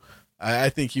Magneto. I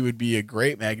think he would be a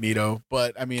great Magneto,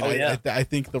 but I mean, I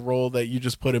think the role that you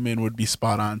just put him in would be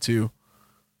spot on too.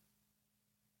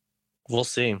 We'll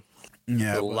see.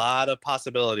 Yeah. A lot of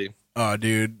possibility. Oh,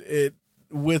 dude,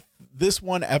 with this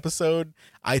one episode,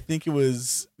 I think it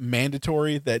was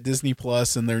mandatory that Disney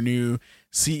Plus and their new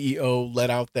CEO let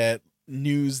out that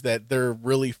news that they're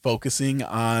really focusing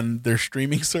on their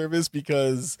streaming service,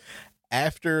 because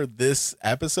after this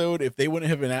episode, if they wouldn't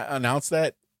have announced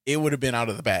that, it would have been out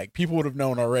of the bag. People would have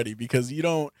known already, because you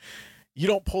don't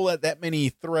pull at that many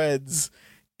threads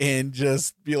and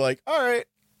just be like, all right,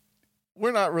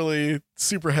 we're not really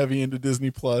super heavy into Disney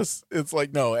Plus. It's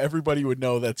like, no, everybody would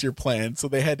know that's your plan. So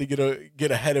they had to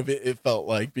get ahead of it. It felt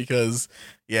like, because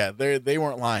yeah, they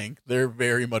weren't lying. They're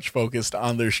very much focused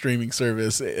on their streaming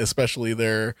service, especially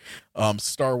their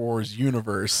Star Wars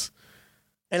universe.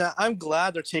 And I'm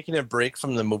glad they're taking a break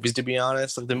from the movies, to be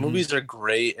honest. Like the movies are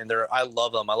great and I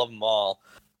love them. I love them all.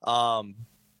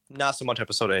 Not so much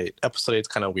episode 8. Episode 8's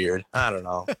kind of weird. I don't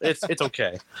know. It's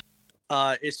okay.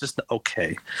 It's just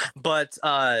okay. But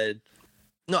no,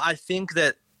 I think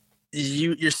that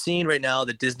you're seeing right now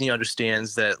that Disney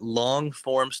understands that long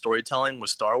form storytelling with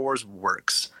Star Wars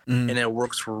works, and it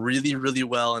works really, really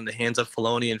well in the hands of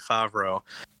Filoni and Favreau.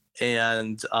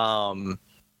 And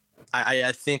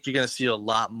I think you're going to see a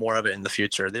lot more of it in the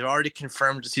future. They've already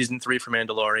confirmed season 3 for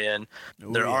Mandalorian.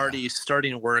 They're already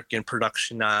starting work in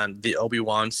production on the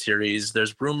Obi-Wan series.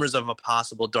 There's rumors of a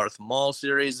possible Darth Maul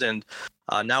series. And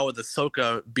now with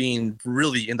Ahsoka being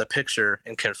really in the picture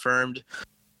and confirmed,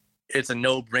 it's a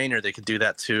no-brainer they could do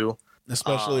that too.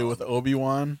 Especially with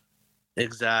Obi-Wan.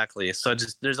 Exactly. So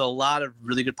there's a lot of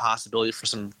really good possibility for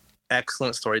some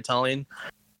excellent storytelling.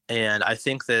 And I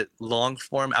think that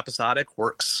long-form episodic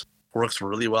works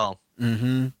really well.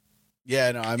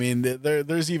 Yeah, no, I mean,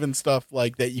 there's even stuff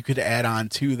like that you could add on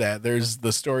to that. There's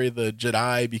the story of the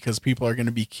Jedi, because people are going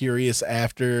to be curious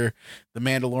after the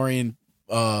Mandalorian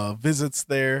visits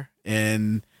there,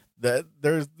 and that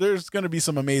there's going to be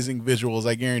some amazing visuals.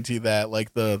 I guarantee that,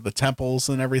 like the temples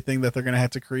and everything that they're going to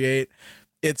have to create,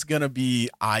 it's going to be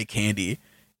eye candy.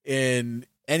 And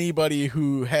anybody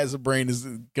who has a brain is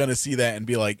going to see that and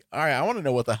be like, all right, I want to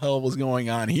know what the hell was going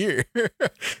on here.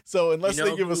 So unless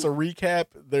they give us a recap,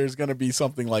 there's going to be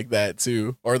something like that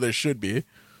too, or there should be.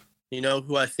 You know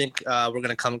who I think we're going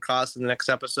to come across in the next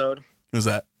episode? Who's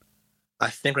that? I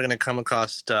think we're going to come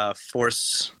across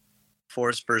Force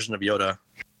version of Yoda.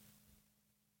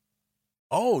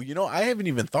 Oh, I haven't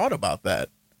even thought about that.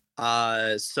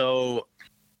 So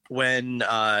when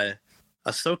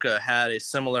Ahsoka had a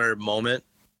similar moment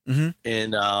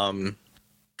in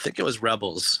I think it was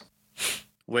Rebels,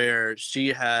 where she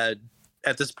had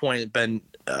at this point been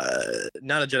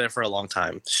not a Jedi for a long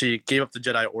time. She gave up the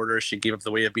Jedi Order. She gave up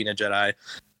the way of being a Jedi.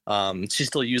 She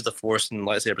still used the Force and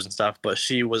lightsabers and stuff, but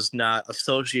she was not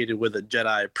associated with the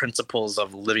Jedi principles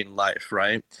of living life,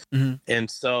 right? And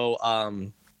so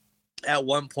at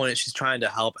one point she's trying to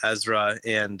help Ezra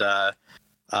and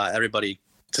everybody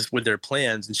just with their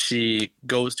plans, and she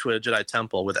goes to a Jedi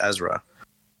temple with Ezra,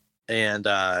 and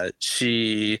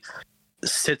she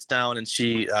sits down and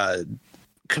she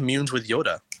communes with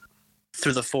Yoda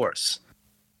through the Force,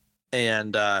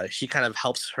 and he kind of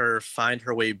helps her find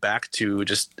her way back to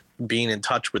just being in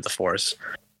touch with the Force.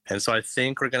 And so I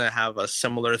think we're going to have a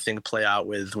similar thing play out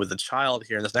with the child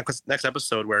here in this next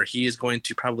episode, where he is going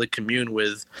to probably commune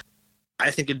with,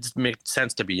 I think it makes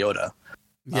sense to be Yoda.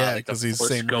 Yeah, because he's the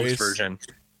same ghost race. version.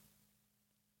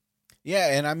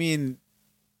 Yeah, and I mean,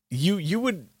 you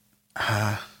would.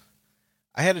 I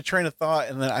had a train of thought,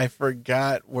 and then I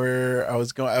forgot where I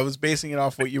was going. I was basing it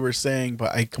off what you were saying,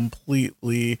 but I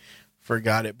completely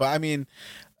forgot it. But I mean,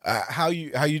 how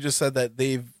you just said that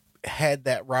they've had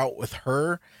that route with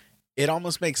her, it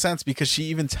almost makes sense, because she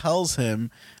even tells him,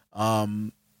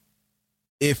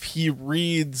 if he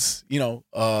reads,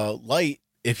 light,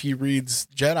 if he reads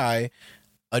Jedi,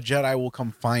 a Jedi will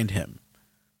come find him.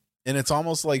 And it's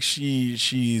almost like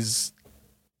she's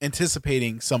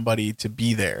anticipating somebody to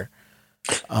be there.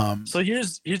 So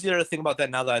here's the other thing about that.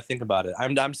 Now that I think about it,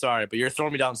 I'm sorry, but you're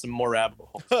throwing me down some more rabbit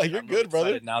holes. You're I'm good,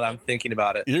 brother. Now that I'm thinking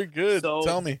about it, You're good. So,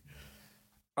 Tell me.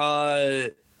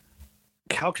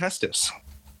 Cal Kestis.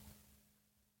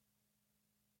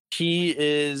 He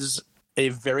is a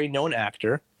very known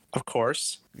actor, of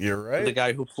course. You're right. The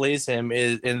guy who plays him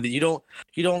is you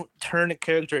don't turn a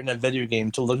character in a video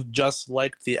game to look just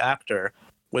like the actor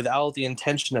without the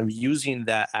intention of using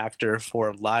that actor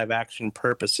for live action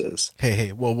purposes.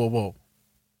 Hey, whoa.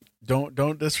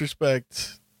 Don't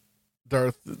disrespect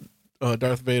Darth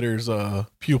Vader's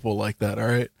pupil like that, all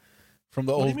right? From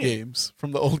the old games.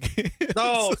 From the old games.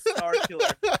 No, Star Killer.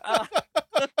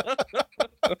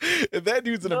 And that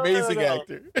dude's an amazing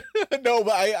actor. No,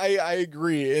 but I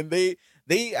agree. And they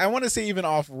I want to say even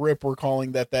off rip we're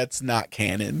calling that's not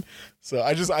canon. So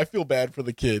I feel bad for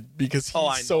the kid, because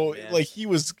he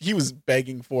was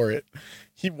begging for it.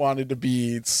 He wanted to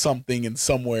be something and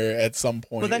somewhere at some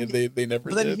point, and they never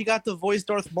did. But then he got to voice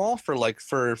Darth Maul for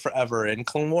forever in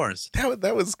Clone Wars.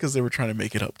 That was because they were trying to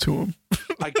make it up to him,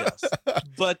 I guess.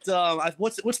 But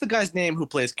what's the guy's name who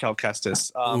plays Cal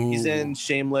Kestis? He's in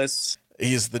Shameless.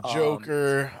 He's the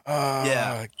Joker.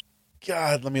 Yeah.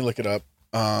 God, let me look it up.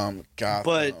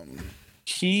 But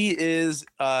he is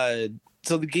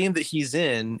so the game that he's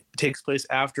in takes place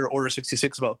after Order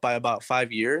 66 by about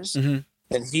 5 years. Mm-hmm.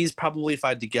 And he's probably, if I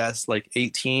had to guess, like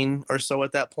 18 or so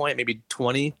at that point, maybe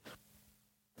 20.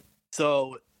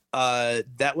 So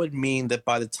that would mean that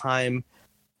by the time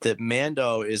that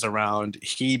Mando is around,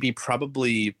 he'd be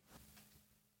probably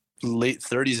late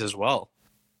 30s as well.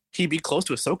 He'd be close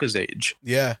to Ahsoka's age.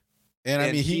 Yeah. And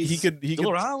I mean, he could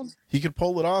around. He could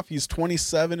pull it off. He's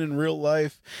 27 in real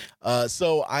life.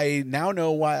 So I now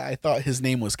know why I thought his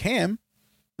name was Cam.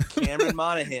 Cameron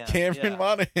Monaghan.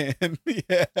 Monaghan.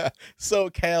 Yeah. So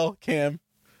Cam.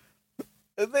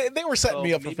 They were setting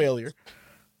me up for failure.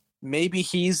 Maybe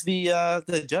he's the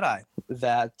Jedi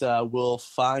that will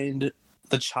find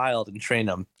the child and train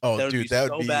him. Oh, that dude,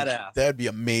 that would be badass. That'd be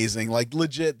amazing. Like,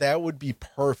 legit, that would be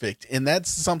perfect. And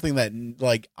that's something that,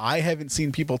 like, I haven't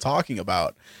seen people talking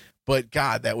about. But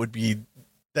God, that would be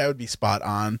spot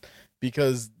on,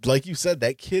 because, like you said,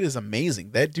 that kid is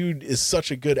amazing. That dude is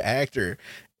such a good actor,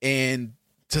 and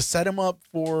to set him up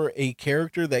for a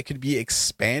character that could be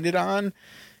expanded on,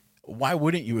 why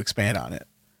wouldn't you expand on it?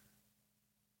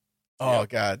 Oh, yep.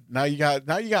 God, now you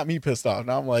got me pissed off.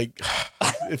 Now I'm like,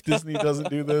 if Disney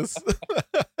doesn't do this.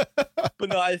 But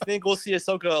no, I think we'll see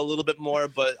Ahsoka a little bit more,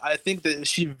 but I think that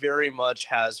she very much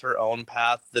has her own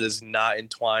path that is not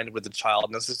entwined with the child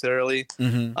necessarily.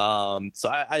 Mm-hmm. So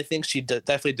I think she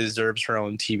definitely deserves her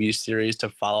own TV series to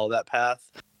follow that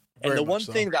path. And the one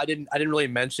thing that I didn't really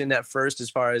mention at first,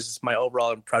 as far as my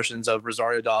overall impressions of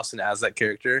Rosario Dawson as that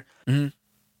character, mm-hmm.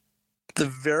 the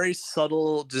very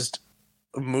subtle just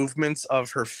movements of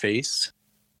her face,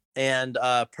 and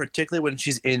particularly when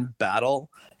she's in battle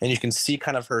and you can see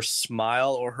kind of her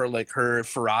smile or her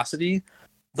ferocity,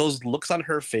 those looks on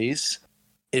her face.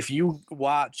 If you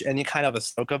watch any kind of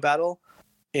Ahsoka battle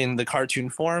in the cartoon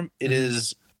form, it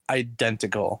is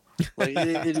identical. Like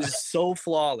it is so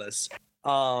flawless.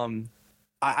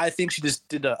 I think she just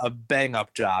did a bang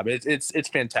up job. It's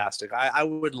fantastic. I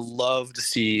would love to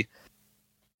see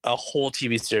a whole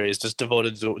TV series just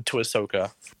devoted to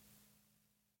Ahsoka.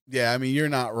 Yeah, I mean, you're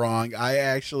not wrong. I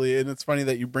actually, and it's funny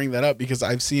that you bring that up, because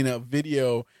I've seen a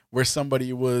video where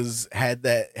somebody had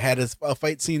a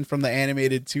fight scene from the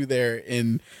animated to there,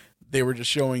 and they were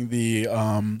just showing the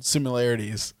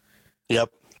similarities. Yep.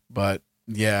 But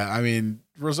yeah, I mean,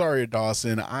 Rosario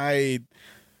Dawson, I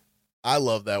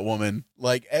love that woman.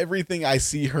 Like, everything I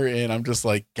see her in, I'm just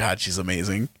like, God, she's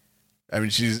amazing. I mean,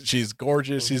 she's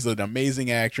gorgeous. She's an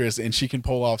amazing actress, and she can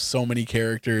pull off so many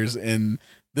characters, and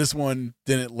this one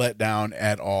didn't let down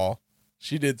at all.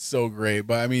 She did so great.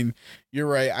 But I mean, you're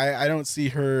right. I don't see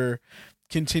her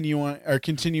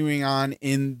continuing on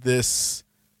in this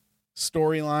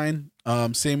storyline,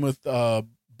 Same with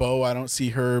Bo. I don't see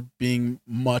her being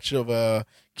much of a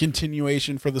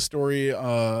continuation for the story,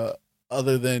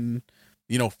 other than,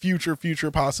 you know,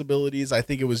 future possibilities. I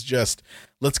think it was just,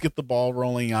 let's get the ball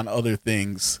rolling on other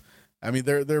things. I mean,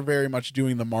 they're very much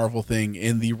doing the Marvel thing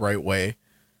in the right way.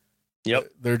 Yep.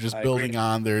 They're just I building agree.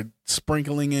 on, they're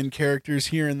sprinkling in characters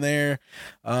here and there.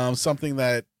 Something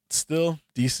that still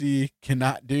DC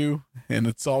cannot do, and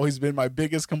it's always been my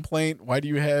biggest complaint. Why do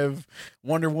you have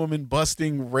Wonder Woman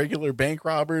busting regular bank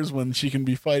robbers when she can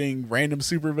be fighting random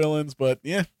supervillains? But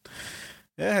yeah,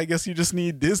 I guess you just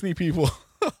need Disney people.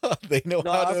 They know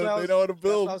how to That's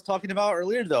build. what I was talking about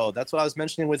earlier, though. That's what I was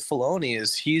mentioning with Filoni.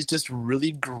 Is he's just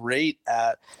really great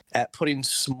at putting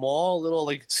small little,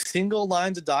 like, single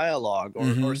lines of dialogue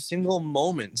or single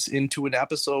moments into an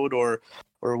episode or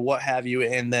what have you,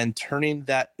 and then turning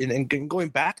that and going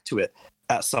back to it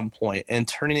at some point and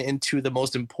turning it into the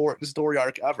most important story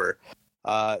arc ever.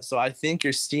 So I think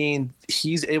you're seeing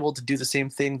he's able to do the same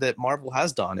thing that Marvel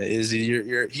has done.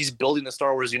 He's building the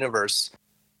Star Wars universe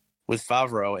with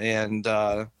Favreau, and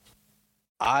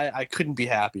I couldn't be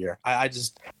happier.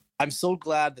 I'm so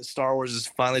glad that Star Wars is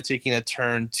finally taking a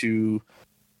turn to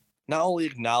not only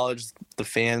acknowledge the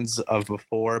fans of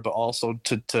before, but also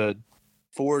to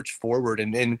forge forward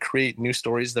and create new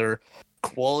stories that are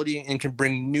quality and can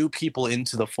bring new people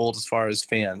into the fold as far as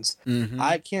fans.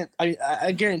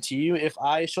 I guarantee you, if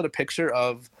I showed a picture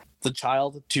of the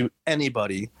child to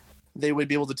anybody, they would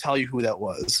be able to tell you who that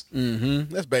was.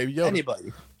 That's Baby Yoda.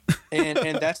 Anybody.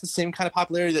 and that's the same kind of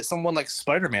popularity that someone like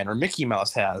Spider-Man or Mickey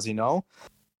Mouse has, you know?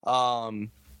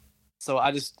 So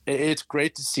it's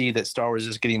great to see that Star Wars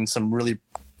is getting some really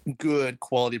good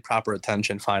quality, proper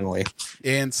attention finally.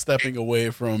 And stepping away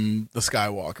from the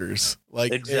Skywalkers.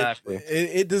 Like, exactly.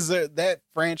 It deserved, that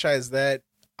franchise, that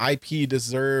IP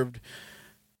deserved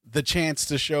the chance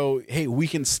to show, hey, we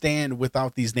can stand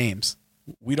without these names.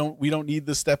 We don't need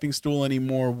the stepping stool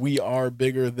anymore. We are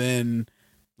bigger than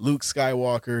Luke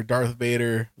Skywalker, Darth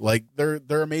Vader. Like, they're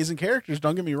amazing characters,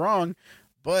 don't get me wrong,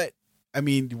 but I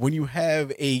mean, when you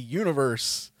have a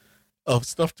universe of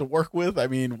stuff to work with, I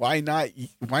mean, why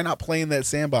not play in that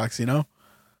sandbox, you know?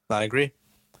 I agree.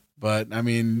 But I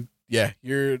mean, yeah,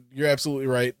 you're absolutely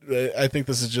right. I think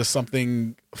this is just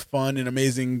something fun and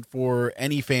amazing for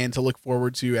any fan to look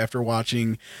forward to after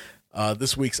watching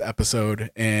this week's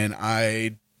episode, and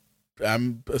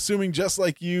I'm assuming, just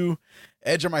like you,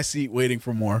 edge of my seat waiting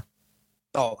for more.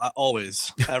 Oh,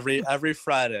 always. Every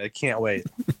Friday. I can't wait.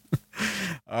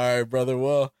 All right, brother.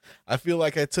 Well, I feel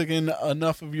like I took in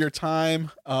enough of your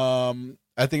time. I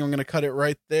think I'm going to cut it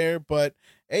right there. But,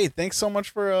 hey, thanks so much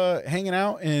for hanging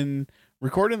out and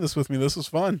recording this with me. This was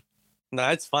fun. No,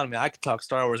 it's fun, man. I could talk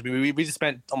Star Wars. We just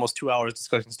spent almost 2 hours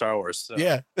discussing Star Wars. So,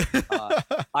 yeah.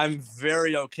 I'm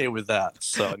very okay with that.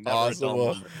 So never awesome.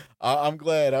 Well, I'm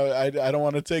glad. I don't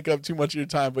want to take up too much of your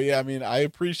time, but yeah, I mean, I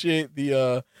appreciate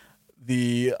the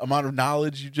amount of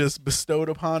knowledge you just bestowed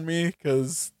upon me,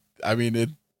 because I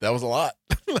mean, that was a lot.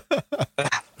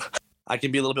 I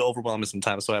can be a little bit overwhelming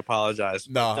sometimes, so I apologize.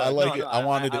 No, I like it. I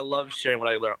love sharing what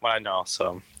I learned, what I know.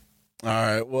 So. All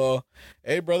right. Well,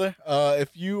 hey, brother, if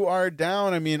you are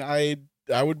down, I mean, I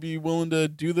would be willing to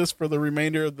do this for the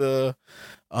remainder of the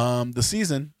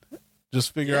season.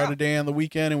 Just figure out a day on the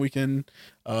weekend and we can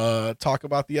talk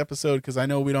about the episode, because I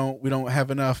know we don't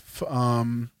have enough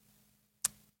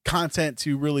content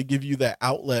to really give you that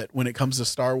outlet when it comes to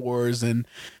Star Wars and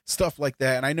stuff like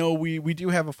that. And I know we do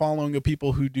have a following of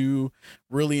people who do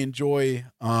really enjoy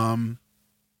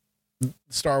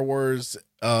Star Wars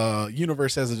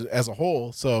universe as a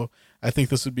whole, so I think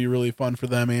this would be really fun for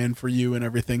them and for you and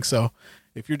everything. So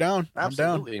if you're down,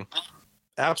 absolutely. I'm down.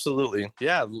 Absolutely.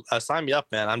 Yeah, sign me up,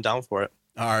 man. I'm down for it.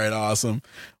 All right, awesome.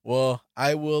 Well,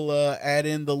 I will add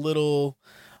in the little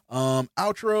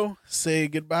outro, say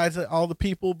goodbye to all the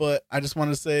people, but I just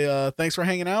want to say thanks for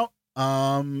hanging out,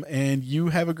 and you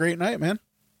have a great night, man.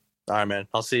 All right, man.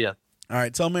 I'll see you. All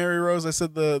right, tell Mary Rose I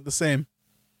said the same.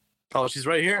 Oh, she's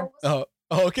right here. Oh,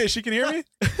 okay, she can hear me?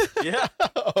 Yeah.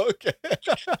 Okay.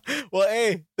 Well,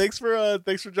 hey, thanks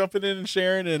for jumping in and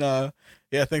sharing, and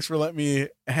yeah, thanks for letting me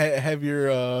have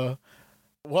your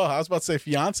well, I was about to say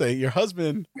fiance, your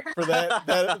husband, for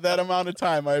that amount of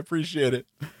time. I appreciate it.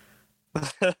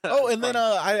 Oh, and then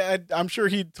I'm sure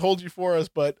he told you for us,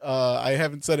 but I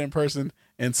haven't said it in person,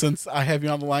 and since I have you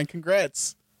on the line,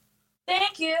 congrats.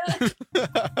 Thank you.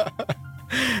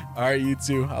 All right, you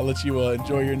two. I'll let you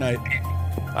enjoy your night.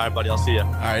 All right, buddy. I'll see you.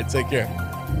 All right, take care.